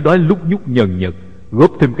đàn đĩa đói lúc nhúc nhần nhật,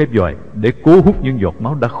 góp thêm cái vòi để cố hút những giọt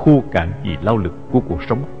máu đã khô cạn vì lao lực của cuộc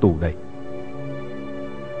sống tù đầy.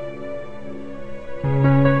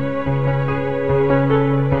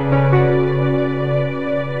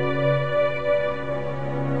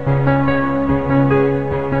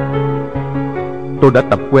 Tôi đã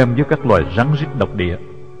tập quen với các loài rắn rít độc địa.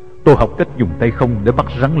 Tôi học cách dùng tay không để bắt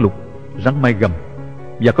rắn lục, rắn mai gầm,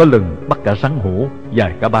 và có lần bắt cả rắn hổ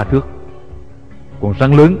dài cả 3 thước. Còn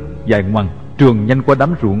rắn lớn dài ngoằng trườn nhanh qua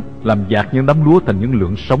đám ruộng, làm dạt những đám lúa thành những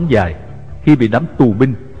lượn sóng dài khi bị đám tù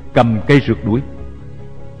binh cầm cây rượt đuổi.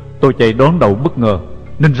 Tôi chạy đón đầu bất ngờ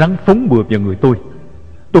nên rắn phóng bừa vào người tôi.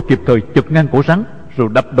 Tôi kịp thời chụp ngang cổ rắn rồi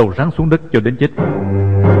đập đầu rắn xuống đất cho đến chết.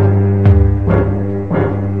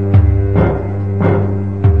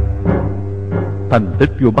 Thành tích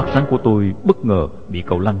vua bắt rắn của tôi bất ngờ bị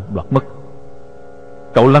cậu Lăng đoạt mất.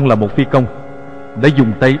 Cậu Lăng là một phi công, đã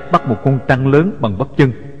dùng tay bắt một con trăng lớn bằng bắp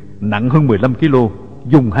chân, nặng hơn 15 kg,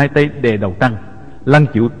 dùng 2 tay đè đầu trăng. Lăng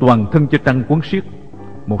chịu toàn thân cho trăng quấn siết.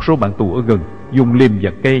 Một số bạn tù ở gần dùng liềm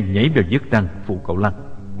và cây nhảy vào giết trăng phụ cậu Lăng.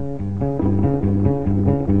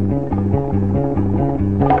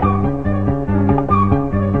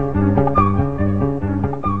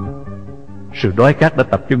 Sự đói khát đã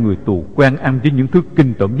tập cho người tù quen ăn với những thứ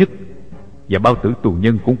kinh tởm nhất, và bao tử tù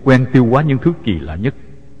nhân cũng quen tiêu hóa những thứ kỳ lạ nhất.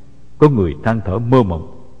 Có người than thở mơ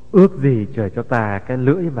mộng: ước gì trời cho ta cái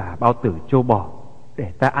lưỡi và bao tử trâu bò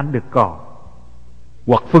để ta ăn được cỏ.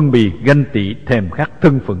 Hoặc phân bì ganh tị thèm khát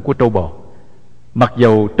thân phận của trâu bò. Mặc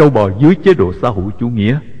dầu trâu bò dưới chế độ xã hội chủ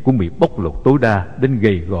nghĩa cũng bị bóc lột tối đa đến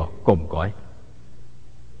gầy gò còm cõi.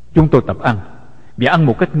 Chúng tôi tập ăn, và ăn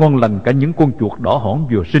một cách ngon lành cả những con chuột đỏ hỏn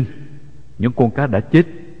vừa sinh, những con cá đã chết,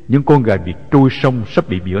 những con gà vịt trôi sông sắp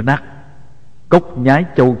bị bỉa nát, cốc nhái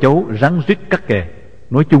châu chấu rắn rít cắt kè.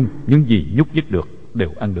 Nói chung những gì nhúc nhích được đều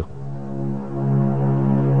ăn được.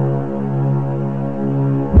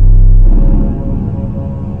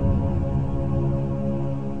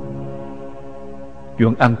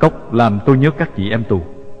 Chuyện ăn cốc làm tôi nhớ các chị em tù.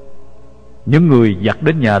 Những người giặc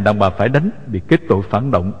đến nhà đàn bà phải đánh, bị kết tội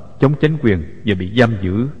phản động, chống chính quyền và bị giam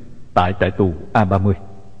giữ tại trại tù A30.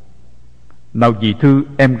 Nào dì Thư,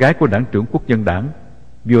 em gái của đảng trưởng Quốc dân đảng,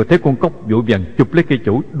 vừa thấy con cốc vội vàng chụp lấy cây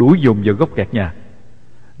chổi đuổi dồn vào góc kẹt nhà.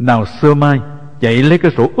 Nào Sơ Mai chạy lấy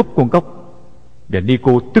cái rổ úp con cốc, và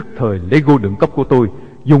Nico tức thời lấy gô đựng cốc của tôi,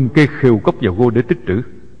 dùng cây khều cốc vào gô để tích trữ.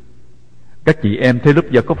 Các chị em thấy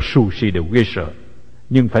lớp da cốc xù xì đều ghê sợ,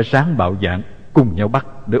 nhưng phải sáng bạo dạn cùng nhau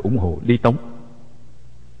bắt để ủng hộ Lý Tống.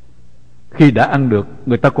 Khi đã ăn được,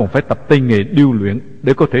 người ta còn phải tập tay nghề điêu luyện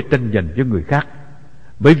để có thể tranh giành với người khác,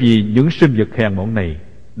 bởi vì những sinh vật hèn mọn này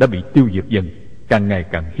đã bị tiêu diệt dần, càng ngày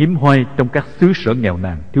càng hiếm hoi trong các xứ sở nghèo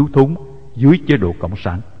nàn thiếu thốn dưới chế độ cộng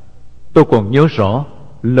sản. Tôi còn nhớ rõ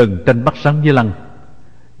lần tranh bắt rắn với Lăng.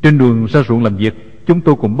 Trên đường ra ruộng làm việc, chúng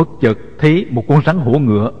tôi cũng bất chợt thấy một con rắn hổ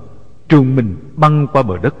ngựa trườn mình băng qua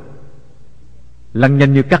bờ đất. Lăng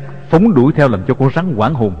nhanh như cắt phóng đuổi theo, làm cho con rắn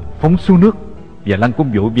hoảng hồn phóng xuống nước, và Lăng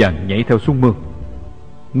cũng vội vàng nhảy theo xuống mương.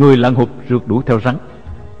 Người lặn hụt rượt đuổi theo rắn.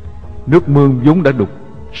 Nước mương vốn đã đục,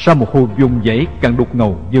 sau một hồi vùng dãy càng đục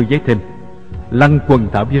ngầu dơ giấy thêm. Lăng quần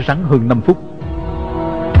thảo với rắn hơn 5 phút.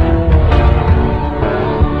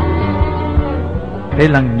 thấy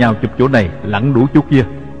lăng nhào chụp chỗ này, lặn đuổi chỗ kia.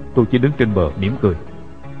 Tôi chỉ đứng trên bờ mỉm cười,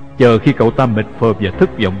 chờ khi cậu ta mệt phờ và thất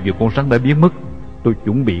vọng vì con rắn đã biến mất. Tôi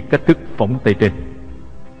chuẩn bị cách thức phóng tay trên.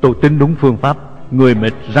 Tôi tính đúng phương pháp, người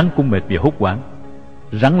mệt rắn cũng mệt vì hốt hoảng.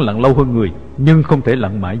 Rắn lặn lâu hơn người, nhưng không thể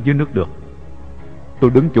lặn mãi dưới nước được.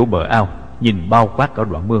 Tôi đứng chỗ bờ ao, nhìn bao quát cả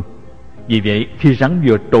đoạn mương. Vì vậy khi rắn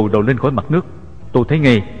vừa trồi đầu lên khỏi mặt nước, tôi thấy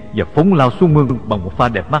ngay và phóng lao xuống mương bằng một pha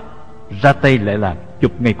đẹp mắt, ra tay lại là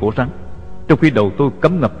chụp ngay cổ rắn, trong khi đầu tôi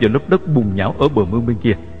cắm ngập vào lớp đất bùn nhão ở bờ mương bên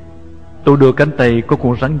kia. Tôi đưa cánh tay có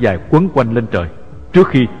con rắn dài quấn quanh lên trời, trước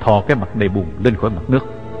khi thò cái mặt đầy bùn lên khỏi mặt nước.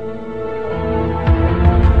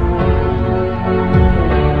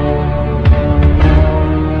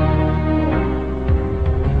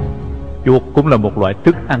 Chuột cũng là một loại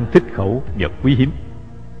thức ăn thích khẩu và quý hiếm.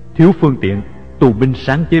 Thiếu phương tiện, tù binh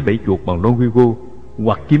sáng chế bẫy chuột bằng lon hugo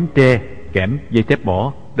hoặc kiếm tre, kẽm, dây thép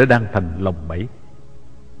bỏ đã đang thành lồng bẫy.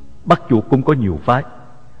 Bắt chuột cũng có nhiều phái: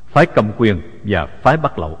 phái cầm quyền và phái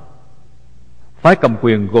bắt lậu. Phái cầm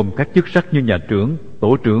quyền gồm các chức sắc như nhà trưởng,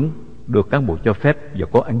 tổ trưởng, được cán bộ cho phép và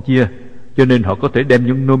có ăn chia, cho nên họ có thể đem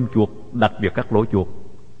những nôm chuột đặt vào các lỗ chuột,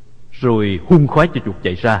 rồi hun khói cho chuột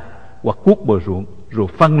chạy ra, hoặc cuốc bờ ruộng rồi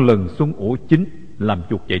phăng lần xuống ổ chính làm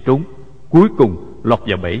chuột chạy trốn, cuối cùng lọt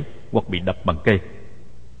vào bẫy hoặc bị đập bằng cây.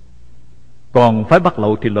 Còn phái bắt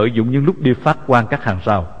lậu thì lợi dụng những lúc đi phát quan các hàng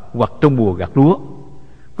rào hoặc trong mùa gặt lúa.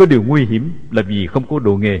 Có điều nguy hiểm là vì không có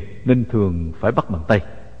đồ nghề nên thường phải bắt bằng tay.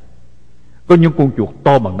 Có những con chuột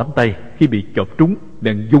to bằng nắm tay, khi bị chộp trúng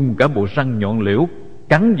bèn dùng cả bộ răng nhọn lẽo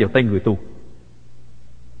cắn vào tay người tu.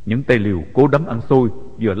 Những tay liều cố đấm ăn xôi,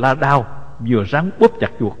 vừa la đao vừa ráng bóp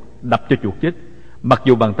chặt chuột, đập cho chuột chết, mặc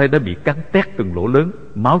dù bàn tay đã bị cắn tét từng lỗ lớn,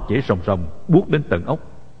 máu chảy ròng ròng buốt đến tận óc,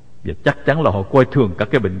 và chắc chắn là họ coi thường cả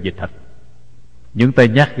cái bệnh dịch hạch. Những tay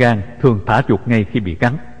nhát gan thường thả chuột ngay khi bị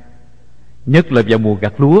cắn. Nhất là vào mùa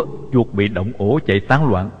gặt lúa, chuột bị động ổ chạy tán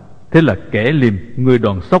loạn, thế là kẻ liềm, người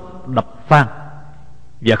đòn sóc đập phang.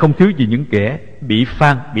 Và không thiếu gì những kẻ bị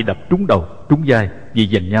phang bị đập trúng đầu, trúng vai vì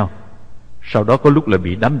giành nhau. Sau đó có lúc là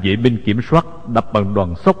bị đám vệ binh kiểm soát đập bằng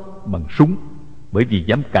đòn sóc, bằng súng, bởi vì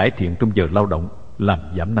dám cải thiện trong giờ lao động, làm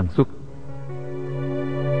giảm năng suất.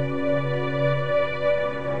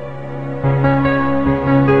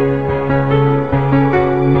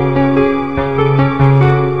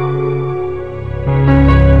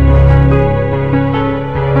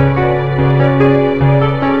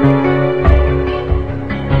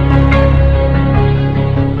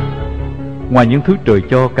 Ngoài những thứ trời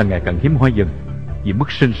cho càng ngày càng hiếm hoi dần, vì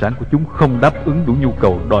mức sinh sản của chúng không đáp ứng đủ nhu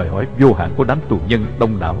cầu đòi hỏi vô hạn của đám tù nhân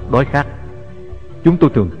đông đảo đói khát, chúng tôi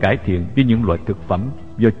thường cải thiện với những loại thực phẩm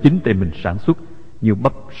do chính tay mình sản xuất như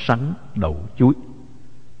bắp, sắn, đậu, chuối.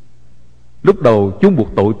 Lúc đầu chúng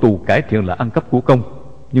buộc tội tù cải thiện là ăn cắp của công,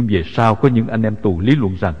 nhưng về sau có những anh em tù lý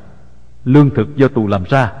luận rằng lương thực do tù làm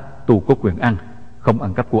ra, tù có quyền ăn, không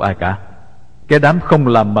ăn cắp của ai cả. Cái đám không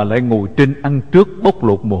làm mà lại ngồi trên ăn trước bóc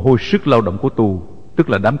lột mồ hôi sức lao động của tù, tức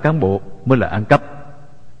là đám cán bộ, mới là ăn cắp.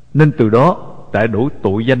 Nên từ đó trải đổi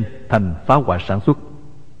tội danh thành phá hoại sản xuất.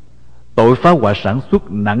 Tội phá hoại sản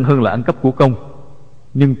xuất nặng hơn là ăn cắp của công,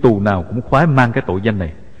 nhưng tù nào cũng khoái mang cái tội danh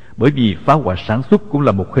này, bởi vì phá hoại sản xuất cũng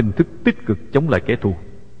là một hình thức tích cực chống lại kẻ thù.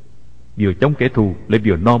 Vừa chống kẻ thù lại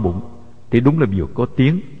vừa no bụng, thì đúng là vừa có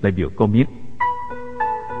tiếng lại vừa có miếng.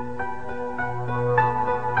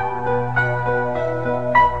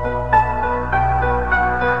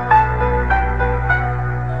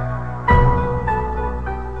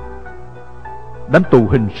 Đám tù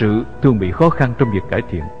hình sự thường bị khó khăn trong việc cải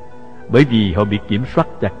thiện, bởi vì họ bị kiểm soát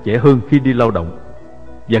chặt chẽ hơn khi đi lao động,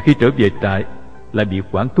 và khi trở về trại lại bị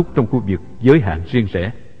quản thúc trong khu vực giới hạn riêng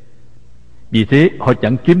rẽ. Vì thế họ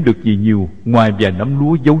chẳng kiếm được gì nhiều ngoài vài nắm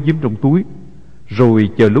lúa giấu giếm trong túi, rồi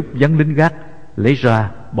chờ lúc vắng lính gác lấy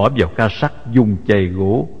ra bỏ vào ca sắt, dùng chày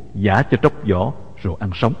gỗ giã cho tróc vỏ rồi ăn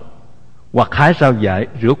sống, hoặc hái rau dại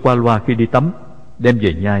rửa qua loa khi đi tắm, đem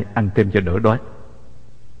về nhai ăn thêm cho đỡ đói.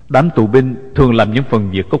 Đám tù binh thường làm những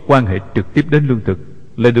phần việc có quan hệ trực tiếp đến lương thực,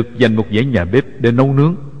 lại được dành một dãy nhà bếp để nấu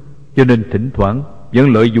nướng, cho nên thỉnh thoảng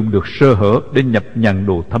vẫn lợi dụng được sơ hở để nhập nhằn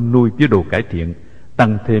đồ thăm nuôi với đồ cải thiện,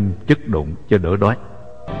 tăng thêm chất độn cho đỡ đói.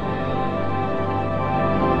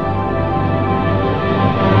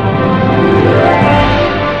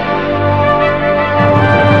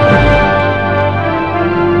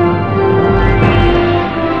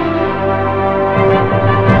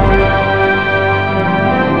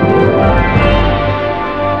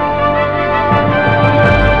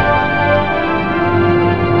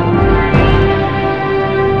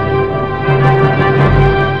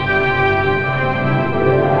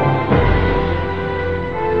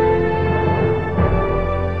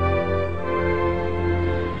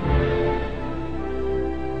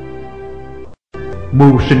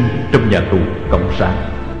 sinh trong nhà tù cộng sản.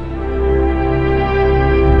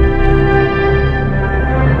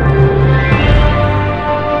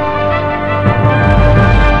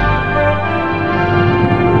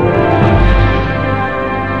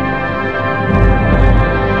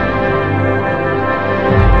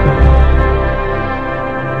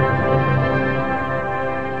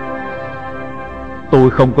 Tôi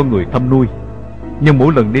không có người thăm nuôi, nhưng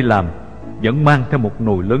mỗi lần đi làm vẫn mang theo một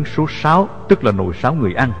nồi lớn số 6, tức là nồi 6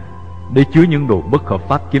 người ăn, để chứa những đồ bất hợp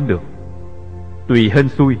pháp kiếm được. Tùy hên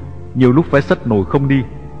xui, nhiều lúc phải xách nồi không đi,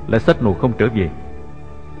 lại xách nồi không trở về.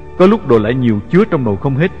 Có lúc đồ lại nhiều chứa trong nồi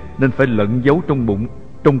không hết, nên phải lẫn giấu trong bụng,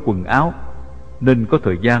 trong quần áo. Nên có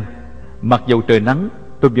thời gian, mặc dầu trời nắng,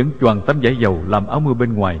 tôi vẫn choàng tấm vải dầu làm áo mưa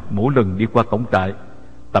bên ngoài mỗi lần đi qua cổng trại,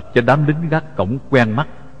 tập cho đám lính gác cổng quen mắt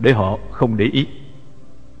để họ không để ý.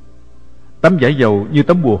 Tấm vải dầu như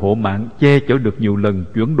tấm bùa hộ mạng che chở được nhiều lần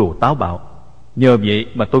chuyển đồ táo bạo. Nhờ vậy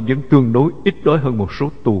mà tôi vẫn tương đối ít đói hơn một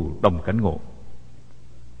số tù đồng cảnh ngộ.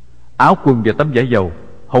 Áo quần và tấm vải dầu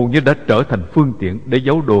hầu như đã trở thành phương tiện để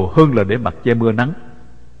giấu đồ hơn là để mặc che mưa nắng.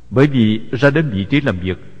 Bởi vì ra đến vị trí làm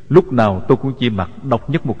việc, lúc nào tôi cũng chỉ mặc độc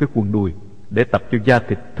nhất một cái quần đùi để tập cho da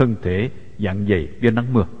thịt thân thể dạn dày với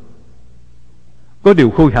nắng mưa. Có điều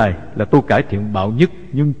khôi hài là tôi cải thiện bạo nhất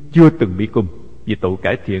nhưng chưa từng bị cùm vì tội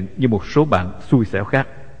cải thiện như một số bạn xui xẻo khác.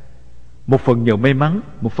 Một phần nhờ may mắn,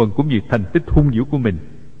 một phần cũng vì thành tích hung dữ của mình,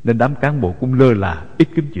 nên đám cán bộ cũng lơ là ít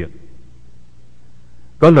kiếm chuyện.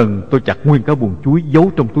 Có lần tôi chặt nguyên cả buồng chuối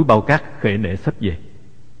giấu trong túi bao cát khệ nệ xách về.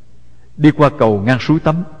 Đi qua cầu ngang suối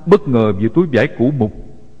tắm, bất ngờ vì túi vải cũ mục,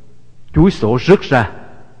 chuối sổ rớt ra.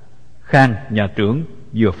 Khang nhà trưởng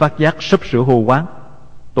vừa phát giác sắp sửa hô quán,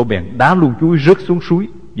 tôi bèn đá luôn chuối rớt xuống suối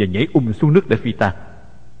và nhảy xuống nước để phi tang.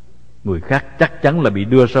 Người khác chắc chắn là bị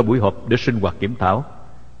đưa ra buổi họp để sinh hoạt kiểm thảo.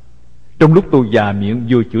 Trong lúc tôi già miệng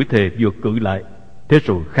vừa chửi thề vừa cự lại, thế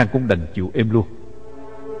rồi Khang cũng đành chịu êm luôn.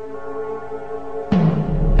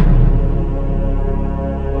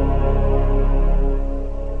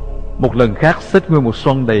 Một lần khác xách nguyên một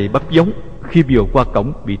xoăn đầy bắp giống, khi vừa qua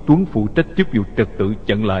cổng bị Tuấn phụ trách chức vụ trật tự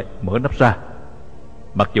chặn lại, mở nắp ra.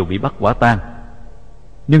 Mặc dù bị bắt quả tang,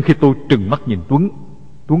 nhưng khi tôi trừng mắt nhìn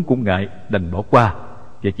Tuấn cũng ngại đành bỏ qua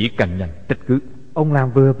và chỉ cằn nhằn trách cứ. Ông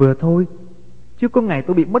làm vừa vừa thôi, chứ có ngày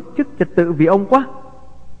tôi bị mất chức trật tự vì ông quá.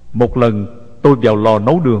 Một lần tôi vào lò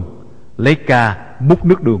nấu đường, lấy ca múc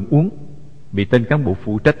nước đường uống, bị tên cán bộ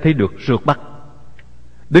phụ trách thấy được rượt bắt.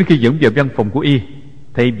 Đến khi dẫn vào văn phòng của y,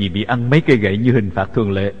 thay vì bị ăn mấy cây gậy như hình phạt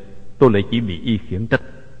thường lệ, tôi lại chỉ bị y khiển trách.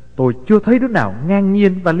 Tôi chưa thấy đứa nào ngang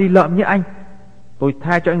nhiên và ly lợm như anh. Tôi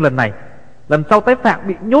tha cho anh lần này, lần sau tái phạm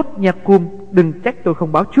bị nhốt nhạc cùm, đừng trách tôi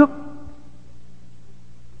không báo trước.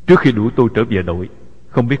 Trước khi đuổi tôi trở về đội,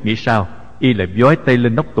 không biết nghĩ sao, y lại vói tay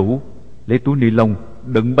lên nóc tủ, lấy túi ni lông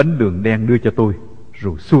đựng bánh đường đen đưa cho tôi,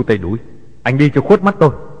 rồi xua tay đuổi. Anh đi cho khuất mắt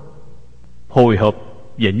tôi. Hồi hộp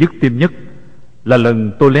và nhức tim nhất là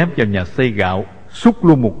lần tôi lém vào nhà xay gạo, xúc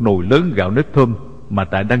luôn một nồi lớn gạo nếp thơm mà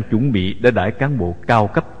trại đang chuẩn bị để đãi cán bộ cao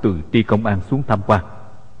cấp từ ty công an xuống tham quan.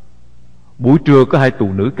 Buổi trưa có 2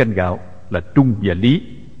 tù nữ canh gạo là Trung và Lý.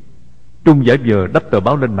 Trung giả vờ đắp tờ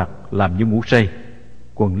báo lên mặt làm như ngủ say,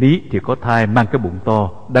 còn Lý thì có thai mang cái bụng to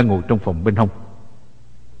đang ngồi trong phòng bên hông.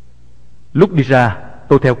 Lúc đi ra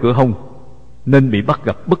tôi theo cửa hông nên bị bắt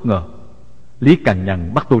gặp bất ngờ. Lý cằn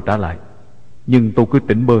nhằn bắt tôi trả lại, nhưng tôi cứ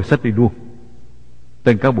tỉnh bơ xách đi luôn.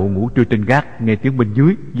 Tên cán bộ ngủ trưa trên gác nghe tiếng bên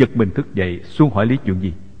dưới, giật mình thức dậy xuống hỏi Lý chuyện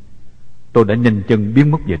gì. Tôi đã nhanh chân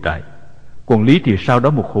biến mất về trại, còn Lý thì sau đó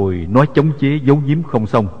một hồi nói chống chế giấu giếm không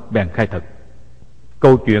xong, bèn khai thật.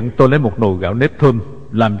 Câu chuyện tôi lấy một nồi gạo nếp thơm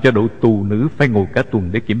làm cho đội tù nữ phải ngồi cả tuần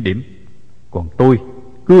để kiểm điểm, còn tôi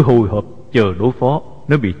cứ hồi hộp chờ đối phó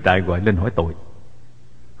nếu bị trại gọi lên hỏi tội.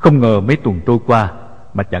 Không ngờ mấy tuần trôi qua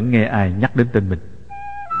mà chẳng nghe ai nhắc đến tên mình.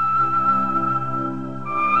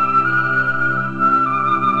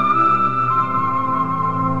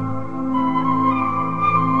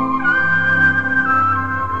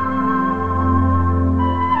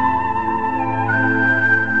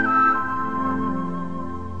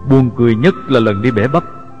 Buồn cười nhất là lần đi bẻ bắp.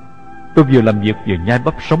 Tôi vừa làm việc vừa nhai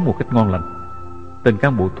bắp sống một cách ngon lành. Tên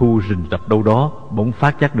cán bộ thu rình rập đâu đó bỗng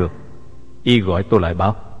phát giác được. Y gọi tôi lại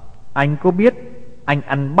bảo: Anh có biết anh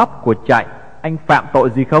ăn bắp của trại anh phạm tội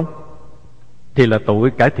gì không? Thì là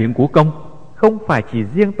tội cải thiện của công. Không phải chỉ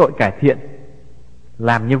riêng tội cải thiện.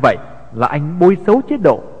 Làm như vậy là anh bôi xấu chế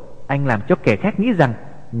độ. Anh làm cho kẻ khác nghĩ rằng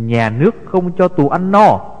nhà nước không cho tù ăn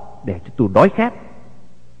no để cho tù đói khát.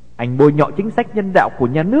 Anh bôi nhọ chính sách nhân đạo của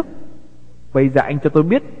nhà nước. Bây giờ anh cho tôi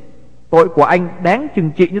biết tội của anh đáng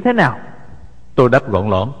trừng trị như thế nào. Tôi đáp gọn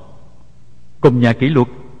lõn: cùng nhà kỷ luật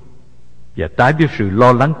và trái với sự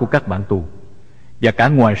lo lắng của các bạn tù, và cả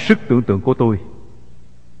ngoài sức tưởng tượng của tôi.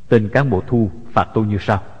 Tên cán bộ thu phạt tôi như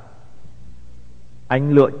sau: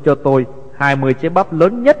 Anh lựa cho tôi 20 trái bắp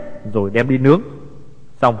lớn nhất rồi đem đi nướng.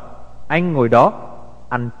 Xong anh ngồi đó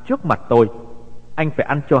ăn trước mặt tôi. Anh phải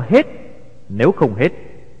ăn cho hết. Nếu không hết,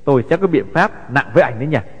 tôi sẽ có biện pháp nặng với anh đấy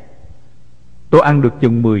nha. Tôi ăn được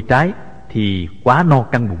chừng 10 trái thì quá no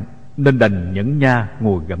căng bụng, nên đành nhẫn nha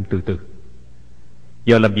ngồi gặm từ từ.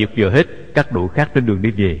 Giờ làm việc vừa hết, các đội khác trên đường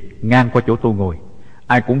đi về ngang qua chỗ tôi ngồi,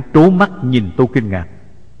 ai cũng trố mắt nhìn tôi kinh ngạc.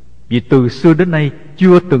 Vì từ xưa đến nay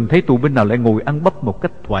chưa từng thấy tù binh nào lại ngồi ăn bắp một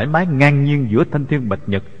cách thoải mái ngang nhiên giữa thanh thiên bạch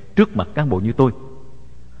nhật trước mặt cán bộ như tôi.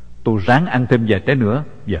 Tôi ráng ăn thêm vài trái nữa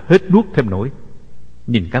và hết nuốt thêm nổi.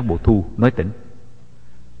 Nhìn cán bộ thu nói tỉnh: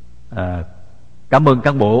 Cảm ơn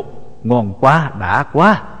cán bộ, ngon quá, đã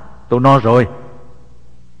quá, tôi no rồi.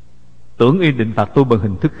 Tưởng y định phạt tôi bằng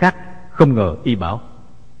hình thức khác, không ngờ y bảo: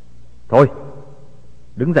 Thôi,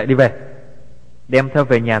 đứng dậy đi về, đem theo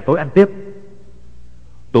về nhà tối ăn tiếp.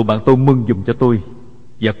 Tụi bạn tôi mừng giùm cho tôi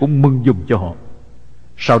và cũng mừng giùm cho họ.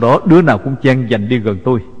 Sau đó đứa nào cũng chen dành đi gần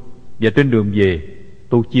tôi, và trên đường về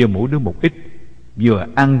tôi chia mỗi đứa một ít, vừa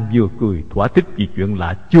ăn vừa cười thỏa thích vì chuyện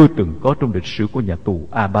lạ chưa từng có trong lịch sử của nhà tù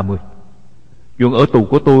A30. Chuyện ở tù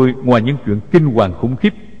của tôi, ngoài những chuyện kinh hoàng khủng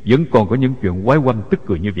khiếp, vẫn còn có những chuyện quái quăm tức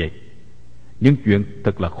cười như vậy. Những chuyện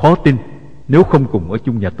thật là khó tin nếu không cùng ở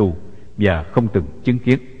chung nhà tù và không từng chứng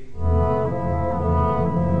kiến.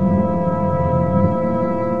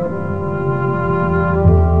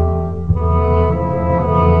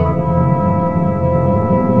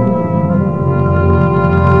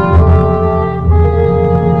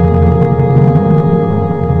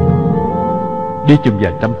 Đi chừng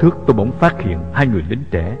vài trăm thước, tôi bỗng phát hiện hai người lính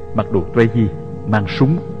trẻ mặc đồ Trehi, mang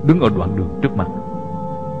súng, đứng ở đoạn đường trước mặt.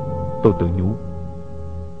 Tôi tự nhủ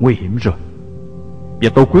nguy hiểm rồi, và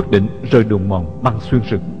tôi quyết định rời đường mòn băng xuyên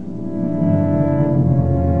rừng.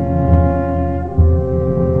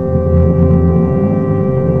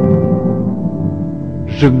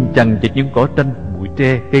 Rừng chằng chịt những cỏ tranh, bụi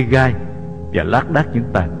tre, cây gai và lác đác những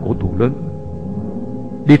tàn cổ thụ lớn.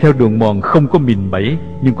 Đi theo đường mòn không có mìn bẫy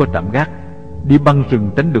nhưng có trạm gác. Đi băng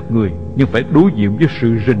rừng tránh được người, nhưng phải đối diện với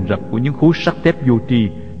sự rình rập của những khối sắt thép vô tri,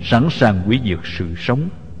 sẵn sàng hủy diệt sự sống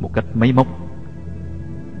một cách máy móc.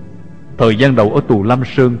 Thời gian đầu ở tù Lam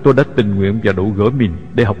Sơn, tôi đã tình nguyện vào đội gỡ mìn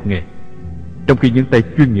để học nghề, trong khi những tay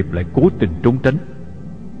chuyên nghiệp lại cố tình trốn tránh.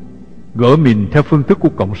 Gỡ mìn theo phương thức của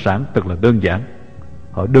Cộng sản thật là đơn giản.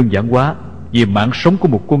 Họ đơn giản quá vì mạng sống của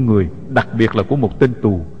một con người, đặc biệt là của một tên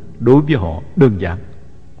tù, đối với họ đơn giản,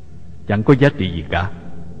 chẳng có giá trị gì cả.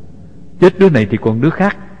 Chết đứa này thì còn đứa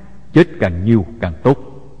khác, chết càng nhiều càng tốt.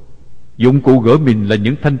 Dụng cụ gỡ mìn là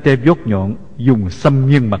những thanh tre vót nhọn dùng xăm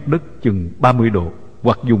nghiêng mặt đất chừng 30 độ,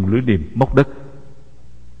 hoặc dùng lưỡi liềm móc đất.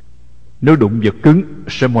 Nếu đụng vật cứng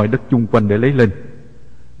sẽ moi đất chung quanh để lấy lên.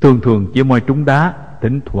 Thường thường chỉ moi trúng đá,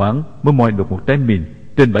 thỉnh thoảng mới moi được một trái mìn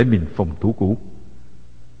trên bãi mìn phòng thủ cũ.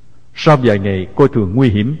 Sau vài ngày coi thường nguy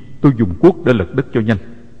hiểm, tôi dùng cuốc để lật đất cho nhanh.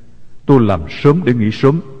 Tôi làm sớm để nghỉ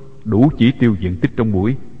sớm, đủ chỉ tiêu diện tích trong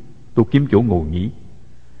buổi. Tôi kiếm chỗ ngồi nghỉ,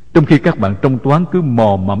 trong khi các bạn trong toán cứ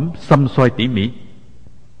mò mẫm xăm xoay tỉ mỉ.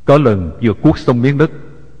 Có lần vừa cuốc xong miếng đất,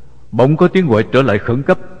 bỗng có tiếng gọi trở lại khẩn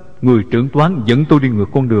cấp. Người trưởng toán dẫn tôi đi ngược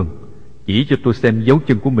con đường, chỉ cho tôi xem dấu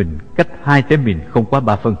chân của mình cách 2 trái mìn không quá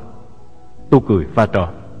 3 phân. Tôi cười pha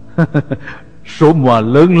trò: số mòa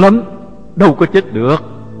lớn lắm, đâu có chết được.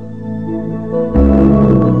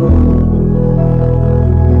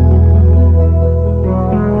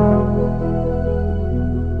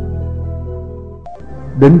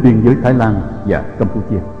 Đến biên giới Thái Lan và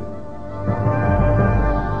Campuchia.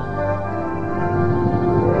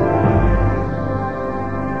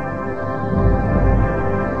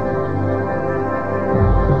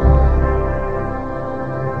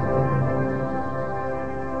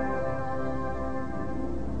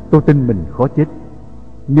 Tôi tin mình khó chết,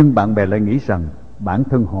 nhưng bạn bè lại nghĩ rằng bản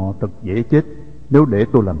thân họ thật dễ chết nếu để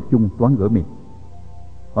tôi làm chung toán gỡ mìn.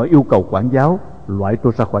 Họ yêu cầu quản giáo loại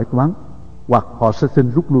tôi ra khỏi toán, hoặc họ sẽ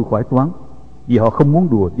xin rút lui khỏi toán vì họ không muốn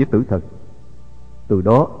đùa với tử thần. Từ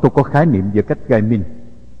đó tôi có khái niệm về cách gài mìn,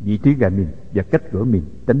 vị trí gài mìn và cách gỡ mìn,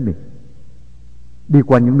 tránh mìn. Đi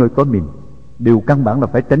qua những nơi có mìn, điều căn bản là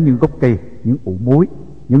phải tránh những gốc cây, những ụ mối,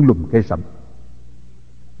 những lùm cây rậm.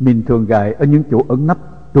 Mìn thường gài ở những chỗ ẩn nấp,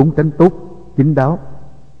 trốn tránh tốt, kín đáo.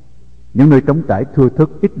 Những nơi trống trải thưa thớt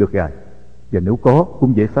ít được gài, và nếu có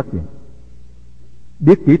cũng dễ phát hiện.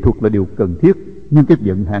 Biết kỹ thuật là điều cần thiết, nhưng cái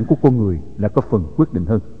vận hạn của con người là có phần quyết định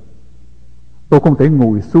hơn. Tôi không thể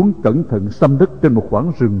ngồi xuống cẩn thận xăm đất trên một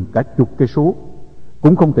khoảng rừng cả chục cây số,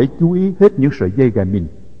 cũng không thể chú ý hết những sợi dây gài mìn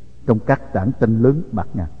trong các tảng tranh lớn bạt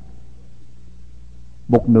ngàn.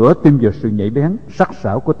 một nửa tin vào sự nhạy bén, sắc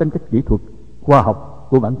sảo của tính cách kỹ thuật, khoa học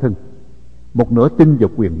của bản thân, một nửa tin vào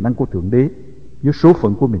quyền năng của Thượng Đế với số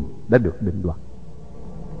phận của mình đã được định đoạt.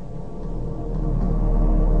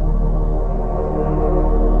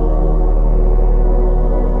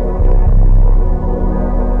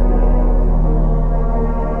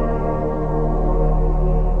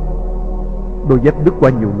 Đôi dép đứt qua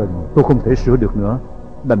nhiều lần, tôi không thể sửa được nữa,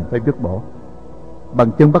 đành phải vứt bỏ.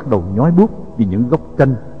 Bàn chân bắt đầu nhói buốt vì những gốc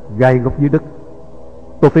tranh gai góc dưới đất.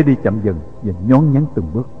 Tôi phải đi chậm dần và nhón nhắn từng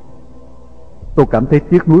bước. Tôi cảm thấy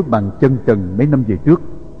tiếc nuối bàn chân trần mấy năm về trước.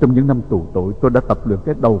 Trong những năm tù tội, tôi đã tập luyện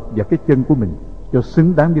cái đầu và cái chân của mình cho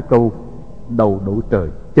xứng đáng với câu đầu đổ trời,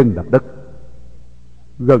 chân đạp đất.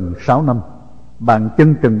 Gần 6 năm, bàn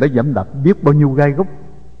chân trần đã giẫm đạp biết bao nhiêu gai gốc,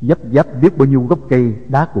 dấp giáp biết bao nhiêu gốc cây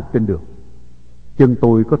đá cục trên đường. Chân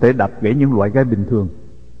tôi có thể đạp gãy những loại gai bình thường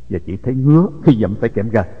và chỉ thấy ngứa khi dẫm phải kẽm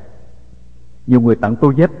gai. Nhiều người tặng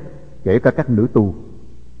tôi dép, kể cả các nữ tù,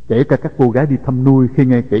 kể cả các cô gái đi thăm nuôi khi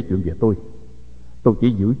nghe kể chuyện về tôi. Tôi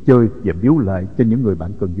chỉ giữ chơi và biếu lại cho những người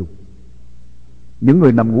bạn cần dùng. Những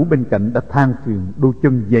người nằm ngủ bên cạnh đã than phiền đôi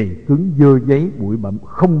chân dày cứng dơ giấy bụi bặm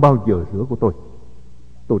không bao giờ rửa của tôi.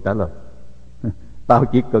 Tôi trả lời: tao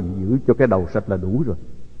chỉ cần giữ cho cái đầu sạch là đủ rồi.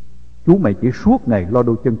 Chú mày chỉ suốt ngày lo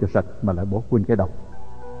đôi chân cho sạch mà lại bỏ quên cái đầu.